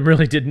a lot of them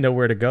really didn't know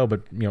where to go,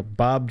 but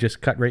Bob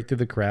just cut right through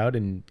the crowd,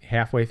 and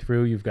halfway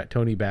through you've got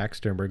Tony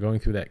Baxter, and we're going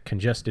through that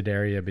congested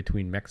area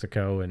between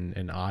Mexico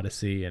and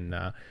Odyssey, and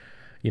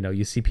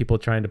you see people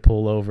trying to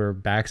pull over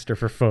Baxter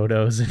for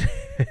photos, and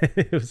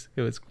it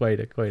was quite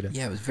a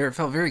it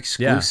felt very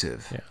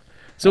exclusive. Yeah.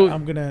 So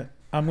I'm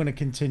gonna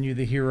continue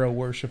the hero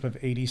worship of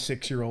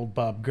 86-year-old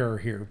Bob Gurr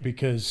here,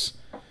 because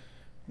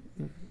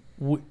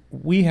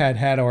we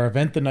had our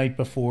event the night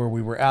before.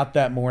 We were out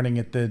that morning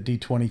at the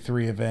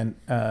D23 event,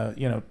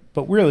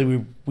 but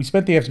really we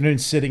spent the afternoon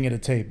sitting at a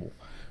table.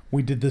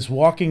 We did this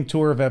walking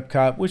tour of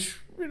Epcot, which,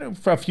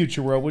 for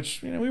Future World,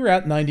 which, we were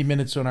out 90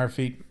 minutes on our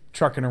feet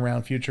trucking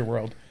around Future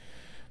World.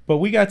 But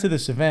we got to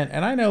this event,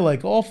 and I know,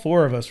 all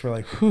four of us were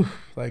like, whew,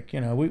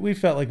 we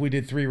felt like we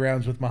did 3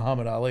 rounds with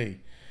Muhammad Ali.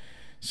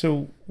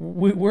 So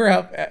we're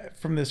up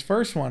from this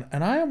first one,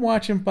 and I am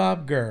watching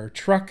Bob Gurr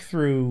truck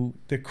through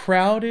the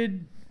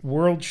crowded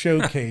World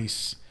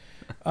Showcase.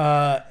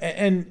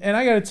 And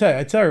I got to tell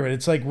you, everybody,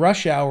 it's like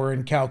rush hour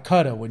in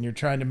Calcutta when you're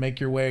trying to make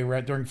your way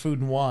right during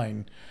Food and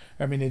Wine.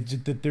 I mean,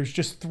 there's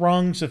just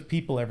throngs of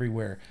people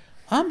everywhere.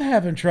 I'm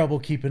having trouble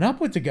keeping up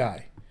with the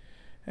guy.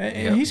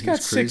 And he's got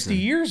 60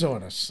 years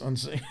on us.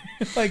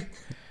 Like,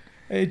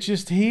 he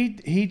just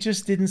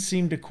didn't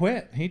seem to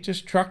quit. He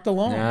just trucked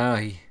along.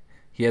 No,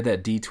 he had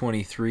that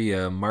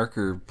D23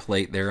 marker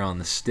plate there on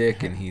the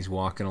stick, and he's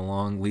walking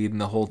along, leading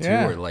the whole tour.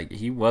 Yeah. Like,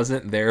 he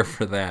wasn't there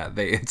for that.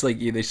 It's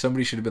like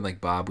somebody should have been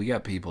like, Bob, we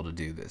got people to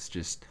do this.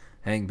 Just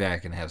hang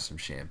back and have some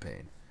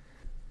champagne.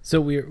 So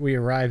we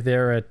arrived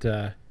there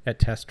at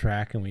Test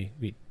Track, and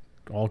we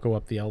all go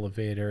up the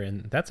elevator,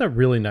 and that's a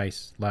really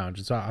nice lounge.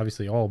 It's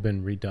obviously all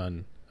been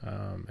redone,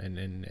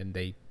 and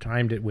they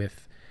timed it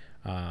with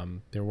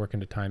they're working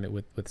to time it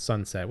with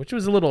sunset, which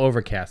was a little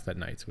overcast that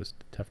night, so it was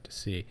tough to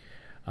see.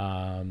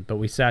 But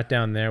we sat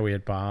down there. We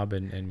had Bob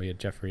and we had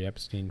Jeffrey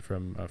Epstein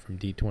from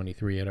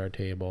D23 at our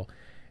table,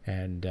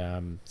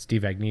 and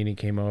Steve Agnini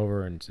came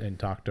over and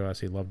talked to us.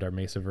 He loved our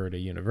Mesa Verde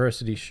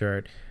University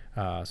shirt.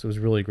 So it was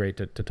really great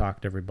to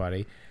talk to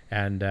everybody.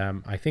 And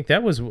I think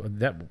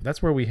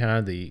that's where we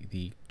had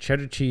the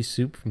cheddar cheese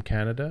soup from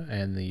Canada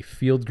and the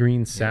field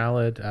green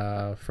salad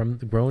from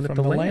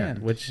the land.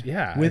 Which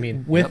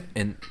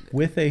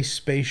with a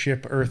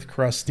spaceship Earth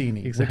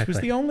crostini, exactly. which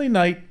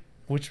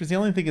was the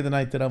only thing of the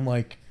night that I'm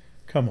like,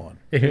 come on,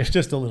 it's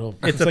just a little.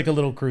 It's like a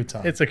little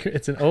crouton.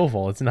 It's an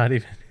oval. It's not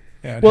even.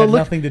 Yeah, it had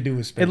nothing to do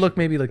with spaceship. It looked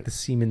maybe like the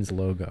Siemens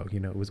logo.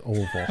 It was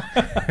oval.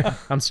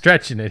 I'm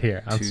stretching it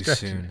here.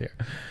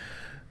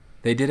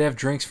 They did have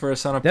drinks for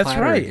us on a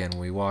platter again when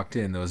we walked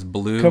in. Those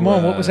blue. Come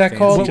on, what was that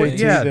called?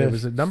 There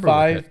was a number.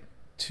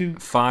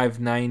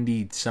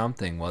 590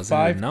 something,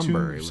 wasn't it? A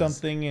number. It was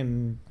something,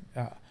 and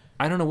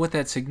I don't know what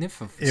that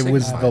signifies. It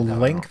was the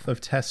length of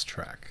Test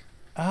Track.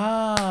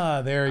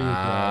 There you go.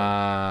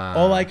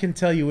 All I can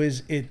tell you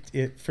is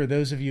it for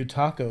those of you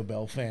Taco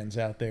Bell fans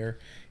out there,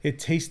 it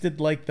tasted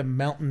like the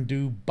Mountain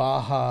Dew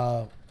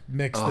Baja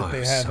mix that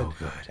they have. So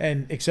good.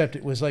 And except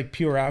it was like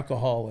pure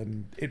alcohol,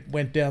 and it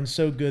went down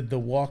so good. The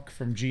walk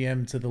from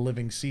GM to the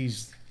Living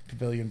Seas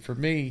Pavilion for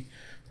me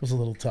was a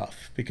little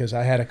tough because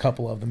I had a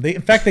couple of them.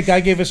 In fact, the guy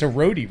gave us a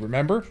roadie,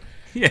 remember?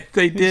 Yeah,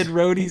 they did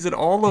roadies at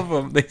all of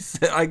them. They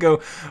said, I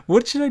go,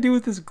 what should I do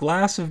with this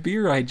glass of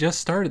beer I just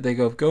started? They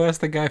go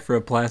ask the guy for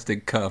a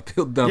plastic cup.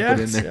 He'll dump it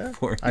in there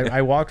for you.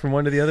 I walked from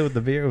one to the other with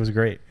the beer. It was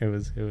great. It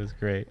was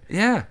great.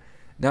 Yeah.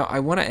 Now,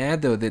 I want to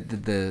add, though, that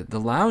the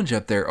lounge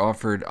up there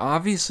offered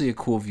obviously a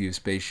cool view of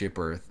Spaceship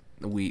Earth.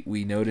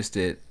 We noticed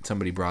it.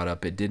 Somebody brought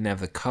up it didn't have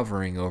the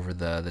covering over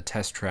the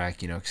Test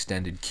Track,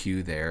 extended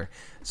queue there.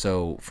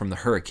 So from the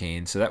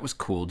Hurricane, so that was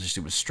cool. Just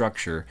it was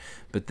structure.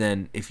 But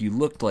then if you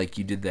looked like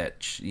you did that,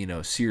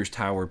 Sears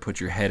Tower, put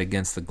your head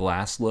against the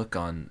glass look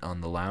on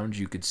the lounge,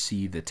 you could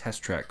see the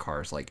Test Track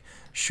cars like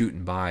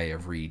shooting by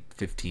every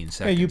 15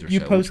 seconds. Yeah, you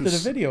posted a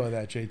video of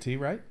that, JT,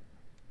 right?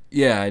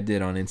 Yeah, I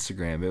did on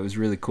Instagram. It was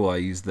really cool. I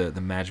used the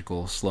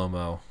magical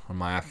slow-mo on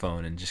my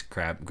iPhone and just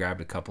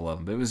grabbed a couple of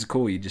them. But it was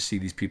cool. You just see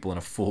these people in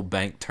a full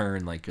bank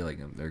turn. Like, you're like,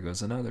 there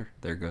goes another.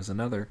 There goes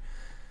another.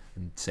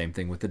 And same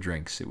thing with the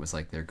drinks. It was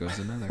like, there goes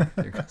another.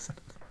 There goes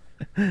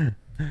another.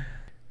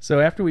 So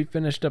after we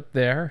finished up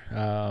there,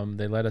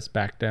 they led us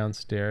back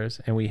downstairs,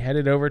 and we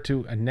headed over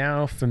to a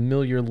now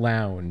familiar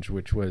lounge,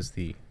 which was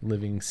the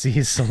Living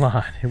Seas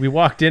Salon. And we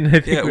walked in.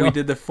 We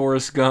did the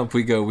Forrest Gump.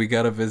 We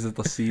got to visit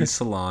the Seas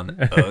Salon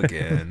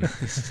again.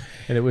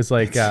 And it was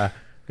like it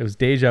was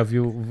deja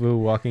vu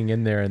walking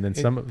in there, and then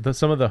some of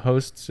the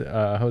hosts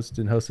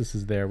and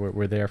hostesses there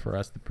were there for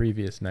us the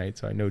previous night.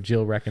 So I know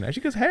Jill recognized.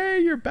 She goes, "Hey,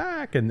 you're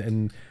back!"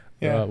 And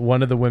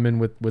one of the women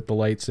with the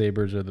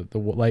lightsabers or the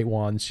light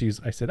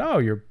wands, I said, "Oh,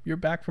 you're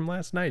back from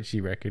last night."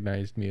 She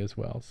recognized me as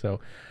well.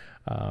 So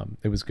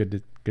it was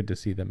good to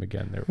see them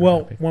again.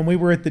 Well, when we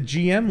were at the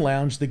GM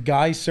lounge, the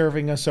guy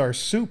serving us our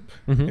soup,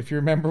 if you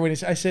remember, when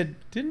I said,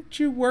 "Didn't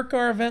you work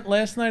our event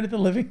last night at the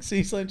Living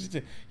Seas Lounge?" He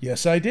said,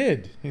 "Yes, I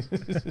did."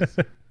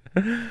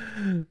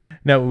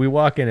 No, we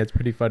walk in, it's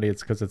pretty funny.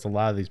 It's because it's a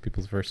lot of these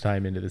people's first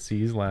time into the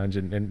Seas Lounge,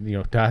 and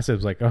Dasa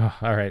was like, "Oh,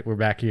 all right, we're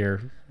back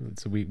here."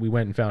 So we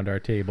went and found our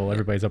table.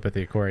 Everybody's up at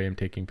the aquarium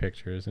taking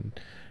pictures and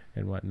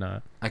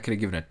whatnot. I could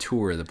have given a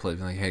tour of the place,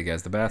 like, "Hey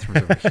guys, the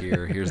bathroom's over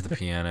here. Here's the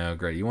piano.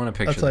 Great, you want a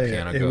picture of the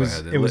piano? Go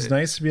ahead." It was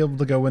nice to be able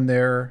to go in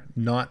there,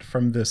 not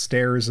from the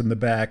stairs in the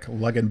back,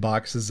 lugging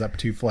boxes up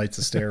 2 flights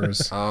of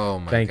stairs. Oh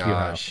my Thank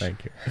gosh! You, Hal.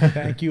 Thank you.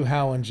 Thank you,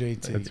 Hal and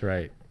JT. That's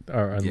right.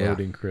 Our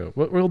unloading crew.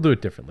 We'll do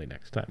it differently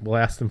next time. We'll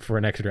ask them for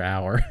an extra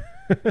hour.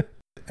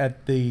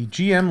 At the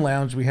GM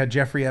lounge, we had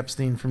Jeffrey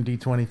Epstein from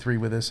D23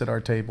 with us at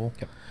our table.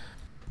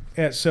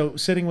 Yep. So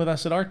sitting with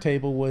us at our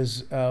table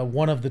was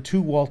one of the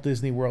 2 Walt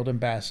Disney World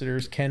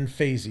ambassadors, Ken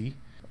Fazy.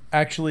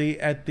 Actually,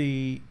 at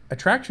the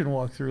attraction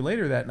walkthrough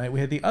later that night,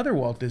 we had the other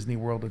Walt Disney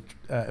World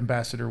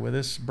ambassador with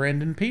us,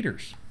 Brandon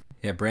Peters.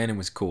 Yeah, Brandon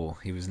was cool.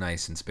 He was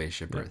nice in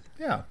Spaceship Earth.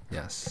 Yeah.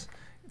 Yes.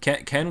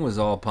 Ken was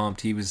all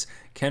pumped.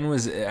 Ken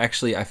was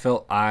actually, I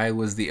felt I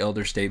was the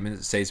elder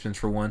statesman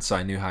for once, so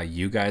I knew how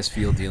you guys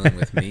feel dealing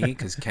with me,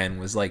 because Ken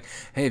was like,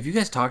 hey, have you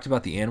guys talked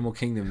about the Animal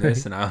Kingdom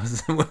this? And I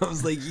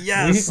was like,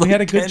 yes. We had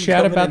a good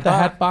chat about the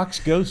Hatbox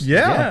Ghost.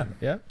 Yeah.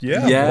 Yes,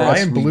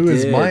 Brian we blew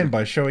his did. mind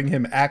by showing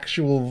him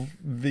actual,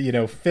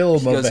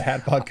 film of the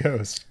Hatbox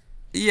Ghost.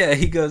 Yeah,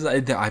 he goes,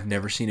 I've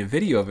never seen a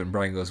video of it. And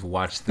Brian goes,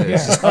 watch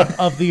this. Yeah,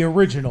 of the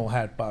original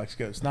Hatbox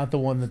Ghost, not the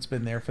one that's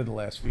been there for the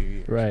last few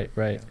years.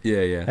 Right.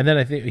 Yeah. And then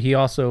I think he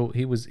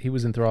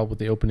was enthralled with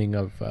the opening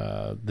of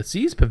the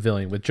Seas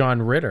Pavilion with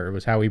John Ritter. It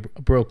was how he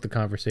broke the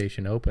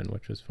conversation open,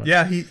 which was fun.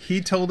 Yeah, he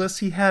told us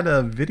he had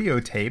a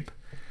videotape,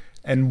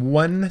 and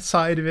one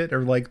side of it,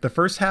 or like the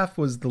first half,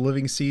 was the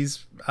Living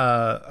Seas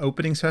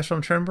opening special.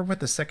 I'm trying to remember what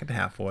the second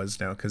half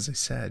was now, because they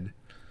said.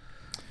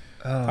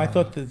 I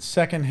thought the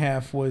second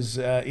half was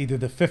either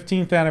the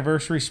 15th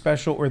anniversary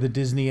special or the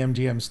Disney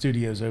MGM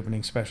Studios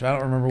opening special. I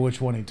don't remember which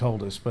one he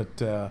told us,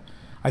 but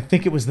I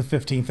think it was the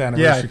 15th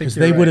anniversary, because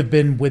they would have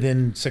been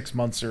within 6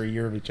 months or a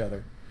year of each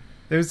other.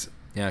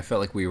 Yeah, I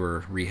felt like we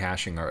were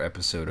rehashing our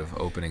episode of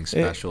opening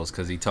specials,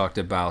 because he talked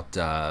about,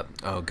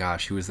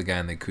 who was the guy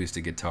on the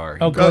acoustic guitar?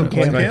 Glenn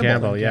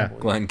Campbell, yeah.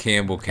 Glenn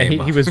Campbell came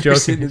And he was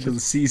joking. into the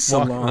Sea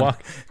Salon.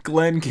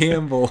 Glenn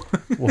Campbell.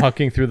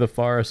 Walking through the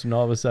forest, and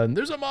all of a sudden,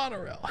 there's a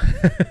monorail.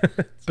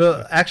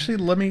 But actually,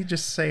 let me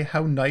just say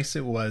how nice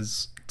it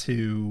was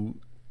to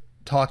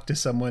talk to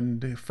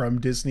someone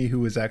from Disney who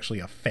was actually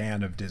a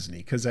fan of Disney,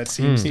 because that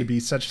seems to be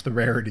such the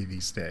rarity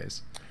these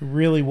days. It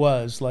really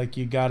was. Like,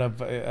 you gotta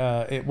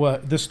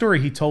the story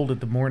he told at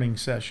the morning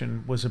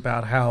session was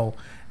about how,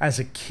 as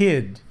a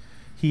kid,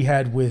 he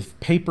had, with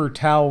paper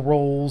towel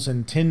rolls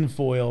and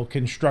tinfoil,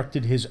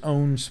 constructed his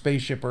own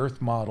Spaceship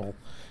Earth model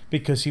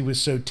because he was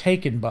so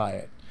taken by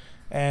it.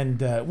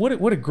 And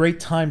what a great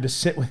time to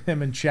sit with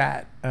him and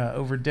chat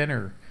over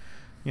dinner.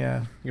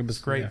 Yeah, it was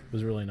great. Yeah, it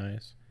was really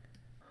nice.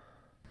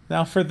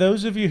 Now, for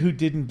those of you who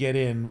didn't get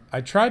in, I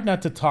tried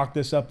not to talk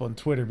this up on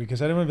Twitter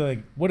because I didn't want to be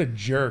like, what a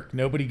jerk.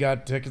 Nobody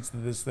got tickets to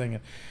this thing.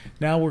 And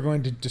now we're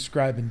going to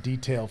describe in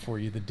detail for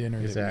you the dinner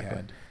that we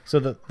had.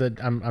 So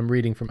I'm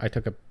reading from, I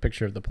took a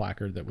picture of the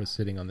placard that was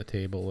sitting on the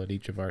table at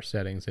each of our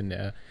settings, and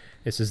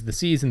it says, the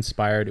Seas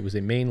inspired. It was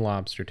a Maine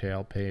lobster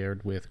tail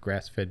paired with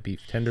grass-fed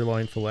beef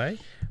tenderloin fillet,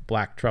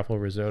 black truffle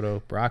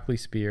risotto, broccoli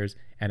spears,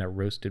 and a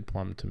roasted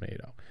plum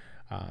tomato.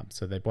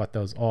 So they brought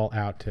those all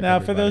out to now,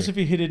 everybody. for those of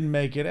you who didn't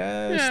make it,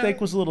 the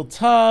steak was a little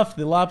tough.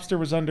 The lobster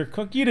was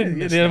undercooked. You didn't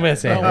miss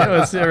it. It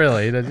was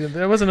really,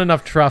 there wasn't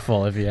enough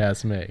truffle, if you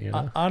ask me. You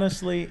know?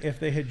 Honestly, if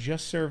they had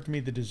just served me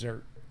the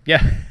dessert.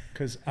 Yeah.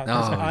 Because I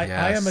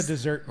am a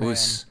dessert man.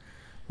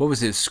 What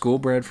was it? School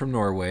bread from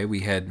Norway. We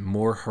had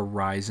more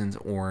Horizons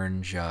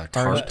orange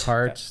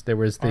tarts. There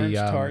was the orange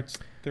tarts.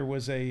 There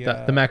was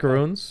the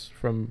macaroons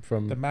from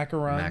the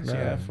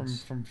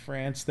macarons, from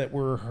France that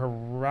were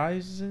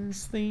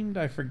Horizons themed.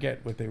 I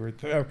forget what they were.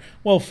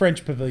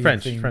 French Pavilion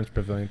themed. French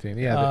Pavilion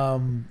themed. Yeah.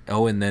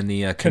 And then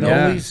the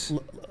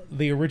cannolis,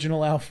 the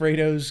original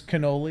Alfredo's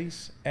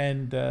cannolis,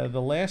 and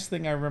the last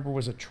thing I remember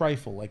was a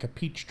trifle, like a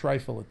peach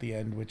trifle at the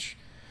end, which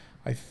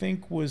I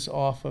think was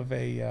off of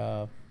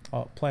a.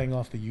 Playing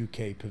off the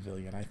UK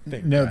Pavilion, I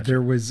think. No, there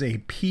was a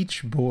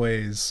Peach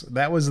Boys.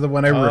 That was the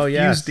one I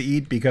refused to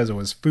eat because it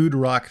was Food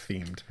Rock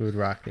themed. Food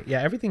Rock.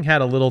 Yeah, everything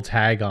had a little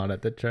tag on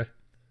it.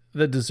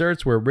 The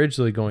desserts were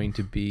originally going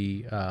to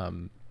be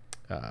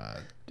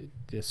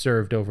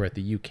served over at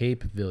the UK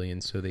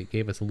Pavilion, so they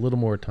gave us a little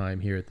more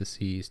time here at the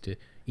Seas to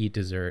eat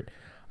dessert,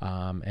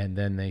 and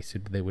then they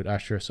said they would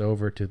usher us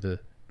over to the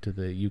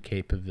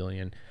UK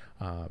Pavilion.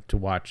 To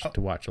watch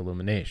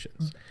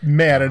Illuminations.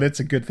 Man, and it's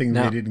a good thing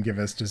they didn't give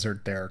us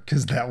dessert there,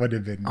 because that would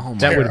have been. Oh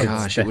my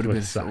gosh, it would have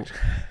been so.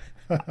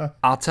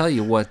 I'll tell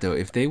you what, though,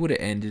 if they would have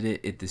ended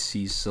it at the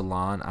Seas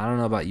Salon, I don't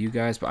know about you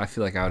guys, but I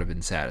feel like I would have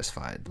been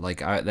satisfied. Like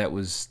that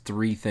was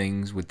 3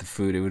 things with the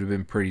food. It would have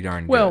been pretty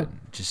darn good.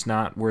 Just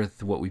not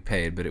worth what we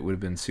paid, but it would have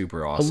been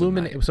super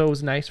awesome. So it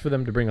was nice for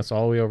them to bring us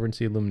all the way over and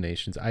see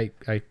Illuminations. I'm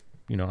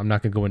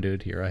not going to go into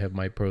it here. I have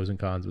my pros and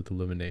cons with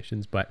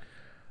Illuminations, but.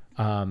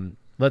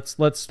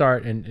 Let's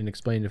start and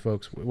explain to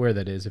folks where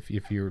that is. If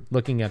you're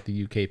looking at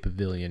the UK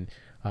Pavilion,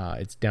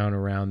 it's down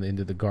around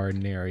into the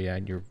garden area,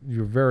 and you're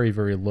very,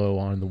 very low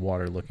on the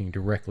water, looking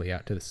directly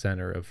out to the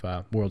center of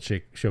World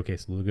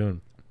Showcase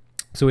Lagoon.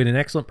 So we had an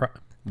excellent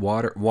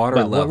water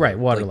level, right?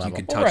 Water like level. You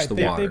can touch the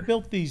water. They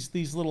built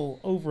these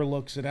little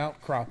overlooks and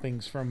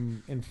outcroppings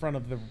from in front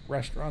of the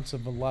restaurants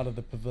of a lot of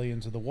the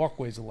pavilions, or the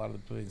walkways of a lot of the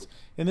pavilions.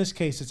 In this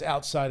case, it's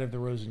outside of the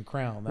Rose and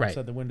Crown,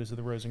 outside the windows of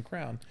the Rose and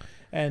Crown,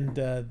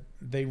 and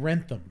they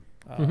rent them.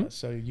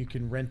 So you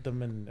can rent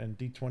them, and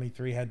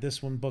D23 had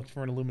this one booked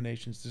for an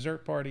Illuminations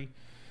dessert party,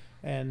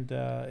 and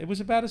it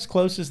was about as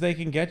close as they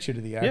can get you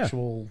to the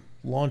actual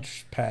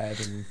launch pad.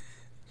 And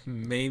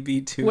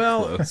maybe too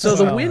close. So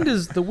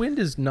the wind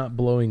is not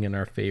blowing in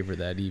our favor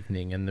that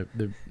evening, and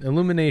the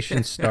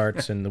illumination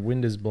starts, and the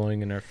wind is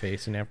blowing in our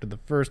face. And after the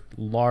first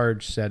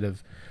large set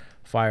of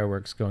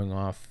fireworks going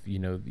off,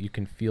 you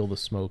can feel the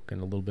smoke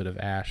and a little bit of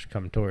ash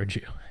come towards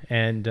you.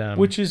 And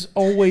which is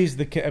always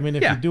the case. I mean,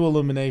 if Yeah. you do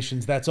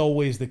illuminations, that's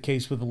always the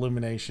case with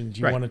illuminations.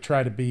 You Right. want to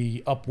try to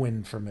be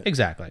upwind from it.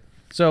 Exactly.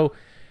 So,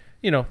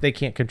 they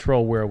can't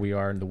control where we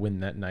are in the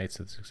wind that night,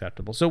 so it's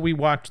acceptable. So we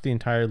watched the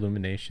entire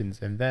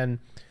illuminations, and then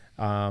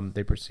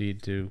they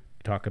proceed to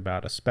talk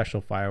about a special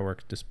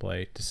fireworks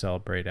display to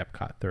celebrate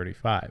Epcot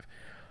 35.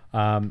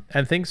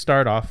 And things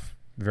start off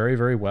very,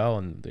 very well,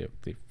 and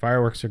the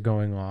fireworks are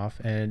going off,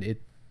 and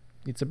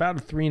it's about a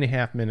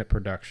 3.5 minute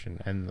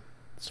production, and the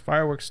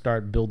fireworks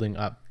start building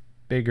up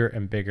bigger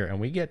and bigger, and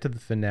we get to the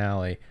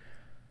finale.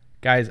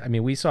 Guys, I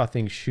mean, we saw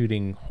things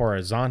shooting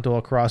horizontal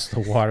across the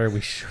water.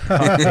 We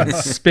saw things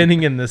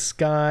spinning in the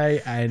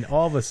sky, and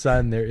all of a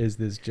sudden there is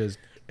this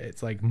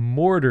it's like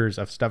mortars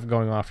of stuff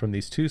going off from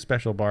these 2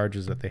 special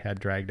barges that they had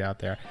dragged out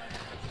there.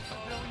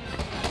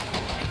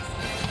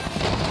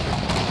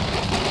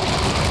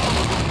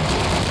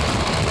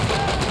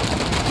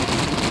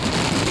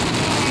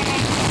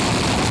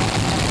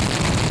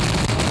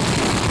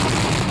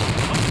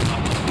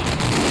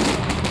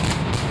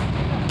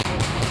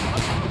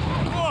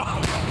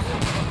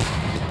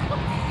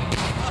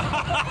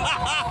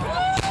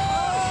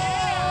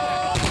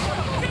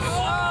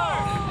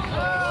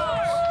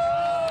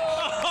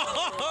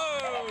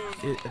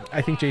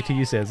 I think JT,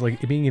 you said it's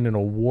like being in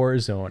a war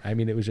zone. I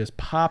mean, it was just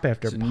pop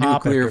after It's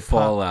pop nuclear after pop.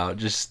 fallout,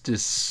 just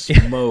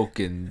smoke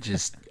and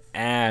just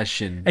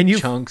ash and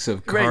chunks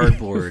of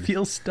cardboard. You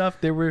feel stuff.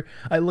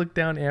 I looked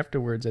down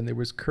afterwards, and there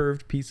was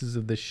curved pieces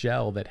of the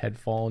shell that had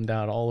fallen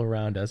down all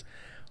around us.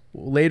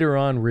 Later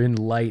on, we're in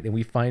light, and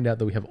we find out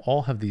that we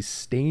all have these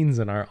stains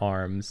on our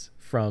arms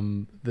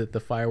from the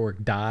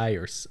firework dye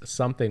or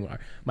something.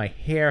 My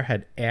hair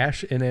had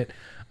ash in it.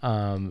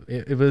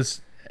 It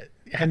was.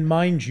 And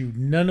mind you,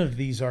 none of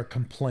these are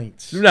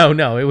complaints. No,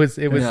 it was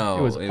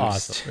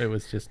awesome. It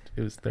was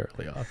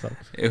thoroughly awesome.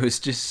 It was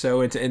just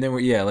so and then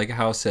like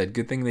Hal said,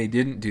 good thing they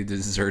didn't do the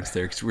desserts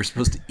there, because we're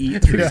supposed to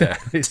eat through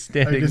that. Our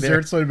Standing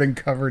desserts there, would have been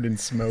covered in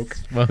smoke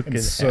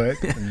and soot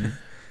and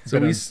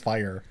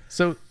fire.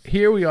 So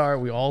here we are.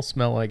 We all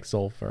smell like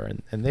sulfur,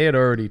 and they had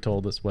already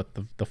told us what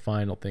the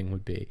final thing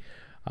would be,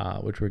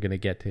 which we're going to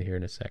get to here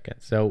in a second.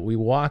 So we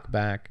walk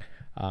back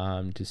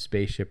to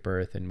Spaceship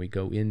Earth, and we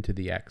go into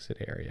the exit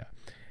area.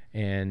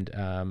 And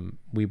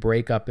we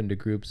break up into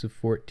groups of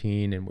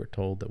 14, and we're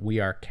told that we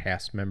are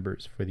cast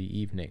members for the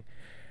evening.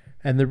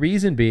 And the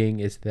reason being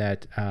is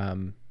that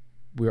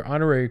we're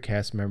honorary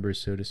cast members,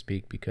 so to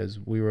speak, because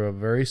we were a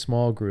very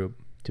small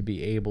group to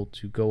be able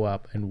to go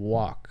up and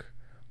walk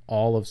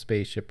all of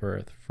Spaceship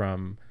Earth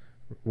from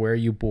where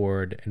you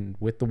board and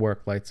with the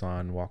work lights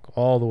on, walk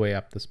all the way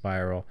up the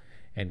spiral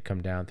and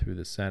come down through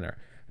the center.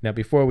 Now,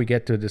 before we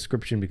get to a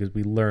description, because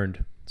we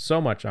learned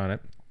so much on it,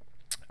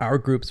 our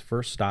group's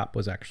first stop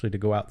was actually to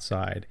go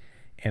outside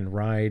and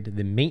ride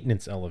the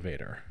maintenance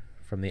elevator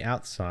from the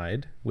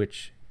outside,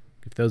 which,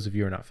 if those of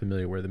you are not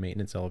familiar where the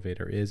maintenance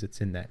elevator is, it's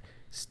in that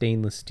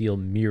stainless steel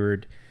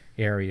mirrored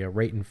area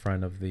right in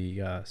front of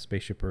the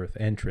Spaceship Earth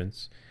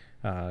entrance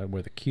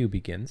where the queue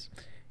begins.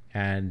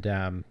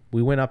 And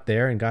we went up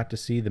there and got to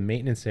see the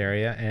maintenance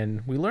area,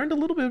 and we learned a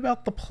little bit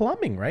about the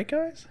plumbing, right,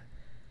 guys?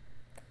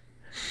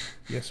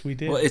 Yes, we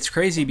did. Well, it's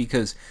crazy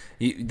because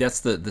that's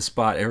the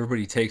spot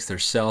everybody takes their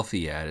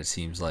selfie at, it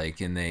seems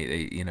like, and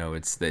they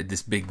it's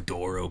this big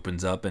door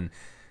opens up, and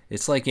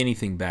it's like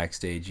anything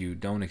backstage. You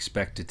don't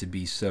expect it to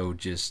be so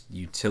just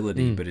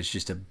utility, but it's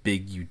just a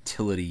big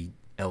utility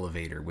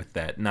elevator with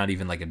that, not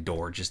even like a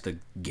door, just a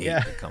gate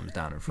that comes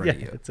down in front of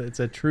you. It's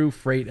a true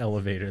freight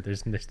elevator.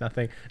 There's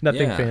nothing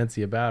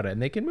fancy about it,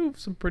 and they can move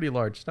some pretty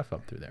large stuff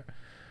up through there.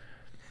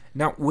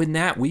 Now, when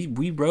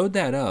we rode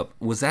that up,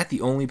 was that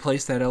the only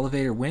place that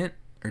elevator went,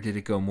 or did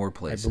it go more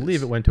places? I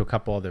believe it went to a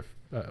couple other,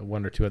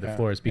 one or two other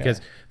floors, because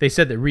they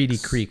said that Reedy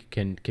Creek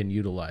can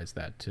utilize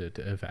that to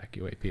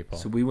evacuate people.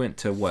 So we went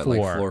to what,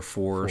 like floor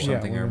 4 or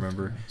something? I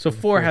remember. So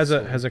 4 has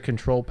a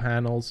control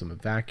panel, some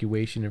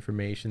evacuation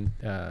information.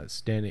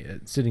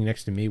 Sitting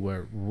next to me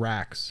were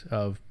racks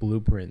of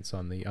blueprints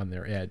on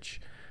their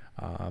edge,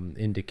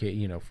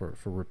 indicate for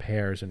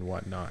repairs and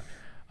whatnot.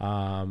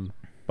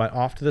 But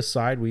off to the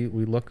side, we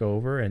look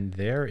over, and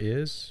there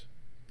is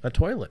a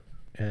toilet,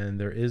 and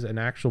there is an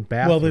actual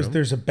bathroom. Well,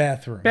 there's a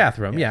bathroom.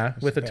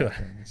 With a toilet.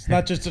 It's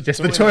not just a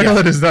toilet. The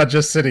toilet is not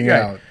just sitting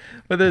out.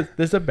 But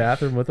there's a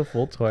bathroom with a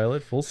full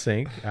toilet, full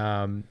sink,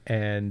 and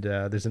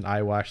there's an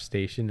eye wash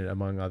station,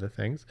 among other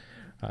things.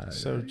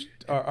 So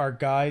our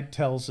guide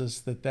tells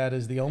us that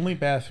is the only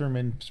bathroom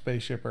in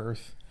Spaceship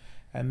Earth,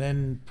 and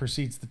then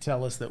proceeds to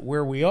tell us that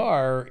where we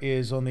are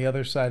is on the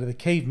other side of the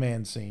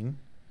caveman scene,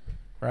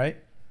 right?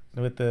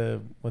 With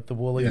the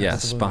woolly.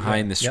 Yes,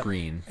 behind the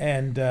screen.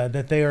 And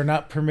that they are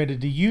not permitted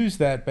to use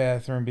that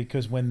bathroom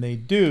because when they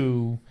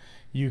do,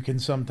 you can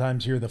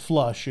sometimes hear the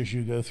flush as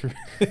you go through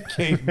the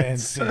caveman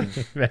scene.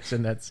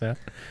 Imagine that sound.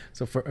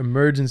 So for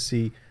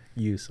emergency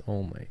use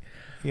only.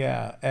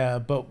 Yeah,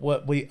 but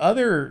what the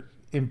other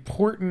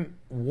important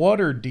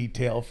water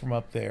detail from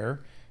up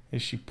there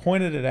is she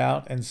pointed it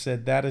out and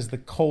said that is the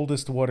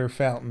coldest water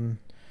fountain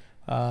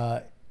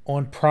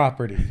on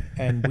property,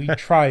 and we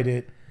tried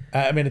it.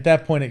 I mean, at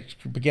that point, it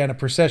began a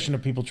procession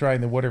of people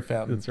trying the water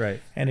fountain. That's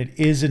right. And it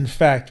is, in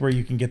fact, where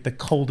you can get the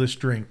coldest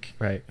drink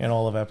Right. in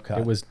all of Epcot.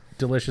 It was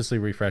deliciously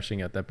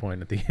refreshing at that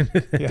point at the end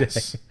of the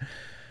Yes. day.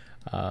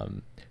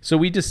 So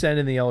we descend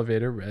in the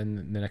elevator,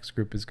 and the next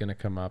group is going to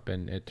come up,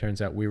 and it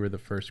turns out we were the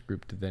first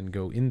group to then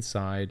go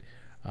inside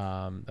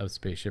of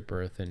Spaceship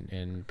Earth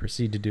and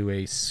proceed to do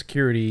a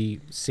security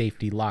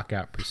safety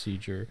lockout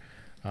procedure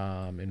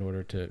in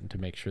order to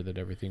make sure that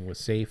everything was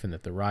safe and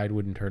that the ride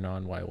wouldn't turn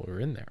on while we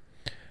were in there.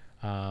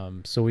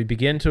 So we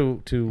begin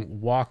to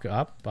walk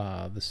up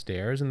the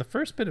stairs, and the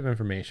first bit of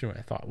information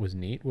I thought was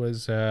neat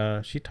was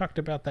she talked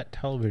about that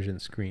television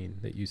screen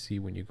that you see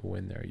when you go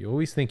in there. You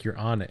always think you're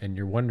on it, and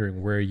you're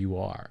wondering where you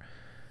are.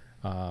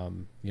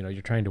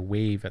 You're trying to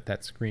wave at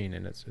that screen,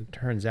 and it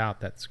turns out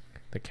that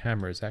the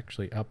camera is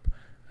actually up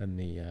in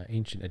the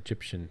ancient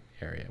Egyptian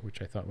area,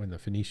 which I thought, when the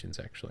Phoenicians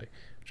actually,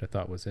 which I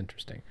thought was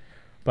interesting.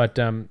 But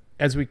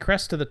as we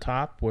crest to the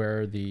top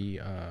where the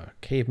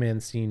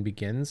caveman scene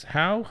begins,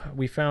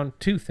 we found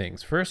two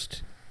things.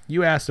 First,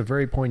 you asked a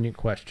very poignant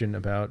question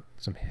about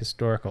some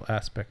historical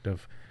aspect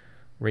of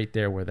right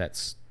there where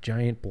that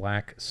giant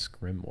black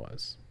scrim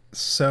was.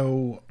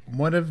 So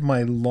one of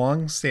my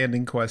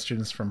long-standing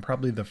questions from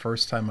probably the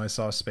first time I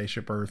saw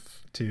Spaceship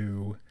Earth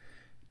to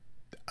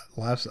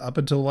up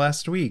until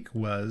last week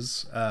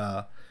was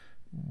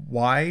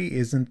why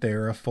isn't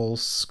there a full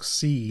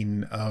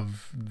scene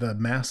of the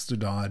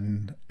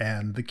mastodon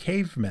and the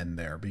cavemen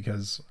there?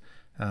 Because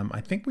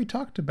I think we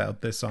talked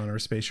about this on our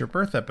Spaceship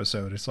Earth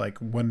episode. It's like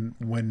when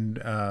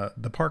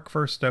the park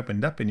first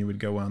opened up and you would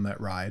go on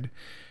that ride,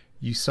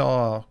 you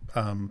saw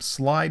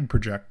slides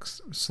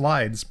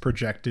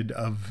projected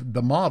of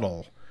the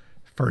model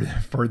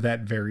for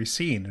that very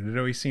scene, and it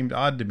always seemed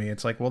odd to me.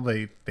 It's like, well,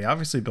 they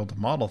obviously built a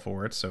model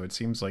for it, so it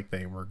seems like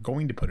they were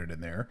going to put it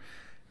in there,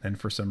 and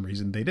for some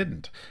reason they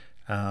didn't.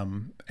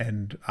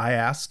 And I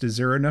asked, is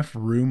there enough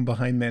room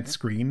behind that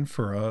screen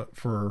for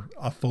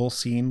a full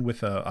scene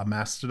with a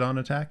mastodon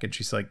attack? And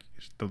she's like,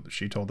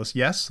 she told us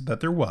yes, that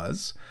there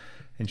was,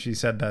 and she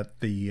said that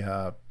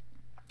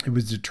it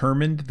was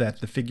determined that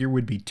the figure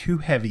would be too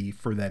heavy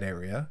for that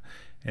area,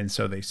 and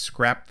so they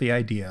scrapped the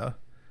idea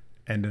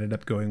and ended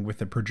up going with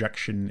a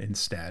projection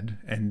instead.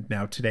 And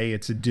now today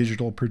it's a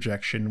digital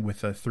projection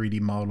with a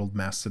 3D modeled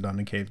mastodon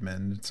and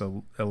cavemen. It's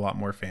a lot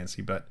more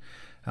fancy, but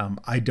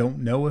I don't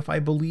know if I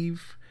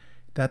believe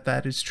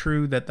that is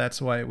true, that's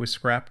why it was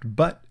scrapped,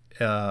 but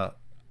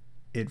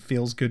it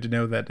feels good to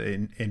know that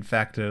in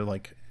fact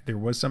like there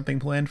was something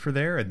planned for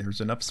there and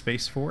there's enough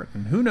space for it,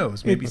 and who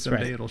knows, maybe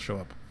someday it'll show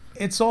up.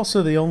 It's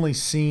also the only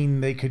scene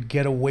they could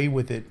get away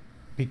with it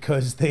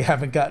because they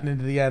haven't gotten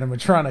into the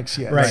animatronics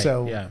yet. Right.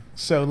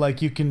 So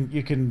like you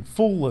can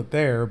fool it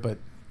there, but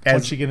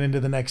once you get into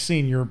the next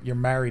scene, you're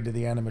married to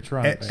the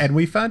animatronics. And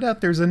we found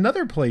out there's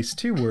another place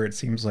too where it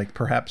seems like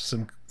perhaps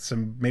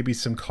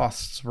some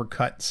costs were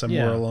cut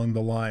somewhere along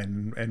the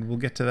line, and we'll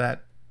get to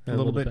that a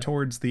little bit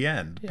towards the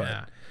end.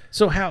 Yeah.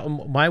 So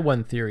my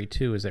one theory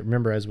too is that,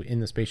 remember, in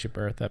the Spaceship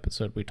Earth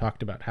episode, we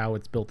talked about how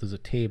it's built as a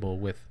table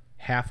with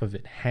half of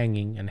it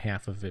hanging and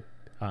half of it,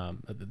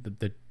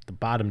 the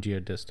bottom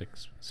geodesic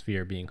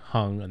sphere being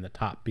hung and the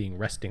top being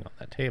resting on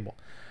that table.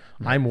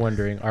 I'm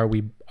wondering, are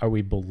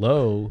we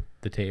below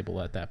the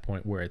table at that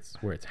point where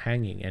it's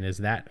hanging, and is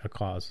that a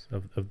cause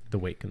of the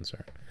weight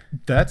concern?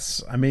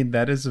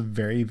 That is a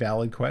very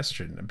valid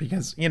question,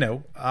 because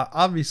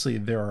obviously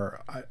there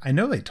are. I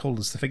know they told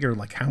us to figure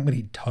like how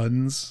many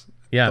tons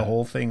the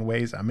whole thing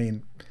weighs. I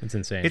mean, it's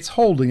insane. It's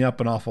holding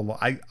up an awful lot.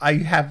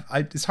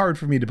 It's hard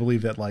for me to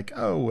believe that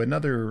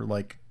another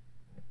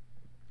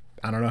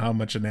I don't know how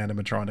much an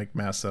animatronic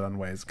mastodon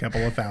weighs. A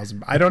couple of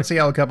thousand. I don't see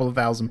how a couple of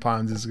 1,000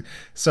 pounds is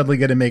suddenly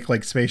going to make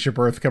Spaceship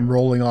Earth come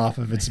rolling off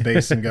of its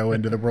base and go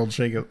into the World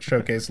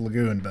Showcase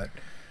Lagoon. But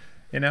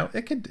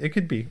it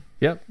could be.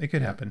 Yep, it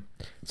could happen.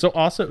 So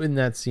also in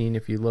that scene,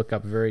 if you look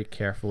up very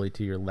carefully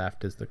to your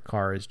left as the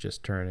car is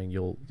just turning,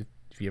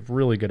 if you have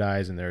really good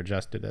eyes and they're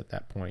adjusted at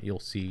that point,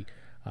 you'll see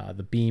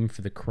the beam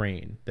for the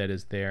crane that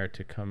is there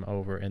to come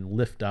over and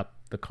lift up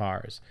the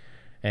cars.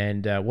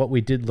 And what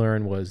we did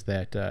learn was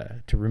that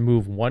to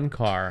remove one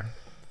car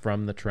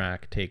from the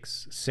track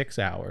takes 6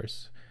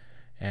 hours,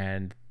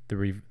 and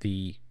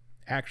the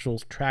actual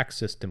track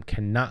system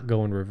cannot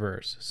go in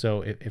reverse.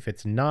 So if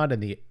it's not in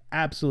the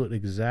absolute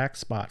exact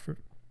spot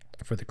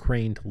for the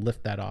crane to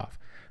lift that off,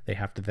 they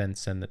have to then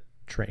send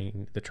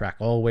the track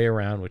all the way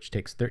around, which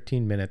takes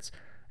 13 minutes.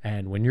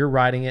 And when you're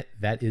riding it,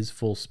 that is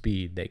full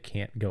speed. They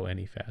can't go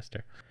any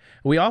faster.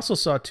 We also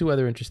saw two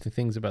other interesting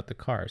things about the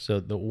car. So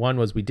the one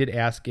was, we did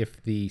ask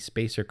if the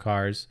spacer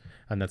cars,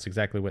 and that's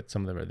exactly what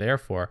some of them are there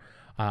for,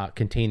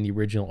 contain the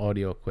original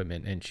audio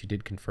equipment, and she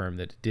did confirm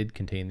that it did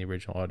contain the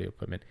original audio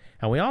equipment.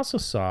 And we also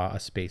saw a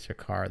spacer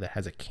car that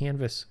has a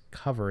canvas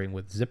covering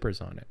with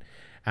zippers on it.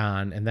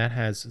 and that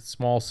has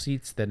small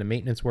seats that a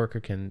maintenance worker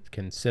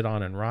can sit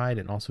on and ride,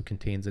 and also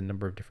contains a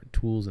number of different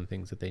tools and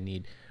things that they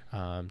need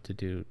to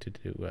do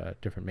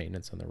different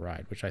maintenance on the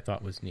ride, which I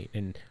thought was neat.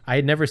 And I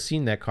had never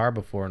seen that car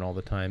before in all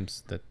the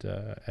times that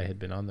I had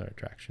been on the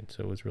attraction,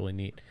 so it was really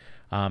neat.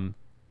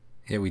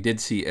 Yeah, we did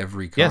see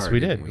every car. Yes, we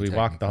did. We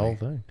walked the whole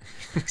thing.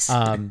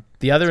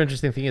 The other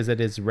interesting thing is that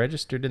it's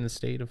registered in the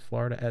state of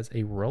Florida as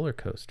a roller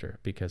coaster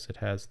because it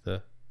has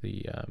the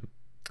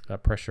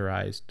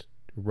pressurized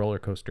roller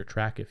coaster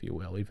track, if you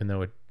will, even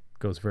though it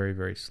goes very,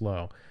 very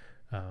slow.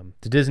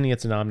 To Disney,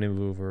 it's an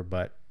omnimover,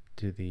 but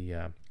to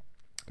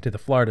the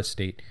Florida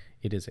state,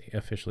 it is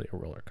officially a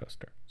roller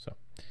coaster. So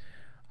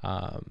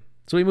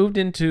we moved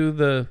into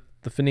the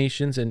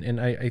Phoenicians, and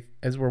I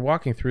as we're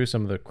walking through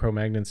some of the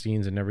Cro-Magnon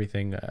scenes and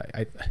everything,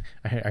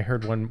 I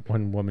heard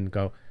one woman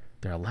go,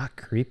 "They're a lot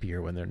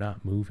creepier when they're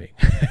not moving,"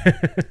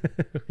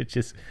 which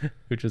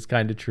was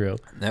kind of true.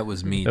 That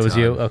was me. That was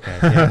you. Okay,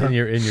 yeah,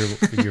 in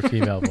your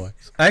female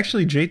voice.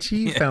 Actually,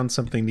 JT found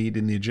something neat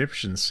in the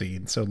Egyptian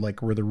scene. So,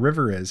 like where the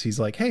river is, he's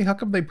like, "Hey, how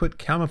come they put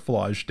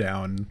camouflage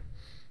down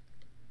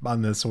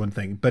on this one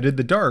thing? But in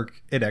the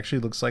dark, it actually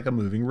looks like a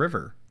moving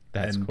river."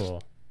 That's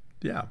cool.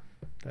 Yeah,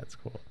 that's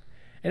cool.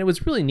 And it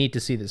was really neat to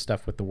see this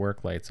stuff with the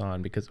work lights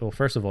on because, well,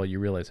 first of all, you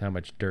realize how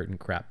much dirt and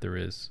crap there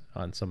is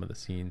on some of the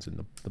scenes,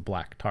 and the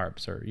black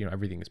tarps are,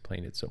 everything is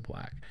painted so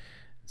black.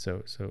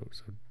 So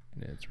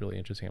it's really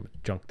interesting how much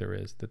junk there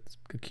is that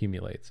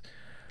accumulates.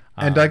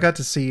 And I got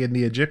to see in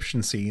the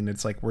Egyptian scene,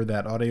 it's like where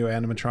that audio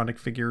animatronic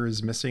figure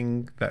is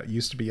missing that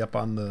used to be up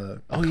on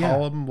the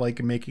column,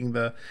 like making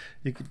the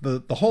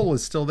hole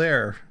is still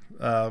there,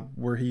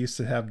 where he used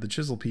to have the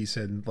chisel piece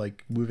in,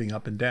 like moving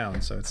up and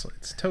down. So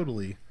it's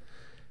totally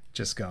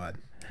just God.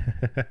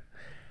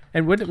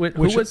 And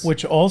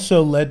which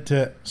also led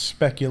to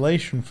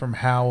speculation from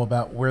Howe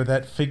about where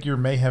that figure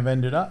may have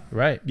ended up.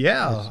 Right.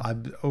 Yeah.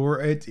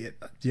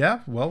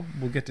 Well,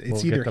 we'll get to.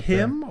 It's either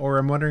him or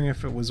I'm wondering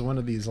if it was one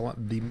of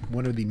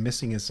the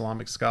missing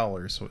Islamic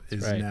scholars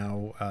is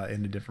now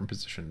in a different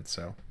position.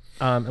 So.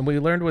 And we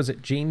learned was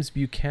that James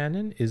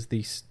Buchanan is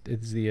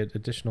the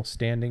additional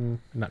standing,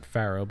 not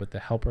pharaoh, but the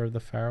helper of the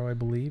pharaoh, I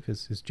believe,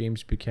 is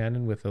James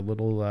Buchanan with a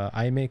little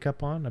eye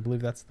makeup on. I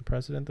believe that's the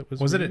president that was.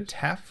 Was it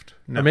Taft?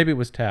 No. Or maybe it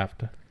was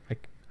Taft.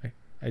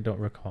 I don't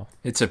recall.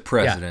 It's a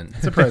president. Yeah,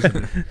 it's a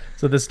president.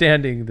 So the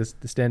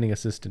standing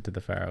assistant to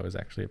the pharaoh is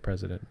actually a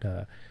president,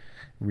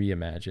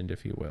 reimagined,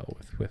 if you will,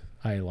 with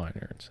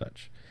eyeliner and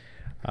such.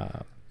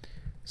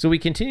 So we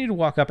continue to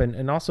walk up,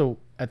 and also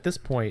at this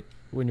point,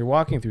 when you're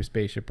walking through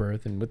Spaceship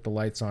Earth and with the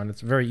lights on,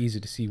 it's very easy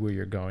to see where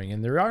you're going.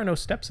 And there are no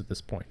steps at this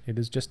point. It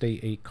is just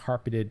a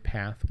carpeted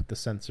path with the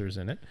sensors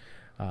in it.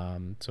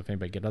 So if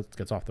anybody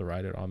gets off the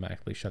ride, it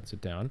automatically shuts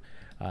it down,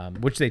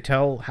 which they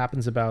tell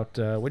happens about,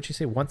 what'd you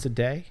say, once a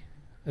day?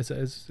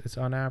 It's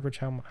on average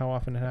how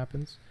often it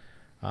happens.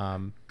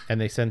 And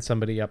they send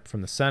somebody up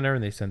from the center,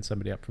 and they send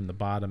somebody up from the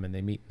bottom, and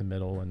they meet in the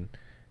middle and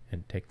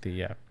take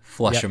the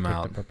flush them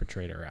out, the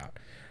perpetrator out.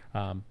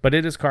 But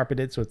it is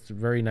carpeted, so it's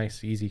very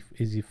nice,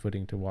 easy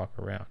footing to walk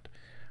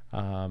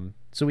around.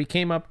 So we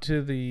came up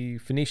to the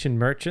Phoenician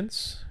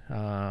merchants,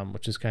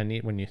 which is kind of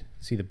neat when you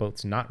see the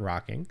boats not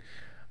rocking,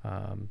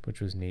 which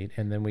was neat.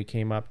 And then we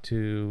came up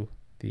to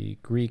the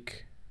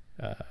Greek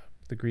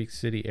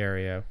city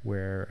area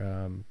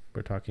where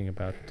we're talking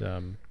about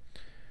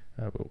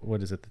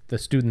what is it? The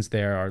students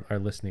there are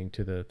listening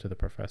to the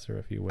professor,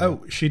 if you will.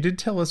 Oh, she did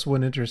tell us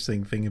one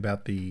interesting thing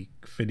about the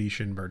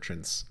Phoenician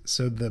merchants.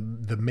 So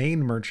the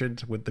main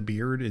merchant with the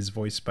beard is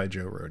voiced by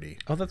Joe Rohde.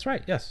 Oh, that's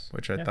right. Yes,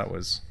 which I thought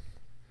was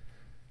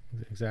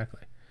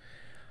exactly.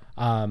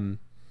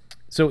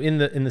 So in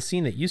the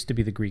scene that used to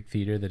be the Greek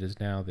theater, that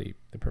is now the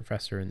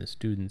professor and the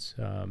students.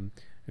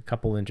 A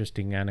couple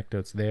interesting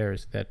anecdotes there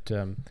is that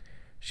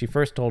she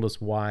first told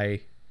us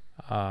why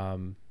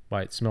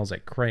it smells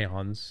like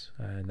crayons,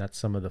 and that's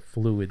some of the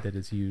fluid that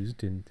is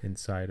used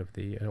inside of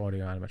the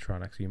audio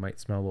animatronics. So you might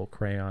smell a little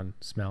crayon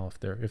smell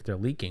if they're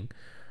leaking.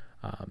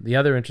 The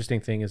other interesting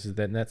thing is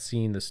that in that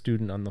scene, the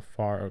student on the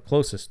far or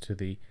closest to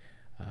the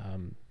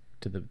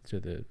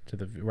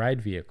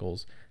ride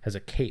vehicles has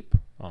a cape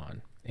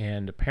on,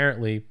 and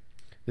apparently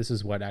this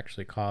is what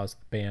actually caused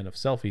the ban of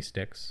selfie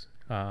sticks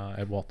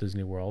at Walt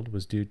Disney World.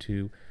 Was due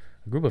to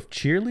a group of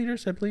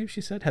cheerleaders, I believe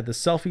she said, had the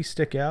selfie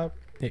stick out.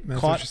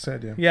 That's what she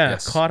said, yeah. Yeah,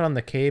 yes. Caught on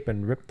the cape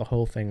and ripped the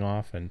whole thing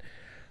off, and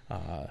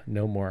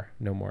no more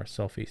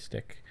selfie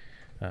stick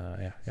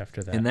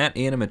after that. In that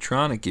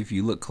animatronic, if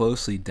you look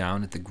closely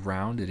down at the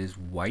ground, it is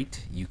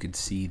white. You could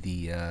see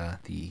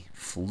the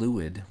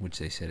fluid, which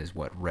they said is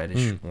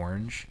reddish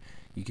orange.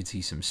 You could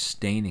see some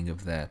staining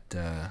of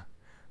that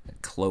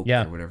cloak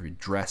or whatever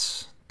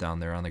dress down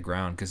there on the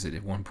ground, because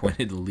at one point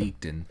it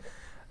leaked, and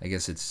I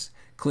guess it's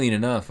clean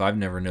enough. I've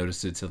never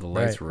noticed it till the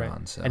lights were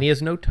on. So. And he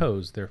has no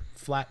toes. They're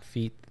flat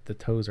feet. The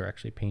toes are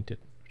actually painted,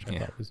 which I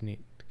thought was neat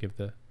to give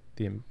the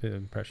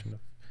impression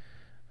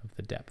of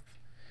the depth.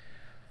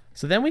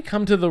 So then we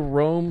come to the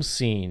Rome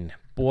scene.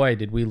 Boy,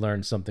 did we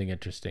learn something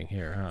interesting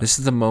here, huh? This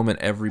is the moment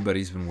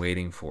everybody's been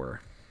waiting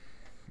for.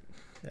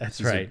 That's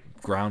This is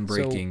right.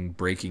 Groundbreaking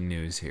breaking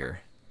news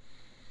here.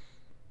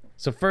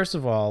 So first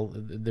of all,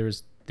 there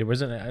was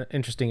an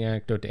interesting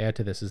anecdote to add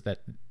to this, is that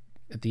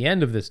at the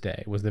end of this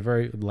day was the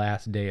very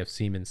last day of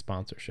Siemens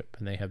sponsorship,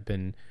 and they have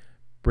been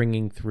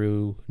bringing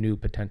through new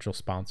potential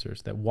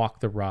sponsors that walk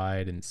the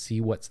ride and see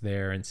what's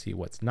there and see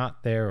what's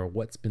not there or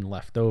what's been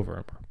left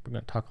over. We're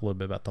going to talk a little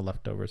bit about the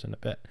leftovers in a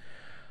bit.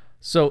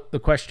 So the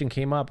question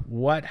came up,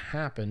 what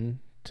happened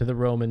to the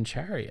Roman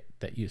chariot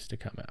that used to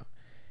come out?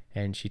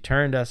 And she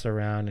turned us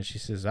around and she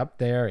says, up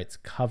there, it's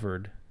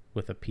covered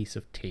with a piece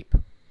of tape.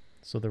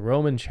 So the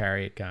Roman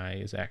chariot guy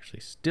is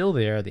actually still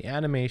there. The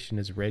animation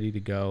is ready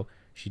to go.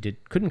 She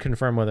couldn't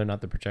confirm whether or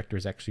not the projector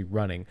is actually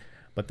running,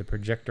 but the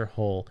projector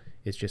hole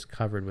is just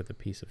covered with a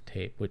piece of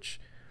tape, which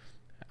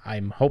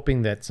I'm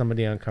hoping that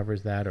somebody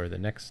uncovers that, or the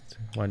next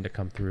one to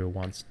come through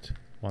wants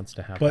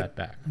to have that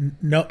back.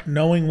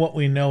 Knowing what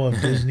we know of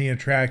Disney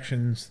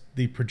attractions,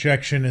 the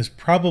projection is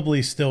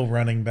probably still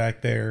running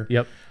back there.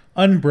 Yep.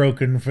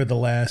 Unbroken for the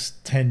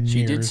last 10 years.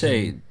 She did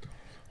say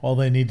all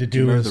they need to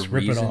do is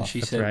rip it off. She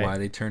That's said right. why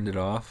they turned it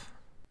off.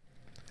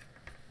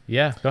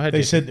 Yeah, go ahead. They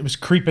Jason. said it was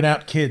creeping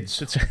out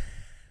kids.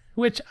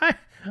 Which I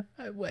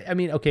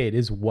mean, okay, it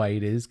is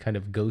white, it is kind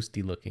of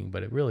ghosty looking,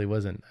 but it really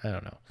wasn't. I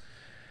don't know.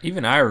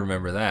 Even I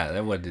remember that.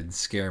 That what didn't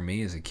scare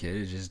me as a kid.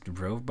 It just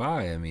drove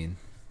by. I mean,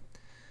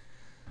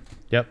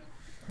 Yep.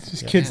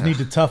 These kids need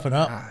to toughen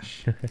up.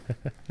 gosh.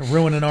 They're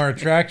ruining our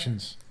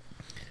attractions.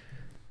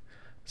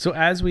 So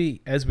as we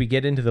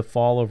get into the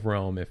fall of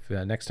Rome, if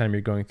next time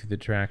you're going through the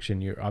attraction,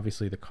 you're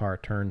obviously the car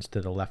turns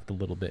to the left a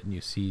little bit and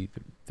you see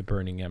the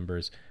burning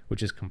embers,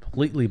 which is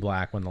completely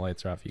black when the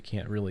lights are off. You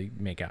can't really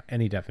make out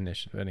any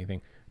definition of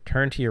anything.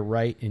 Turn to your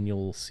right and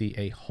you'll see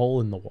a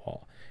hole in the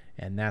wall,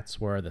 and that's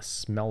where the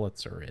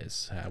Smelitzer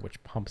is,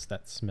 which pumps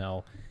that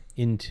smell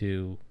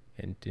into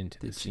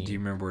the scene. Do you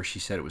remember where she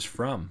said it was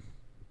from?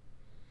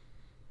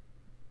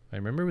 I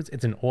remember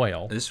it's an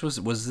oil.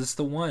 Was this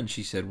the one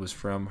she said was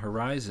from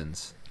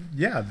Horizons?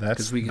 Yeah,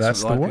 that's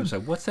Because the a lot of one. people say,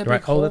 "What's that Right.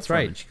 big hole Oh, that's from?"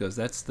 right. And she goes,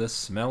 "That's the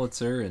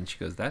Smelitzer," and she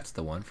goes, "That's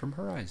the one from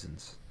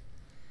Horizons."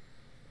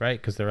 Right,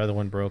 because their other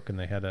one broke and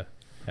they had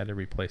to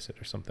replace it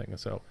or something.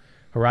 So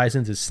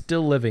Horizons is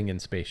still living in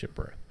Spaceship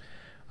Earth.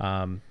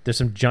 There's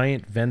some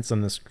giant vents on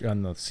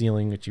the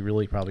ceiling that you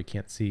really probably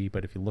can't see,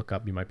 but if you look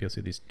up, you might be able to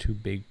see these two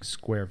big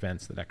square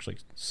vents that actually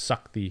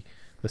suck the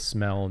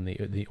smell and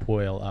the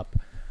oil up,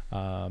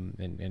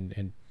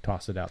 and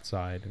toss it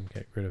outside and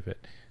get rid of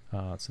it.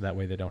 So that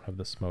way they don't have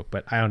the smoke.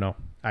 But I don't know.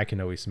 I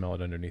can always smell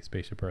it underneath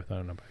Spaceship Earth. I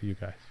don't know about you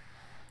guys.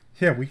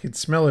 Yeah, we could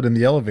smell it in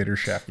the elevator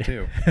shaft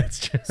too.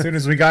 That's As soon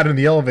as we got in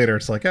the elevator,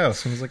 it's like, oh,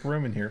 someone's like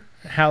room in here.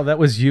 How that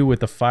was you with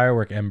the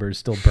firework embers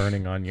still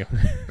burning on you.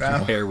 Her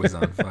hair was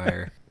on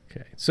fire.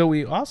 Okay. So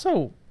we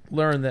also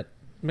learned that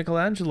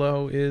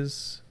Michelangelo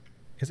is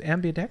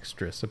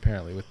ambidextrous,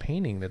 apparently, with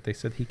painting, that they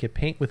said he could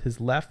paint with his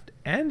left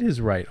and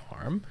his right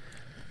arm.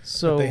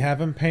 So But they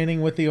have him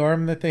painting with the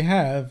arm that they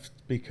have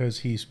because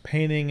he's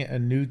painting a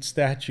nude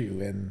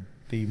statue, and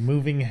the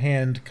moving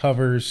hand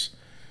covers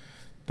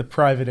the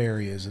private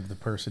areas of the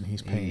person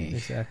he's painting.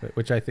 Exactly,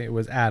 which I think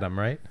was Adam,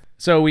 right?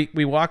 So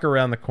we walk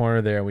around the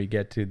corner there and we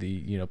get to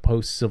the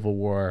post Civil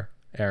War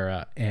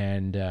era,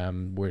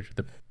 and where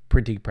the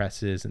printing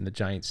press is and the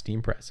giant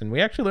steam press, and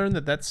we actually learned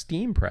that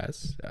steam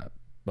press,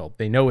 well,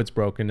 they know it's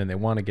broken and they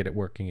want to get it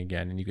working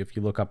again. And if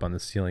you look up on the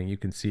ceiling, you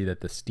can see that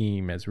the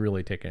steam has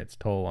really taken its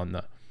toll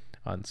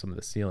on some of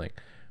the ceiling.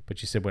 But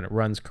she said when it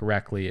runs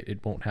correctly,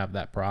 it won't have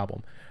that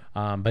problem.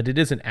 But it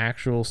is an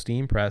actual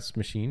steam press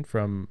machine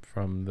from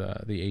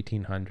the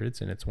 1800s,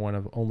 and it's one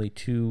of only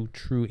two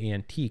true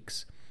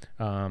antiques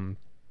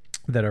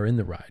that are in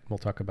the ride. We'll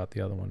talk about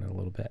the other one in a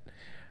little bit,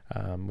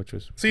 which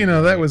was...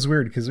 So, that was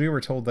weird because we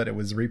were told that it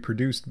was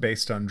reproduced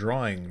based on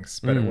drawings,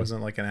 but it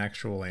wasn't like an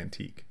actual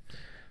antique.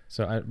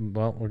 So,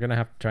 we're going to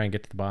have to try and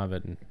get to the bottom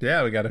of it.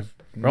 Yeah, we got to...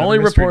 We're only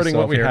reporting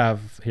what we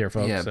have here,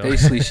 folks. Yeah, so.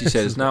 basically she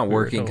said it's not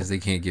working because they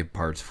can't get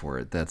parts for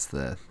it. That's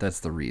the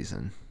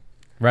reason.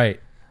 Right.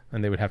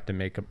 And they would have to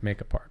make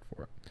a part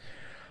for it.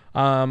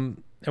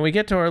 And we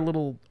get to our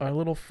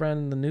little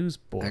friend, the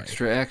newsboy.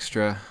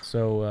 Extra.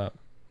 So,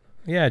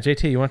 yeah,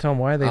 JT, you want to tell him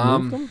why they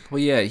moved him? Well,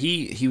 yeah,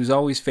 he was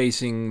always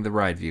facing the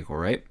ride vehicle,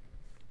 right?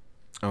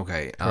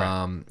 Okay.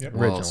 Yep.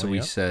 Well, so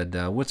we said,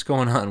 what's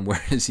going on?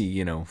 Where is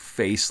he,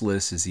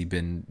 faceless? Has he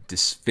been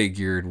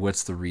disfigured?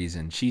 What's the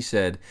reason? She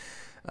said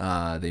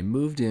they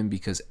moved him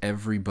because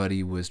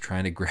everybody was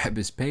trying to grab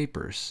his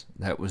papers.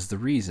 That was the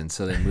reason.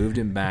 So they moved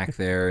him back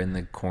there in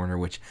the corner,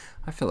 which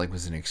I felt like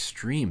was an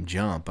extreme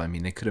jump. I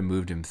mean, they could have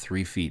moved him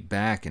 3 feet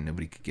back and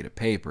nobody could get a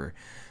paper.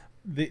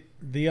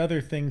 The other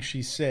thing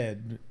she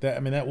said,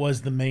 that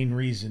was the main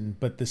reason,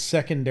 but the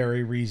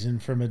secondary reason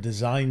from a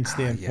design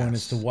standpoint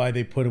as to why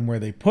they put him where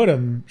they put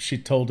him, she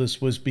told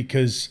us, was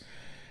because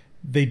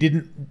they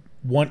didn't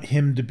want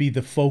him to be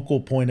the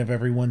focal point of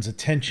everyone's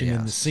attention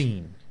in the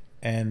scene.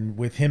 And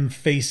with him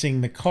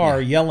facing the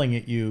car yelling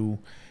at you,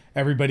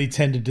 everybody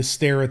tended to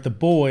stare at the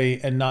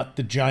boy and not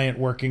the giant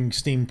working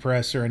steam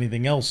press or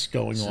anything else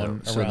going on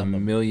around So the them.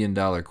 $1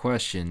 million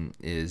question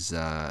is...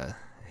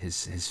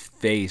 his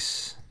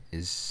face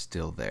is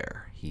still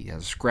there. He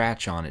has a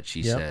scratch on it,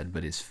 she said,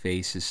 but his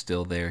face is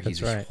still there.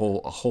 He's a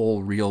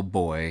whole real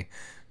boy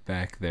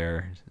back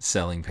there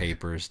selling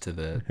papers to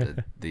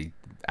the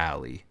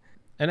alley.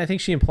 And I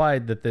think she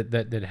implied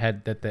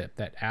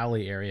that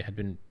alley area had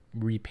been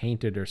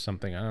repainted or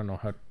something. I don't know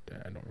how.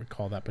 I don't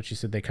recall that, but she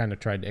said they kind of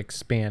tried to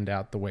expand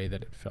out the way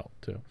that it felt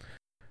too.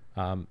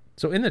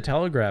 So in the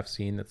telegraph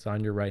scene that's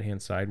on your right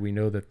hand side, we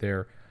know that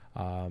the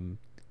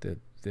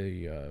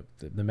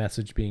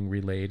message being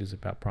relayed is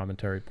about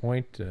Promontory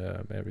Point.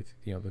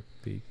 Everything,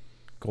 the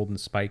golden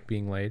spike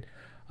being laid.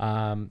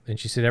 And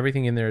she said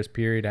everything in there is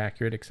period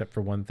accurate except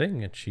for one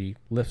thing. And she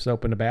lifts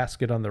open a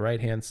basket on the right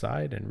hand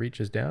side and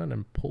reaches down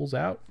and pulls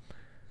out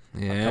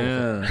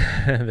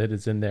that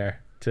is in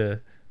there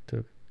to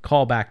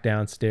call back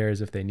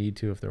downstairs if they need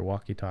to, if their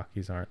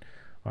walkie-talkies aren't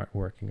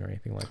working or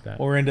anything like that.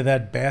 Or into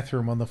that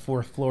bathroom on the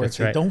 4th floor. That's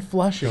and say, right. Don't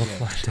flush it.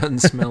 Doesn't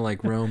smell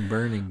like Rome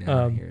burning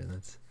down here.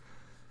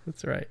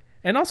 That's right.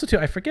 And also too,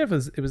 I forget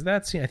if it was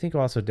that scene. I think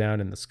also down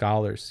in the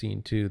Scholars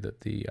scene too, that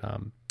the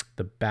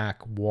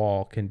back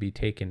wall can be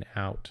taken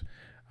out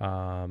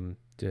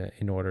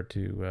in order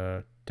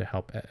to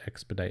help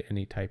expedite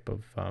any type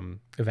of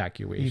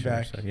evacuation.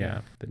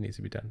 That needs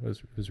to be done.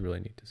 It was really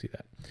neat to see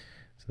that.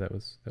 So that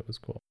was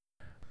cool.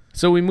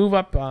 So we move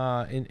up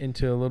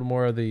into a little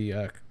more of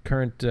the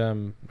current,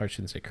 I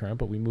shouldn't say current,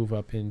 but we move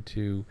up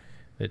into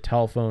the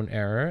telephone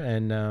era.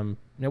 And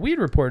now we had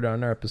reported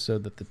on our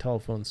episode that the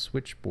telephone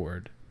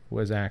switchboard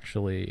was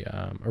actually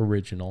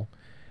original.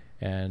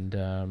 And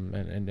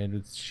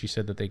she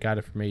said that they got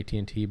it from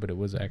AT&T, but it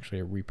was actually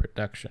a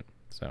reproduction,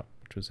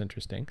 which was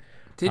interesting.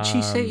 Did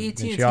she say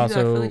AT&T? I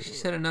feel like she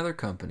said another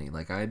company,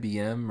 like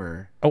IBM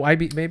or... Oh,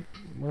 maybe it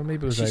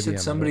was IBM. She said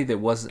somebody that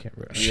wasn't...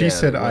 She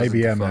said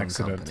IBM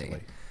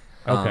accidentally.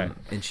 Okay.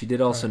 And she did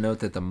also note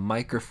that the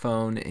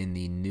microphone in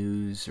the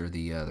news or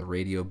the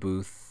radio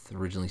booth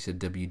originally said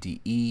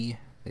WDE.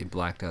 They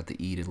blacked out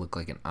the E to look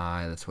like an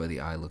I. That's why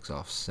the I looks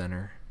off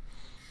center.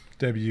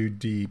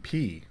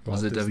 WDP.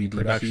 Was it WDP?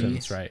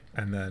 Productions, right.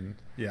 And then,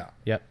 yeah.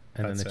 Yep.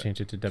 And then they changed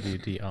it to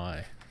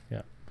WDI.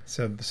 Yeah.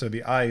 So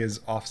the I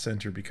is off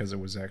center because it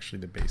was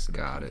actually the base of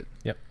Got it.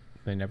 Yep.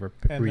 They never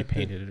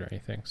repainted it or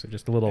anything. So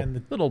just a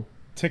little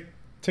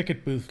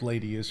ticket booth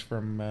lady is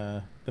from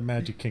the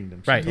Magic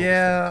Kingdom. Right.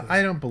 Yeah,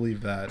 I don't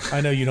believe that.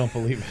 I know you don't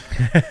believe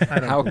it.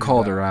 How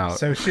called her out?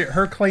 So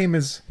her claim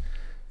was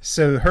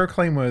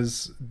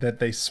that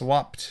they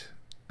swapped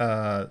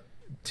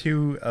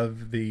 2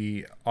 of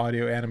the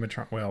audio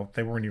animatronic. Well,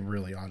 they weren't even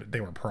really on it.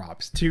 They were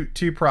props.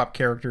 Two prop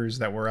characters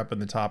that were up in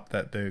the top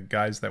that the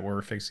guys that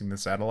were fixing the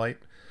satellite,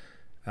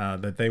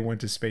 that they went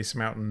to Space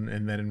Mountain,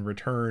 and then in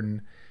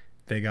return,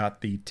 they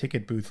got the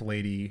ticket booth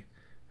lady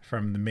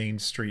from the Main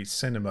Street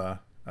Cinema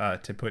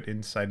to put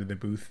inside of the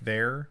booth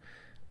there.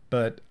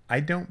 But I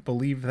don't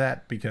believe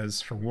that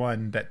because, for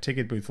one, that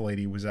ticket booth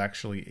lady was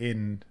actually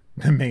in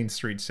the Main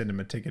Street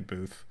Cinema ticket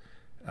booth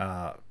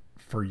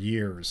for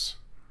years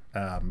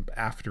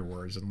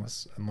afterwards,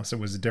 unless it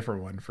was a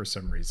different one for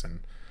some reason.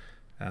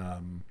 I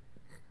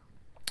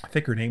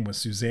think her name was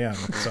Suzanne,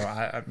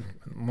 so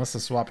unless the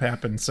swap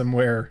happened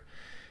somewhere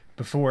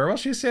before, well,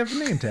 she used to have a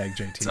name tag,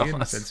 JT,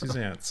 and it said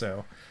Suzanne,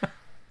 so...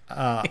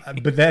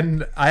 but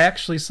then I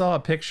actually saw a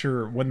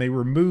picture when they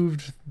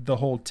removed the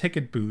whole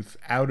ticket booth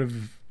out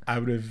of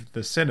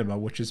the cinema,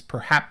 which is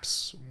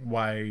perhaps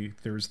why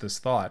there's this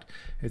thought.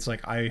 It's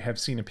like I have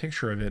seen a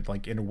picture of it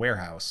like in a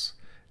warehouse,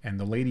 and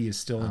the lady is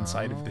still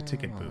inside of the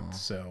ticket booth.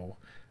 So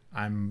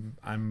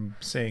I'm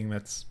saying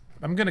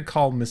I'm going to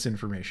call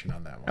misinformation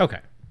on that one.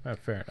 Okay,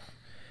 fair enough.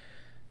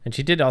 And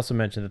she did also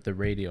mention that the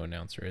radio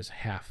announcer is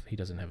half. He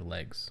doesn't have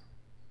legs,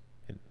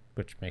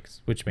 which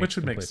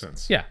would make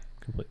sense. Yeah,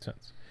 complete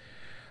sense.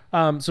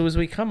 So as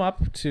we come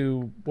up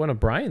to one of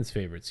Brian's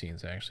favorite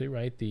scenes, actually,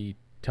 right? The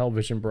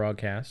television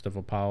broadcast of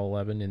Apollo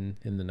 11 in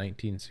the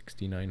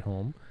 1969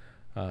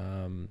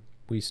 home.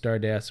 We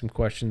started to ask some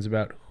questions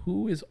about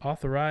who is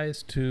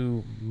authorized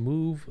to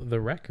move the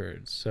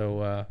records.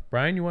 So,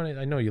 Brian,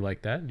 I know you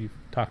like that. You've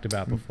talked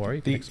about before.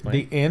 You can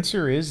explain. The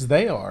answer is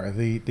they are.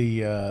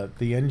 The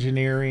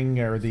engineering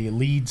or the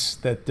leads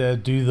that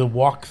do the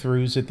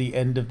walkthroughs at the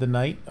end of the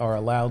night are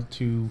allowed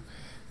to...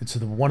 It's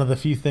one of the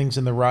few things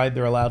in the ride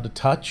they're allowed to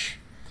touch.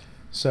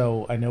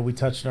 So I know we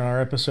touched on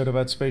our episode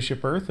about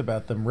Spaceship Earth,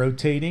 about them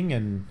rotating,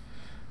 and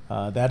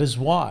that is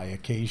why.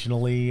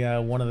 Occasionally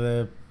one of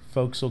the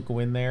folks will go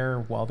in there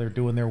while they're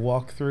doing their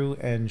walkthrough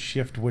and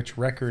shift which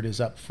record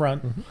is up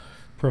front,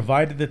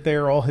 provided that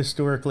they're all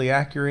historically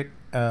accurate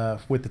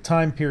with the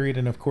time period.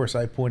 And, of course,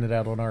 I pointed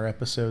out on our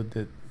episode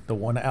that the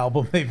one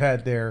album they've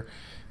had there,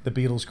 the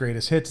Beatles'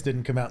 Greatest Hits,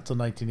 didn't come out until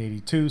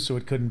 1982, so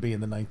it couldn't be in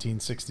the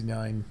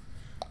 1969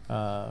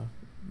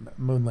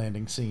 moon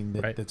landing scene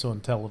that's on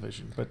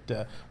television.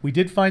 But we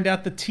did find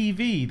out the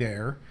TV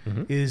there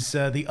is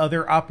the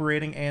other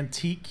operating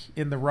antique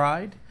in the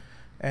ride.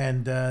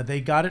 And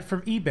they got it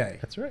from eBay.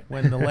 That's right.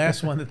 When the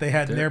last one that they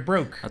had in there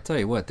broke. I'll tell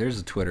you what, there's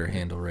a Twitter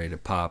handle ready to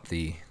pop.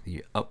 The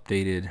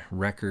updated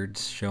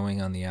records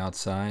showing on the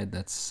outside.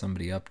 That's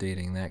somebody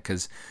updating that.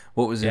 Because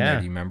what was in there,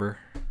 do you remember?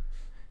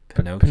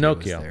 Pinocchio.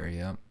 Was there,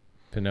 yep.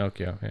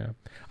 Pinocchio, yeah.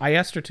 I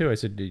asked her too. I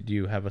said, "Do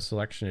you have a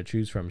selection to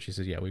choose from?" She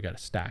said, "Yeah, we got a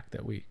stack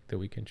that we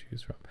can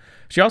choose from."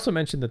 She also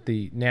mentioned that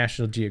the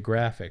National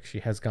Geographic, she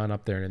has gone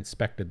up there and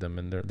inspected them,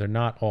 and they're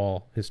not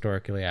all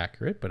historically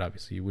accurate, but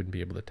obviously you wouldn't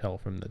be able to tell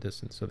from the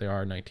distance. So there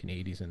are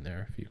 1980s in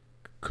there if you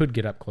could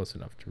get up close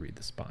enough to read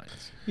the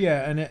spines.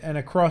 Yeah, and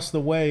across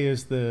the way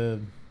is the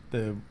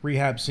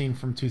rehab scene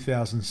from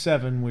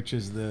 2007, which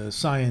is the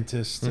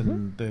scientist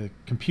and the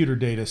computer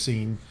data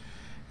scene.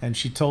 And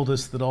she told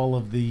us that all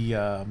of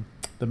the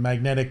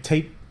magnetic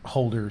tape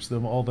holders,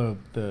 all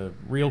the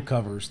reel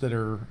covers that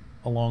are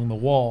along the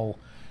wall,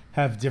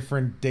 have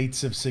different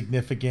dates of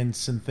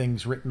significance and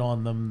things written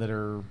on them that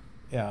are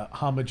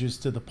homages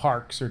to the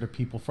parks or to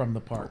people from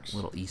the parks.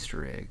 Little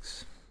Easter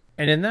eggs.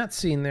 And in that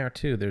scene there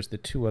too, there's the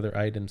two other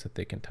items that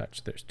they can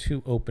touch. There's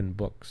two open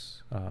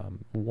books.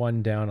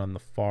 One down on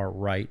the far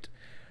right.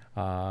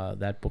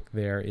 That book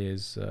there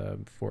is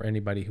for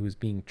anybody who's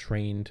being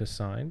trained to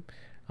sign.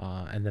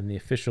 And then the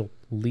official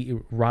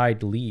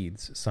ride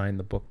leads sign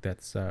the book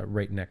that's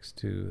right next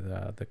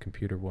to the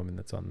computer woman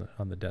that's on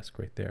the desk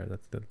right there.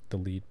 That's the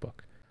lead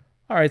book.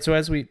 All right, so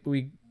as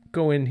we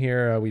go in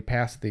here, we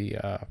pass the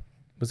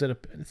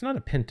it's not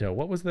a Pinto.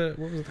 What was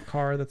the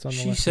car that's on the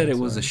left? She said it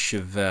was a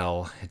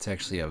Chevelle. It's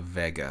actually a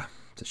Vega.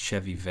 It's a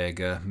Chevy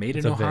Vega, made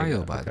in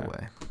Ohio, by the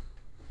way.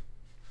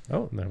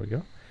 Oh, there we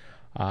go.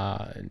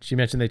 And she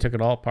mentioned they took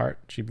it all apart.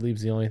 She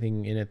believes the only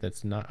thing in it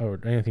that's not, or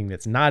anything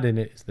that's not in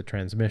it, is the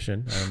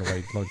transmission. I don't know why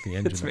you plugged the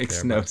engine. It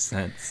makes there, no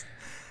sense.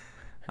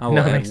 Oh,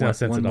 no, it makes no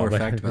sense one at all. One more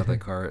fact about that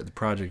car: the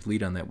project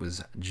lead on that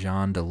was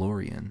John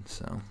DeLorean.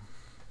 So,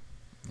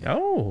 yeah.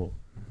 Oh,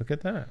 look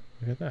at that!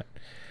 Look at that!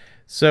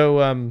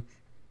 So,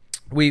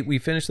 we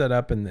finish that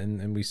up,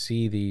 and we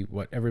see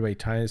what everybody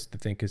tries to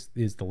think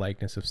is the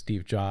likeness of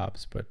Steve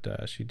Jobs,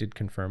 but she did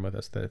confirm with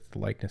us that it's the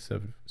likeness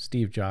of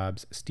Steve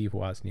Jobs, Steve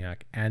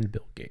Wozniak, and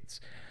Bill Gates.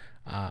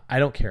 I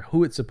don't care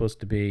who it's supposed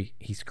to be.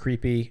 He's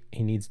creepy.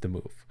 He needs to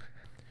move.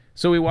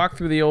 So we walk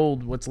through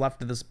what's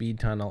left of the speed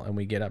tunnel, and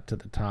we get up to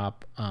the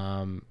top.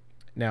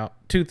 Now,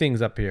 two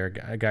things up here,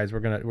 guys. We're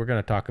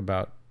gonna talk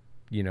about.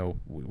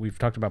 We've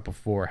talked about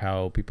before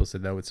how people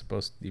said that it's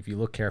supposed to, if you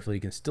look carefully,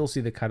 you can still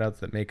see the cutouts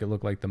that make it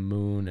look like the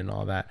moon and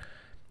all that.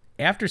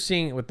 After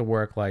seeing it with the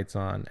work lights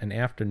on, and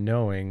after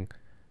knowing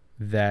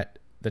that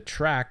the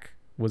track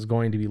was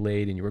going to be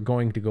laid and you were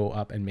going to go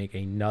up and make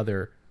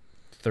another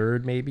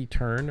third maybe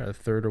turn, a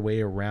third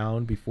way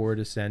around before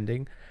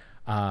descending,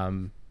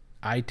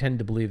 I tend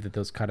to believe that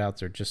those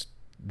cutouts are just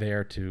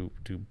there to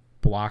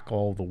block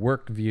all the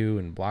work view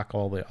and block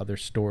all the other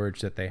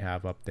storage that they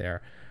have up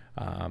there.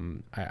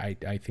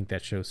 I think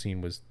that show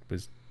scene was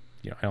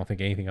I don't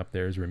think anything up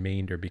there is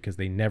remainder because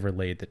they never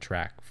laid the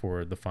track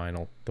for the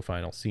final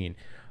scene.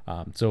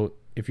 So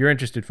if you're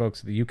interested,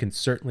 folks, you can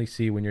certainly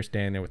see when you're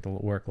standing there with the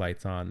work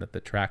lights on that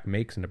the track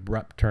makes an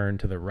abrupt turn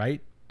to the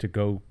right to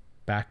go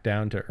back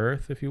down to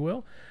earth, if you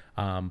will.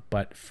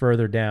 But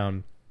further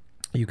down,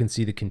 you can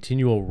see the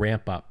continual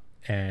ramp up.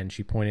 And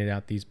she pointed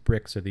out these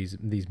bricks or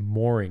these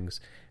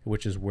moorings,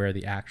 which is where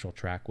the actual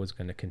track was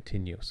going to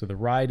continue. So the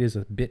ride is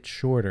a bit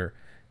shorter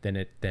than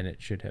it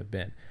should have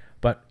been.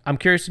 But I'm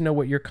curious to know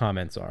what your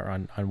comments are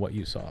on what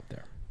you saw up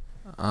there.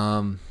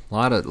 A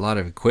lot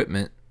of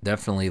equipment.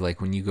 Definitely,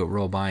 like when you go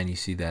roll by and you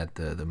see that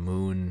the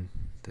moon,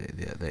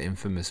 the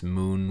infamous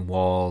moon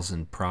walls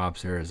and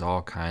props. There is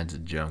all kinds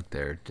of junk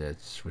there.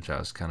 Which I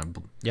was kind of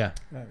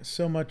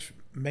so much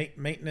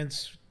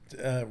maintenance.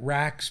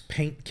 Racks,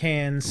 paint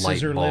cans, light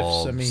scissor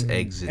bulbs, lifts. I mean,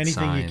 anything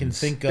signs. You can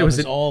think of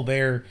is all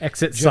there.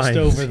 Exit just signs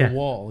over the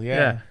wall.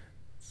 Yeah.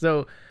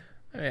 So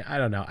I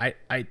don't know.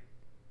 I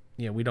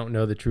we don't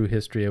know the true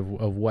history of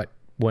what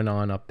went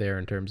on up there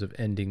in terms of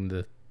ending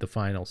the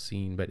final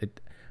scene, but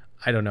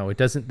I don't know. It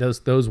doesn't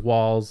those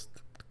walls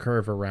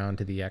curve around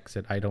to the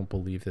exit. I don't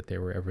believe that they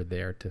were ever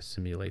there to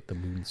simulate the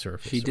moon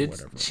surface.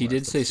 She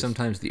did say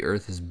sometimes the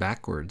Earth is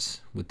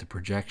backwards with the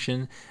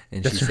projection,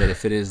 and she said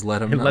if it is, let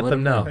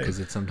them know because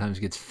it sometimes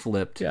gets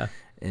flipped. Yeah.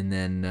 And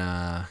then,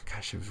 there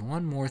was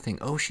one more thing.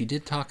 Oh, she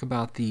did talk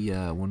about the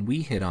when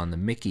we hit on the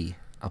Mickey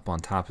up on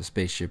top of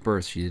Spaceship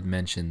Earth. She did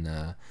mention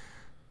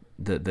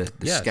the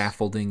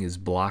scaffolding is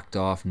blocked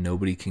off.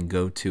 Nobody can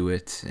go to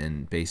it,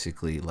 and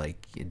basically,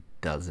 like, it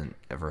doesn't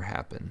ever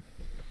happen.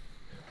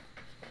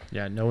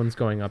 Yeah, no one's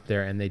going up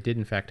there, and they did,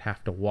 in fact,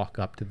 have to walk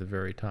up to the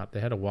very top. They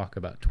had to walk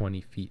about 20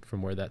 feet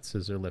from where that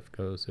scissor lift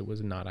goes. It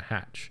was not a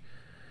hatch,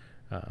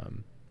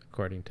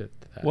 according to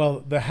that. Well,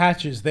 the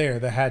hatch is there.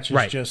 The hatch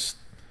is just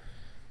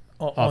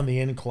on the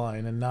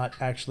incline and not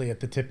actually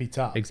at the tippy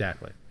top.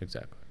 Exactly.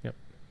 Yep.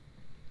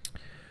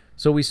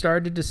 So we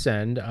started to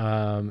descend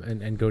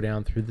and go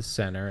down through the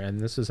center, and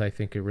this is, I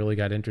think, it really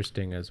got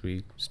interesting as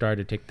we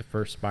started to take the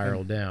first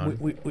spiral down.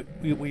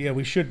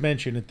 We should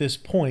mention at this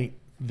point,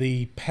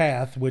 the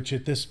path, which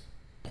at this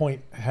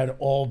point had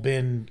all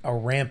been a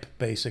ramp,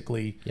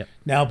 basically, Yep.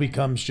 now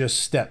becomes just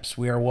steps.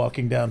 We are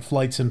walking down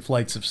flights and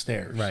flights of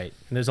stairs. Right.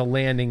 And there's a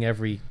landing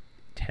every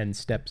 10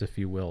 steps, if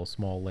you will, a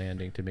small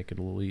landing to make it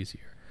a little easier.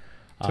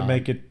 To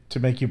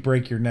make you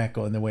break your neck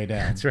on the way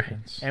down. That's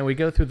right. And we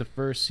go through the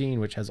first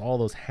scene, which has all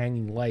those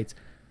hanging lights.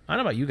 I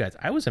don't know about you guys.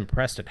 I was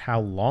impressed at how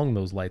long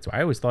those lights were.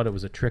 I always thought it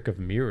was a trick of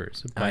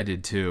mirrors. But, I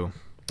did too.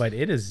 But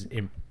it is.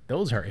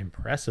 Those are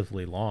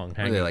impressively long.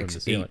 Are they like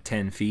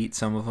 8-10 feet?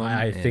 Some of them.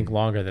 I think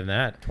longer than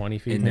that. 20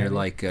 feet. And they're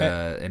like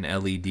an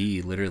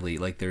LED. Literally,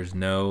 like there's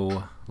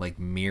no like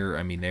mirror.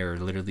 I mean, they're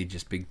literally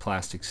just big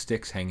plastic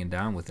sticks hanging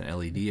down with an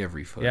LED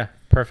every foot. Yeah,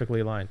 perfectly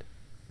aligned.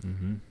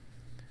 Mm-hmm.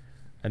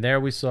 And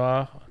there we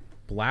saw,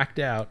 blacked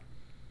out,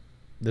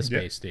 the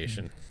space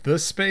station. The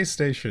space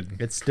station.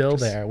 It's still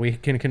there. We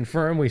can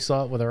confirm we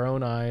saw it with our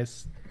own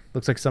eyes.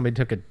 Looks like somebody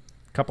took a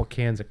couple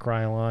cans of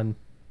Krylon,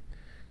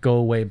 go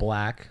away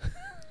black.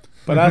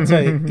 But I'll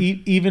tell you,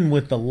 even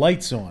with the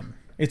lights on,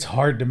 it's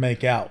hard to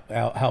make out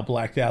how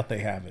blacked out they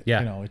have it. Yeah.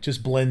 You know, it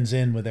just blends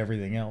in with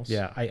everything else.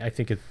 Yeah, I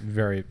think it's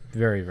very,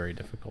 very, very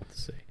difficult to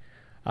see.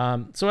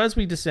 So as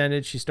we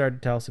descended, she started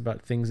to tell us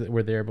about things that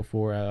were there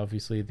before.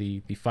 Obviously,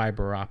 the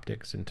fiber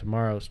optics and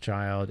Tomorrow's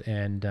Child,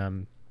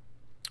 and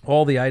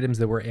all the items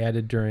that were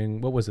added during,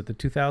 what was it, the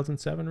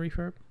 2007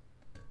 refurb?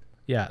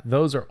 Yeah,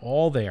 those are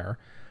all there.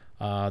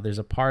 There's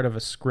a part of a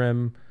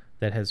scrim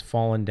that has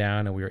fallen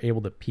down, and we were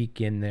able to peek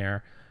in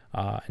there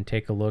and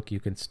take a look.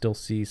 You can still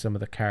see some of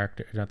the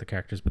not the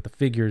characters, but the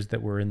figures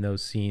that were in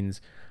those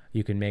scenes.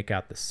 You can make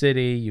out the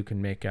city. You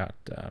can make out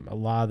a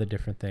lot of the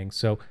different things.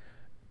 So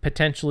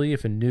potentially,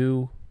 if a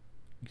new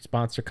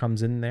sponsor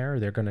comes in there,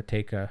 they're going to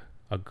take a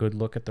good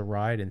look at the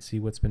ride and see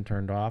what's been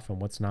turned off and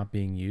what's not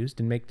being used,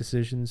 and make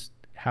decisions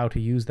how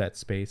to use that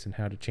space and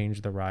how to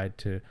change the ride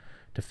to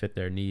fit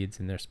their needs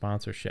and their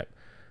sponsorship.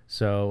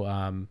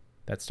 So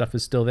that stuff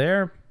is still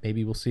there.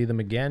 Maybe we'll see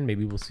them again.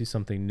 Maybe we'll see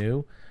something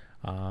new.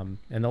 And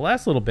the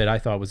last little bit I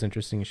thought was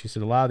interesting. She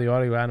said a lot of the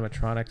audio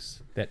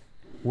animatronics that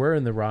were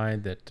in the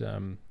ride that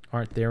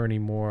aren't there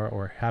anymore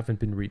or haven't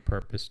been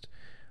repurposed.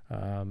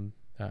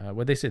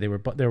 What they say, they were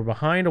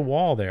behind a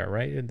wall there,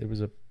 right? And there was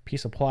a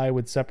piece of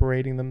plywood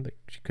separating them.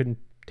 She couldn't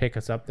take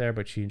us up there,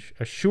 but she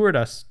assured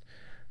us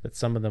that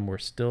some of them were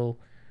still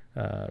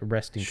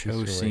resting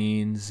show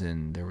scenes,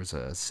 and there was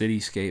a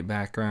cityscape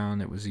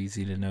background that was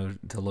easy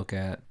to look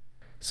at.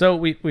 So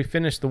we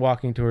finished the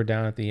walking tour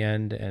down at the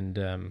end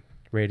and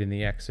right in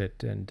the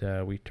exit,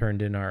 and we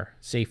turned in our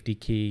safety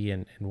key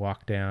and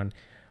walked down,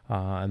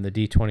 and the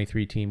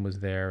D23 team was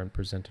there and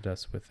presented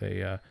us with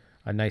a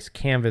nice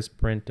canvas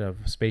print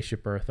of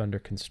Spaceship Earth under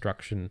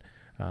construction,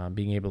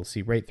 being able to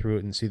see right through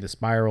it and see the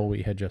spiral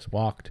we had just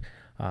walked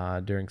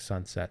during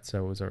sunset.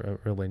 So it was a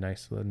really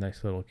nice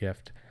little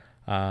gift.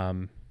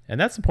 And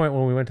that's the point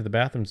when we went to the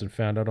bathrooms and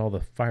found out all the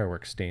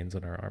fireworks stains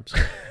on our arms.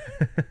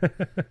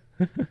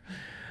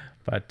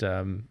 But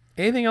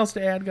anything else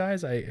to add,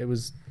 guys?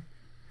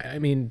 I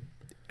mean,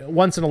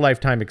 once in a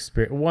lifetime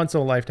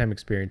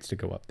experience to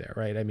go up there,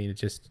 right? I mean, it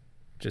just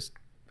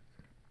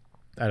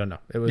I don't know.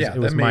 It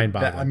was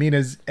mind-boggling. I mean,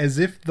 as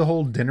if the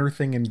whole dinner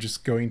thing and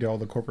just going to all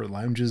the corporate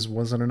lounges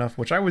wasn't enough,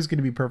 which I was going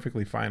to be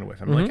perfectly fine with.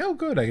 I'm like, oh,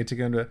 good, I get to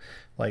go into,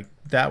 like,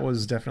 that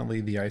was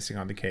definitely the icing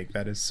on the cake.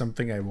 That is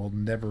something I will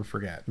never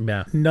forget.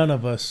 Yeah. None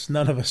of us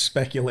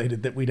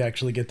speculated that we'd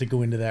actually get to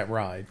go into that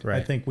ride. Right.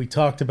 I think we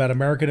talked about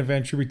American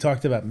Adventure. We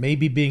talked about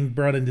maybe being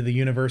brought into the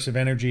Universe of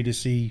Energy to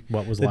see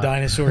what was the left.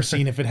 dinosaur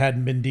scene if it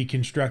hadn't been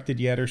deconstructed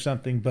yet or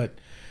something. But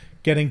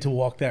getting to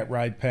walk that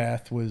ride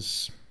path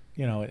was...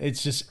 You know,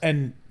 it's just,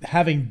 and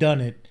having done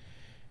it,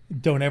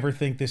 don't ever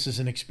think this is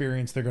an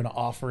experience they're going to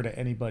offer to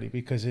anybody,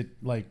 because it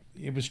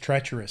was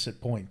treacherous at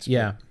points.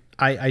 Yeah.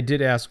 I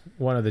did ask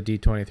one of the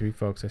D23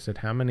 folks, I said,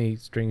 how many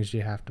strings do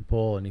you have to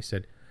pull? And he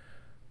said,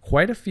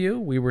 quite a few.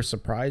 We were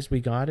surprised we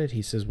got it.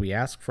 He says, we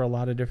ask for a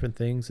lot of different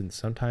things, and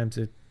sometimes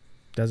it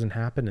doesn't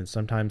happen, and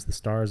sometimes the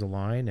stars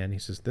align. And he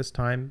says, this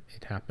time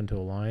it happened to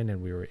align,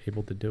 and we were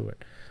able to do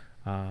it.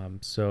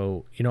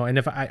 So, you know, and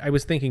if I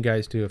was thinking,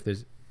 guys, too, if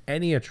there's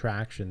any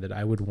attraction that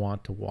I would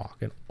want to walk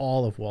in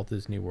all of Walt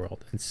Disney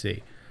World and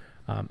see.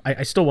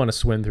 I still want to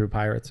swim through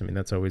Pirates. I mean,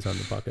 that's always on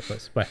the bucket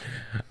list. But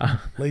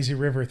Lazy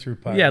River through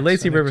Pirates. Yeah,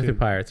 Lazy River through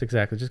Pirates.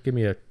 Exactly. Just give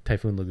me a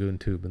Typhoon Lagoon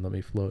tube and let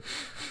me float.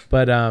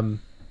 But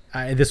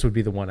this would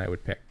be the one I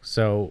would pick.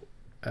 So,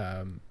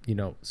 you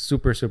know,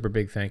 super, super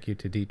big thank you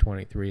to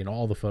D23 and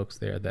all the folks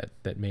there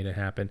that made it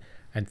happen.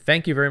 And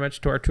thank you very much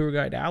to our tour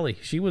guide, Allie.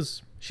 She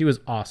was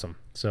awesome.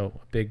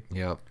 So big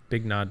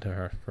nod to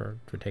her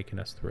for taking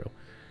us through.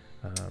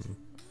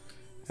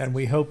 And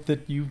we hope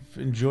that you've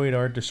enjoyed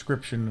our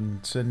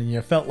description and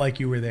you felt like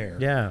you were there.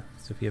 Yeah.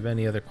 So if you have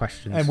any other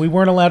questions. And we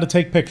weren't allowed to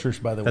take pictures,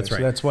 by the way. That's right.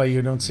 So that's why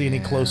you don't see any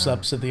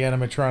close-ups of the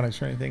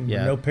animatronics or anything.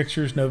 Yeah. No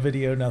pictures, no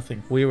video,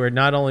 nothing.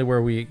 Not only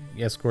were we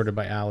escorted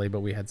by Allie, but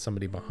we had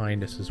somebody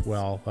behind us as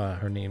well.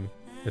 Her name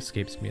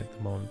escapes me at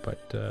the moment,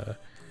 but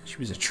She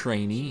was a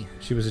trainee.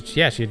 She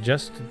had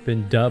just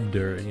been dubbed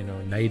or,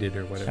 knighted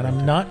or whatever. And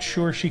I'm not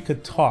sure she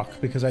could talk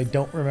because I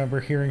don't remember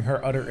hearing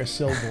her utter a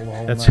syllable the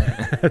whole That's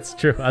night. That's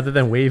true, other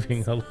than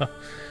waving hello.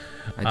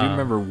 I do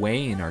remember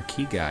Wayne, our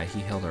key guy. He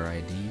held our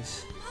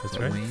IDs. That's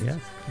right. Wayne? Yeah.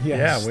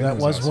 Yes, Wayne that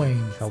was awesome.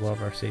 Wayne. Held all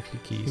of our safety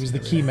keys. He was the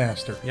key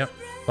master. Yep.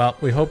 Well,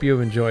 we hope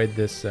you've enjoyed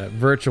this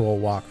virtual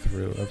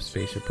walkthrough of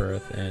Spaceship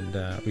Earth,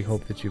 and we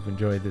hope that you've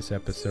enjoyed this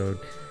episode.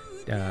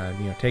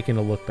 Taking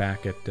a look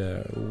back at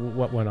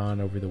what went on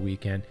over the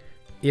weekend.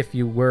 If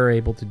you were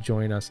able to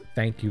join us,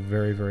 thank you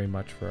very, very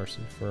much for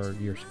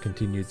your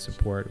continued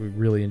support. We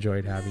really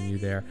enjoyed having you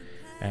there,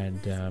 and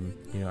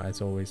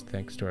as always,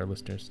 thanks to our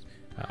listeners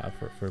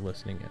for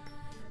listening in.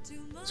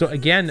 So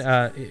again,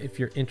 if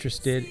you're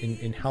interested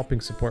in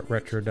helping support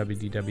Retro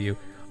WDW,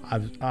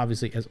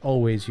 obviously, as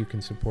always, you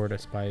can support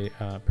us by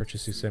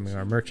purchasing some of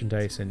our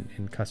merchandise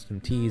and custom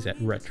tees at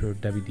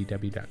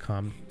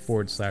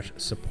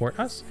retrodwdw.com/support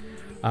us.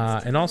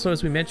 And also,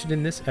 as we mentioned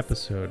in this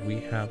episode,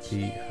 we have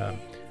the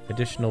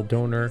additional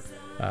donor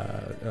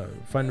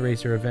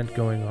fundraiser event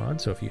going on.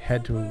 So if you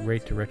head to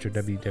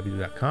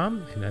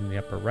retrodwdw.com and then in the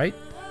upper right,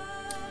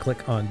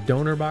 click on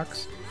Donor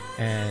Box,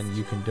 and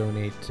you can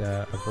donate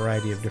a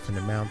variety of different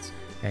amounts,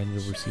 and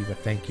you'll receive a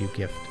thank you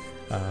gift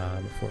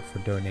for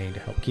donating to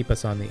help keep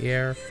us on the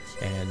air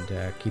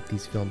and keep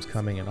these films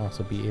coming, and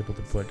also be able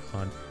to put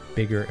on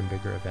bigger and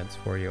bigger events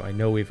for you. I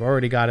know we've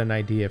already got an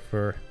idea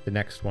for the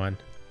next one.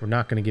 We're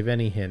not going to give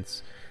any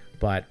hints,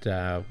 but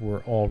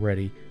we're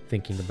already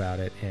thinking about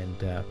it, and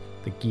the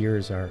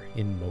gears are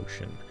in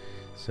motion.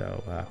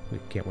 So we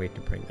can't wait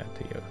to bring that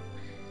to you.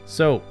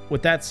 So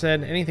with that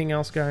said, anything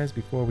else, guys,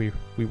 before we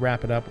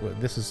wrap it up?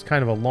 This is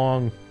kind of a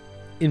long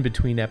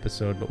in-between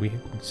episode, but we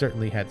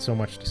certainly had so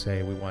much to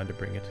say, we wanted to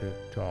bring it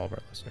to all of our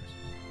listeners.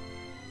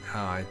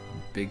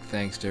 Big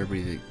thanks to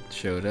everybody that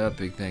showed up.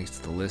 Big thanks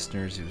to the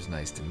listeners. It was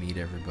nice to meet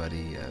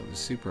everybody. It was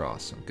super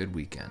awesome. Good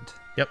weekend.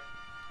 Yep,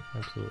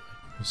 absolutely.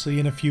 We'll see you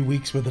in a few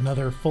weeks with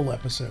another full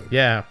episode.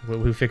 Yeah,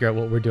 we figure out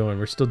what we're doing.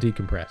 We're still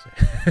decompressing.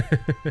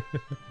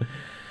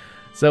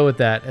 So with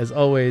that, as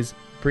always,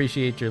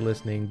 appreciate your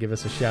listening. Give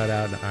us a shout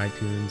out on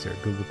iTunes or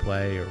Google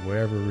Play or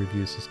whatever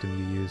review system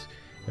you use.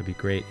 That'd be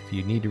great. If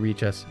you need to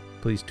reach us,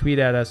 please tweet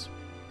at us.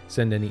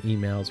 Send any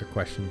emails or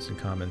questions and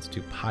comments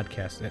to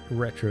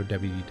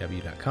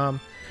podcast@retrodwdw.com.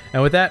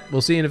 And with that,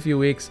 we'll see you in a few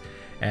weeks.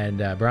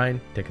 And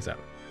Brian, take us out.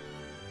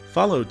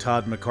 Follow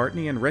Todd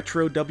McCartney and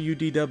Retro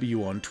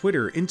WDW on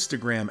Twitter,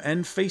 Instagram,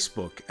 and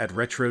Facebook at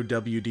Retro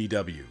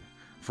WDW.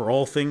 For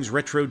all things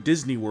Retro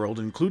Disney World,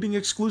 including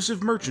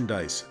exclusive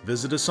merchandise,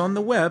 visit us on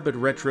the web at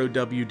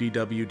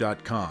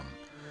retrodwdw.com.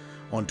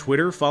 On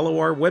Twitter, follow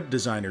our web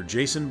designer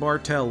Jason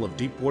Bartel of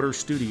Deepwater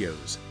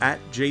Studios at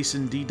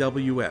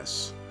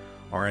JasonDWS,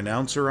 our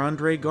announcer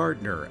Andre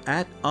Gardner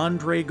at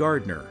Andre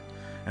Gardner,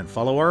 and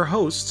follow our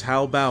hosts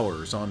Hal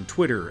Bowers on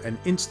Twitter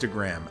and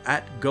Instagram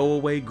at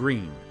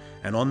GoAwayGreen,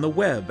 and on the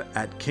web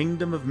at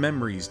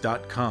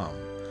kingdomofmemories.com.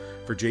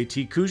 For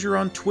JT Kujar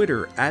on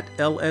Twitter at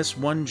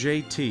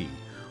LS1JT,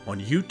 on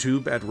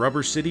YouTube at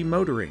Rubber City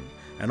Motoring,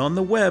 and on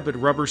the web at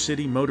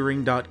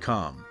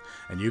rubbercitymotoring.com.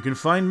 And you can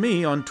find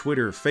me on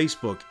Twitter,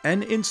 Facebook,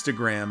 and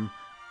Instagram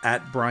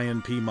at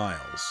Brian P.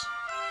 Miles.